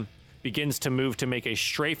of them begins to move to make a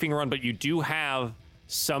strafing run, but you do have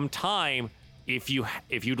some time, if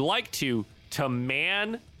you'd like to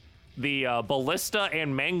man the ballista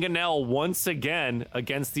and mangonel once again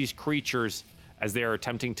against these creatures as they are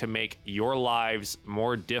attempting to make your lives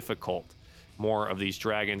more difficult. More of these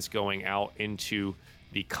dragons going out into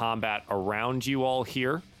the combat around you all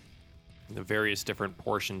here. the various different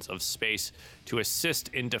portions of space to assist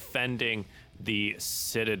in defending the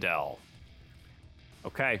citadel.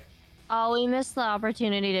 Okay. Oh, we missed the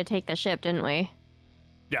opportunity to take the ship, didn't we?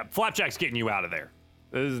 Yeah, Flapjack's getting you out of there.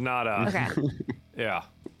 This is not a... Okay. Yeah.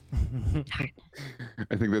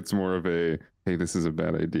 I think that's more of a, hey, this is a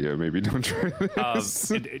bad idea. Maybe don't try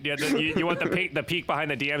this. You want the peek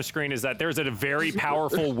behind the DM screen is that there's a very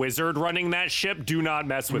powerful wizard running that ship. Do not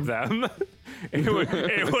mess with them.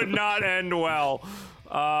 it would not end well.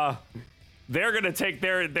 They're gonna take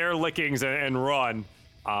their lickings and run.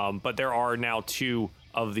 But there are now 2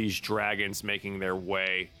 of these dragons making their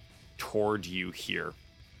way toward you here.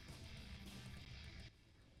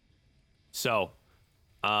 So,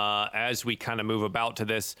 as we kind of move about to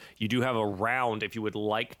this, you do have a round if you would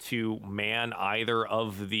like to man either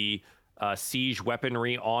of the siege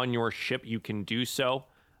weaponry on your ship. You can do so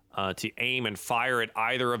to aim and fire at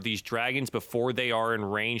either of these dragons before they are in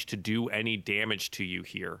range to do any damage to you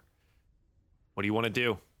here. What do you want to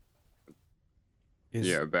do?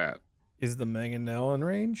 Yeah, that. Is the Mangonel in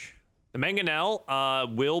range? The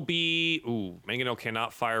Mangonel will be... Ooh, Mangonel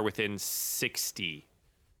cannot fire within 60.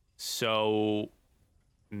 So...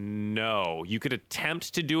 No, you could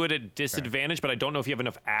attempt to do it at disadvantage, but I don't know if you have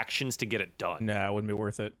enough actions to get it done. Nah, it wouldn't be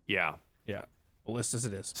worth it. Yeah. Yeah. Ballistas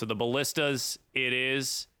it is. So the ballistas it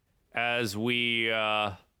is, as we,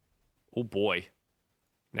 oh boy.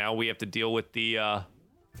 Now we have to deal with the,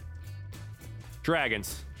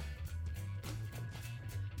 dragons.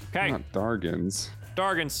 Okay. Not Dargans.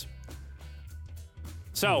 Dargans.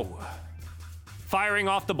 So, firing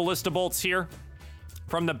off the ballista bolts here.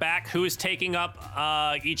 From the back, who is taking up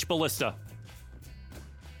each ballista?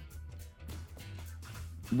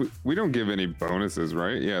 We don't give any bonuses,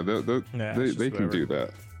 right? Yeah, they can do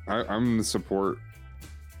that. I'm the support.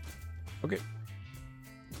 Okay.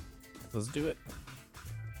 Let's do it.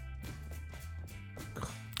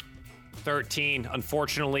 13,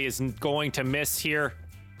 unfortunately, is going to miss here.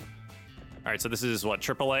 All right, so this is what,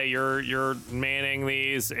 AAA, you're manning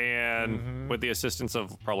these, and with the assistance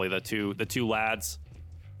of probably the two lads.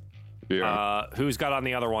 Yeah. Who's got on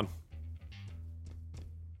the other one?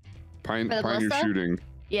 Pine, For the you're ballista? shooting.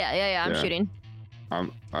 Yeah, I'm Yeah. shooting.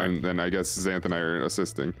 Then I guess Xanth and I are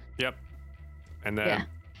assisting. Yep. And then Yeah.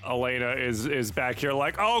 Elena is back here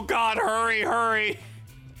like, oh God, hurry,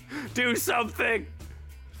 do something.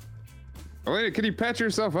 Elena, can you patch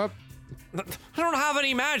yourself up? I don't have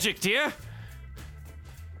any magic, dear.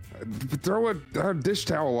 Throw a dish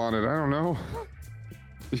towel on it. I don't know.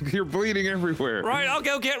 You're bleeding everywhere. Right, I'll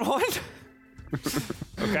go get one.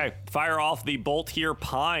 Okay, fire off the bolt here,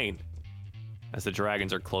 Pine, as the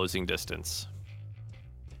dragons are closing distance.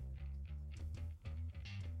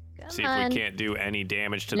 See if we can't do any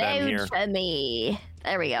damage to them here. For me.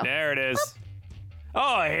 There we go. There it is.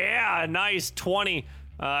 Oh yeah, a nice 20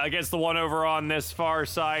 against the one over on this far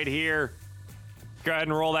side here. Go ahead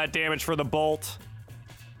and roll that damage for the bolt.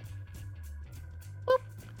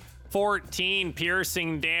 14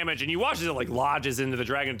 piercing damage, and you watch as it like lodges into the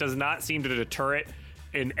dragon. It does not seem to deter it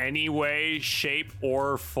in any way, shape,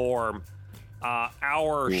 or form.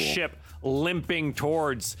 Our ship limping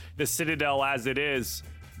towards the citadel as it is.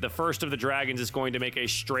 The first of the dragons is going to make a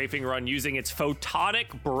strafing run using its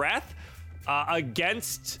photonic breath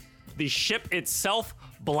against the ship itself,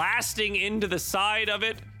 blasting into the side of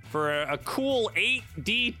it for a cool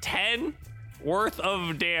 8d10 worth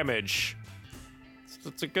of damage.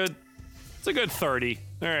 It's a good 30.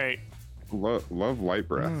 All right. Love light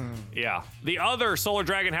breath. Yeah. The other solar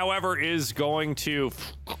dragon, however, is going to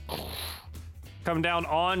come down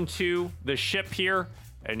onto the ship here,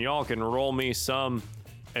 and y'all can roll me some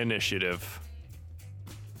initiative.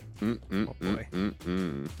 Oh, wait,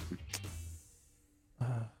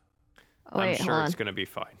 I'm sure hold it's on. gonna be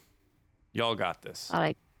fine. Y'all got this. Thought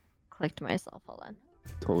I clicked myself. Hold on.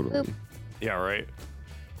 Totally. Oop. Yeah, right.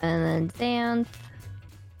 And then Xanth.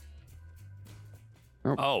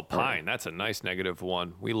 Oh, Pine, that's a nice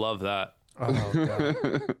 -1. We love that. Oh god.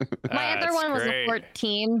 My other That's one was great. a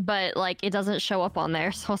 14, but like it doesn't show up on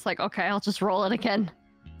there, so I was like, okay, I'll just roll it again.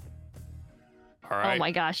 All right. Oh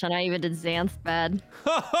my gosh, and I even did Xanth bad.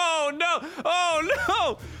 Oh no! Oh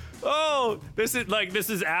no! Oh, this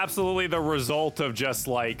is absolutely the result of just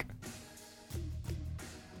like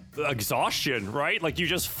exhaustion, right? Like you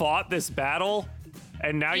just fought this battle,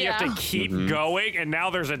 and now you have Yeah. to keep going, and now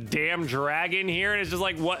there's a damn dragon here, and it's just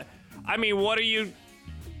like, what? I mean, what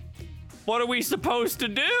are we supposed to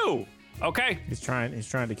do? Okay, He's trying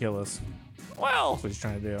to kill us. well, That's what he's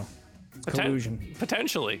trying to do. It's Poten- collusion.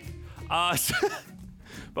 Potentially. So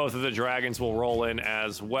both of the dragons will roll in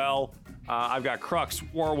as well. I've got Crux,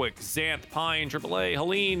 Warwick, Xanth, Pine, AAA,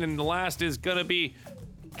 Helene, and the last is gonna be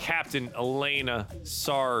Captain Elena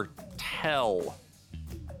Sartell.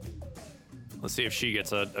 Let's see if she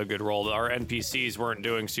gets a good roll. Our NPCs weren't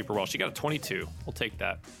doing super well. She got a 22. We'll take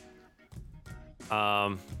that.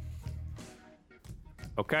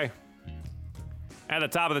 Okay. At the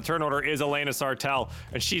top of the turn order is Elena Sartell,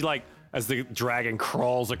 and she, like, as the dragon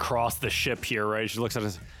crawls across the ship here, right? She looks at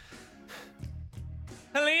us.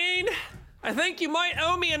 Helene, I think you might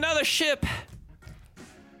owe me another ship.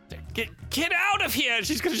 Get out of here!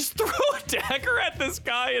 She's gonna just throw a dagger at this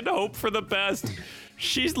guy and hope for the best.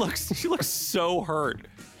 She looks so hurt.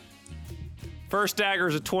 First dagger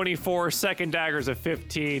is a 24, second dagger is a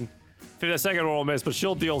 15. The second one will miss, but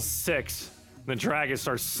she'll deal 6. The dragon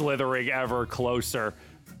starts slithering ever closer.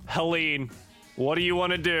 Helene, what do you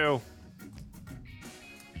want to do?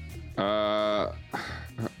 We're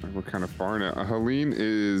kind of far now. Helene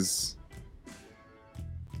is...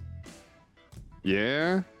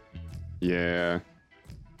 Yeah.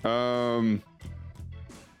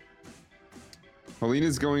 Helene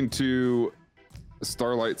is going to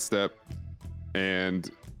Starlight Step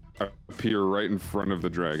and appear right in front of the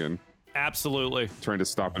dragon, Absolutely. trying to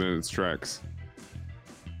stop it in its tracks.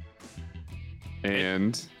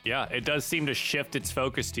 And Yeah, it does seem to shift its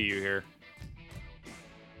focus to you here.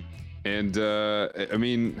 I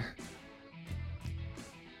mean,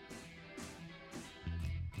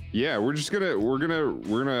 yeah, we're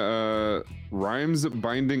gonna Rhymes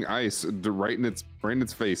Binding Ice right in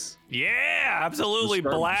its face. Yeah, absolutely.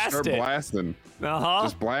 Start Blast it. blasting. Uh-huh.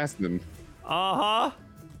 Just blasting. Uh-huh.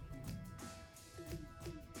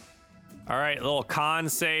 All right, little con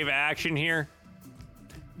save action here.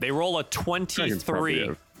 They roll a Dragons probably 23.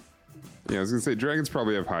 have- Yeah, I was gonna say dragons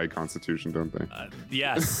probably have high constitution, don't they?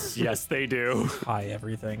 Yes, yes, they do. Hi,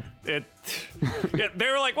 everything. Yeah, they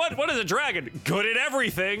were like, what is a dragon? Good at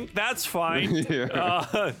everything. That's fine.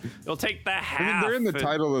 Yeah. You'll take the half. I mean, they're in the and-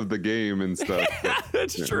 title of the game and stuff. but-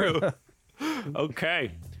 That's Yeah. true.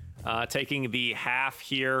 Okay. Taking the half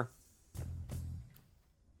here.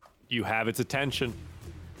 You have its attention.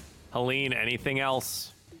 Helene, anything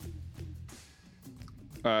else?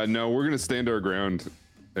 No, we're gonna stand our ground,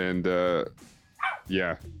 and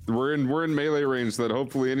yeah, we're in melee range. So that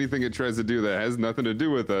hopefully anything it tries to do that has nothing to do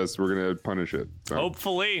with us, we're gonna punish it. So,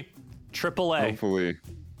 Hopefully. AAA. hopefully.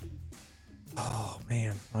 Oh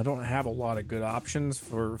man, I don't have a lot of good options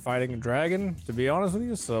for fighting a dragon, to be honest with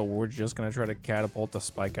you. So we're just gonna try to catapult the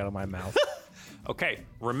spike out of my mouth. Okay,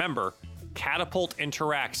 remember, catapult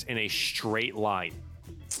interacts in a straight line.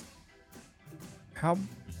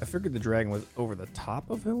 I figured the dragon was over the top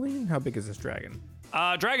of Helene. How big is this dragon?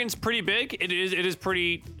 Dragon's pretty big. It is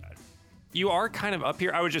pretty. You are kind of up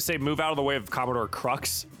here. I would just say move out of the way of Commodore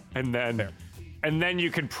Crux, and then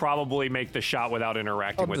you can probably make the shot without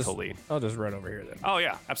interacting with Helene. I'll just run over here then. Oh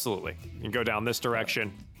yeah, absolutely. You can go down this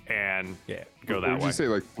direction and go What that would way. you say,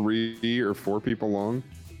 like 3 or 4 people long?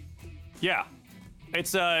 Yeah,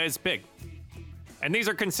 it's big, and these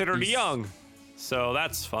are considered young, so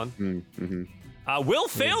that's fun. Mm-hmm. Will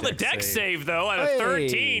fail the dex dex save. save though at a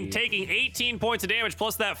 13, Hey. taking 18 points of damage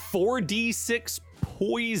plus that 4d6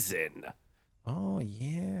 poison. Oh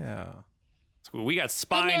yeah. So we got I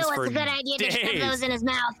spines knew it for was a good idea to shove days. those in his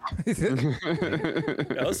mouth.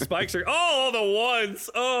 Yeah, those spikes are the ones.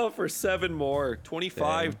 Oh, for 7 more,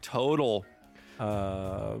 25 total.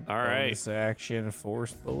 All right. Bonus action,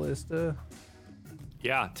 force ballista.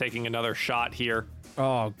 Yeah, taking another shot here.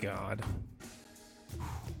 Oh god.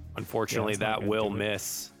 Unfortunately, Yeah, it's not that gonna will do it.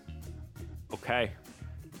 miss. Okay.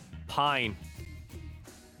 Pine.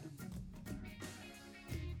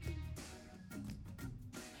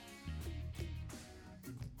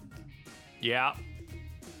 Yeah.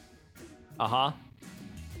 Uh-huh.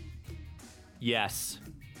 Yes.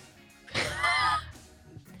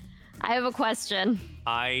 I have a question.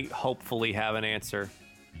 I hopefully have an answer.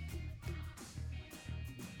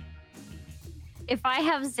 If I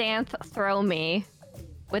have Xanth throw me,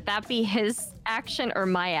 would that be his action or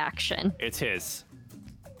my action? It's his.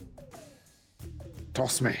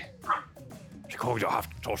 Toss me. You're going to have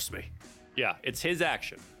to toss me. Yeah, it's his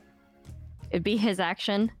action. It'd be his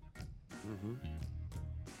action.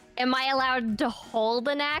 Am I allowed to hold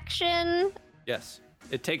an action? Yes.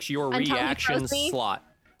 It takes your Until he reaction throws me? slot,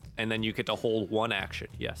 and then you get to hold one action.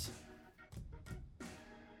 Yes.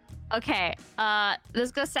 Okay, this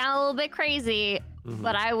is gonna sound a little bit crazy, Mm-hmm.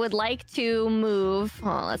 but I would like to move.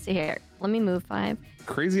 Oh, let's see here. Let me move 5.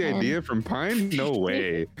 Crazy idea from Pine? No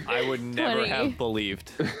way. I would never 20. have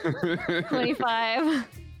believed. 25.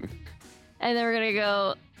 And then we're gonna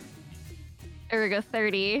go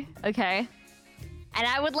 30. Okay. And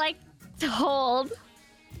I would like to hold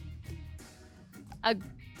a.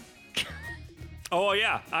 Oh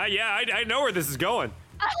yeah, I know where this is going.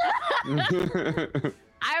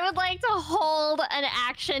 I would like to hold an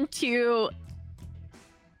action to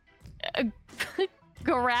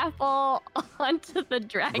grapple onto the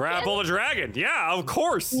dragon. Grapple the dragon. Yeah, of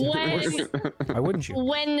course. When, Why wouldn't you?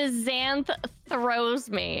 when Xanth throws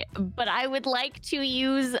me, but I would like to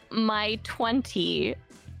use my 20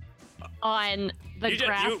 on the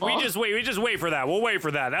grapple. We just wait for that. We'll wait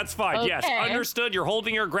for that. That's fine. Yes, Okay. understood. You're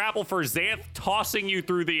holding your grapple for Xanth tossing you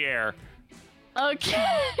through the air.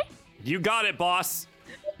 Okay. You got it, boss.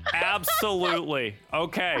 Absolutely.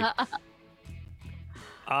 Okay.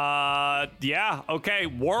 Yeah. Okay.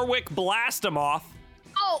 Warwick, blast him off.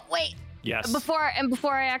 Oh wait. Yes. Before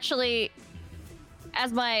I actually,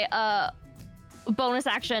 as my bonus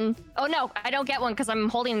action. Oh no, I don't get one because I'm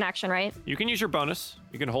holding an action, right? You can use your bonus.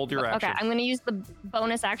 You can hold your action. Okay, I'm gonna use the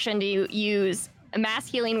bonus action to use a mass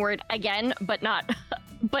healing word again, but not,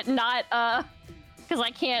 because I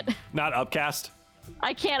can't Not upcast.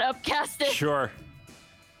 upcast it. Sure.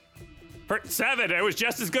 For 7, it was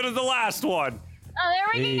just as good as the last one. Oh,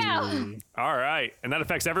 there we go. Hey. All right, and that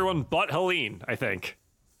affects everyone but Helene, I think.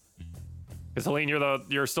 Because Helene,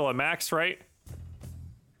 you're still at max, right?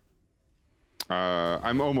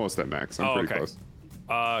 I'm almost at max. I'm pretty close.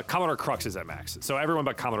 Commodore Crux is at max, so everyone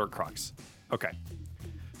but Commodore Crux. Okay.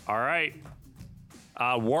 All right.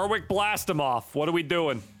 Warwick, blast him off. What are we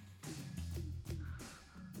doing?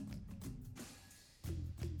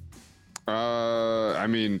 I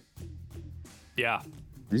mean, Yeah.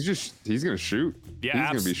 he's gonna shoot. Yeah, he's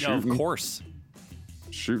gonna be shooting. Of course.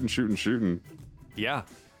 Shooting. Yeah.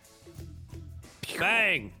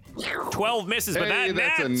 Bang. 12 misses, but Hey,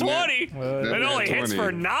 that that's nat a 20. That It nat only hits 20.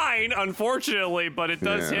 for 9, unfortunately, but it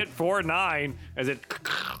does Yeah. hit for 9 as it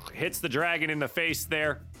hits the dragon in the face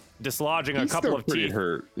there, dislodging He's a couple still of pretty teeth.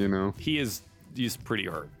 hurt, you know. He's pretty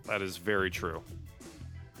hurt. That is very true.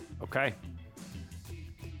 Okay.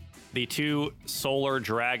 The two solar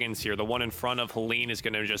dragons here, the one in front of Helene is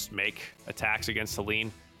going to just make attacks against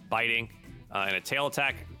Helene, biting, and a tail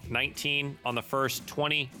attack. 19 on the first,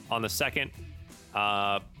 20 on the second.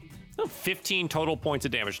 15 total points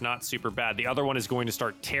of damage, not super bad. The other one is going to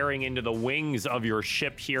start tearing into the wings of your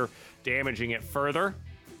ship here, damaging it further.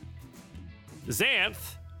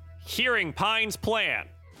 Xanth, hearing Pine's plan,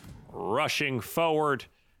 rushing forward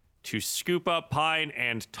to scoop up Pine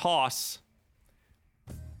and toss.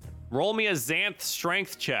 Roll me a Xanth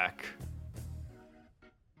strength check.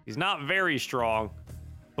 He's not very strong,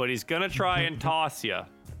 but he's gonna try and toss you.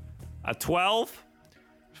 A 12?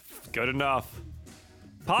 Good enough.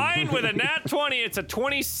 Pine with a nat 20, it's a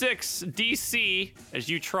 26 DC as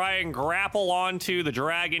you try and grapple onto the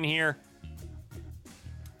dragon here.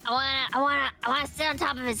 I wanna sit on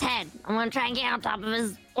top of his head. I wanna try and get on top of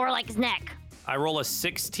his, or like his neck. I roll a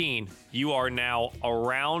 16. You are now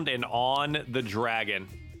around and on the dragon.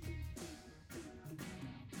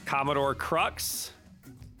 Commodore Crux.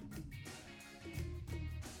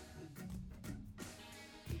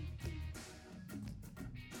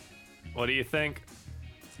 What do you think?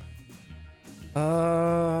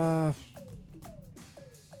 I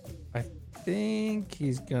think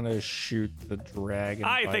he's gonna shoot the dragon.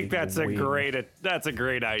 I by think the that's a wing.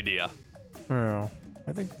 great idea. Oh,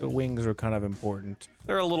 I think the wings are kind of important.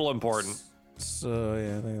 They're a little important. So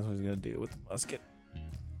yeah, I think that's what he's gonna do with the musket.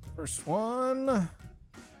 First one.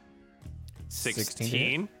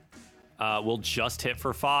 16. Will just hit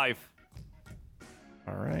for 5.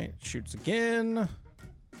 All right, shoots again.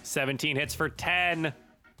 17 hits for 10.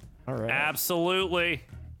 All right. Absolutely.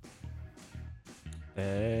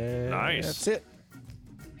 Nice. That's it.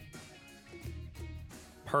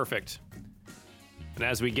 Perfect. And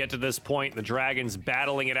as we get to this point, the dragon's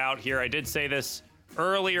battling it out here. I did say this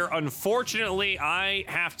earlier. Unfortunately, I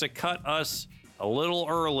have to cut us a little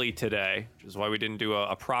early today, which is why we didn't do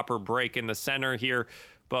a proper break in the center here.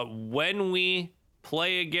 But when we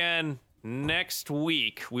play again next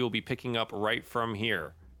week, we will be picking up right from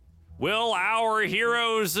here. Will our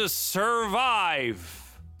heroes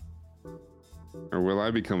survive? Or will I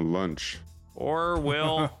become lunch? Or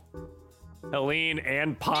will Helene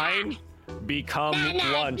and Pine become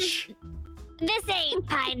Nah, lunch? This ain't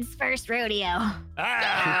Pine's first rodeo.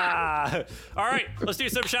 Ah! All right, let's do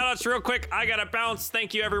some shout outs real quick. I gotta bounce.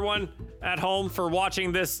 Thank you, everyone at home, for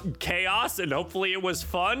watching this chaos, and hopefully it was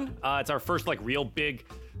fun. It's our first, real big,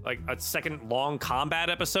 a second long combat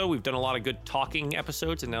episode. We've done a lot of good talking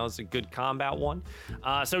episodes, and now it's a good combat one.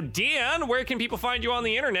 So, Dan, where can people find you on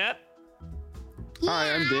the internet?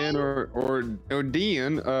 Hi, I'm Dan or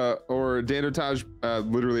Dan or Dan Otage,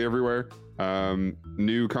 literally everywhere.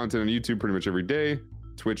 New content on YouTube pretty much every day.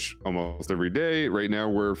 Twitch almost every day. Right now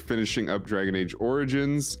we're finishing up Dragon Age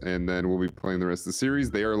Origins, and then we'll be playing the rest of the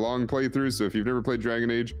series. They are long playthroughs, so if you've never played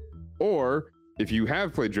Dragon Age, or if you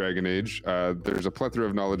have played Dragon Age, there's a plethora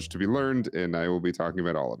of knowledge to be learned, and I will be talking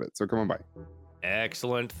about all of it. So come on by.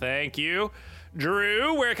 Excellent. Thank you.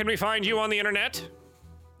 Drew, where can we find you on the internet?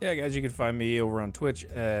 Yeah, guys, you can find me over on Twitch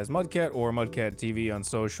as Mudcat or Mudcat TV on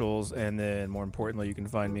socials. And then more importantly, you can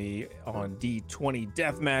find me on D20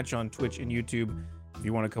 Deathmatch on Twitch and YouTube. If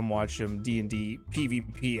you want to come watch some D&D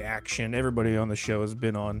PvP action, everybody on the show has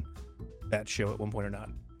been on that show at one point or not.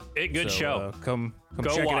 Good show. Come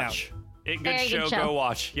Go check watch. it Good show. Go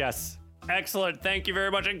watch. Yes. Excellent. Thank you very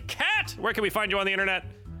much. And Kat, where can we find you on the internet?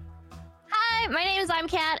 Hi, my name is I'm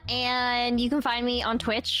Kat, and you can find me on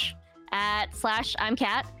Twitch at /I'm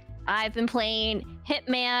Kat. I've been playing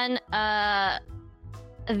Hitman.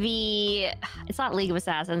 It's not League of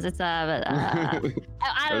Assassins. It's I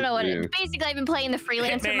don't know what it is. Basically, I've been playing the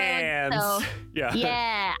freelancer mode. So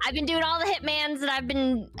yeah, I've been doing all the Hitmans, and I've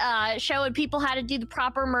been showing people how to do the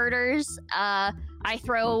proper murders. I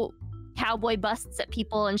throw cowboy busts at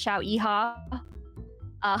people and shout yeehaw.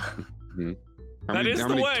 That is how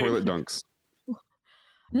the many way. Toilet dunks?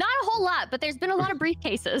 Not a whole lot, but there's been a lot of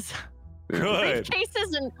briefcases. Good.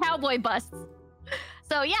 Briefcases and cowboy busts.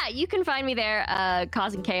 So yeah, you can find me there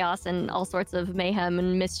causing chaos and all sorts of mayhem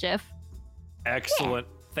and mischief. Excellent.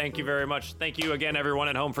 Thank you very much. Thank you again, everyone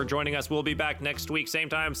at home, for joining us. We'll be back next week, same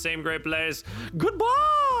time, same great place.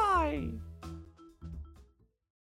 Goodbye.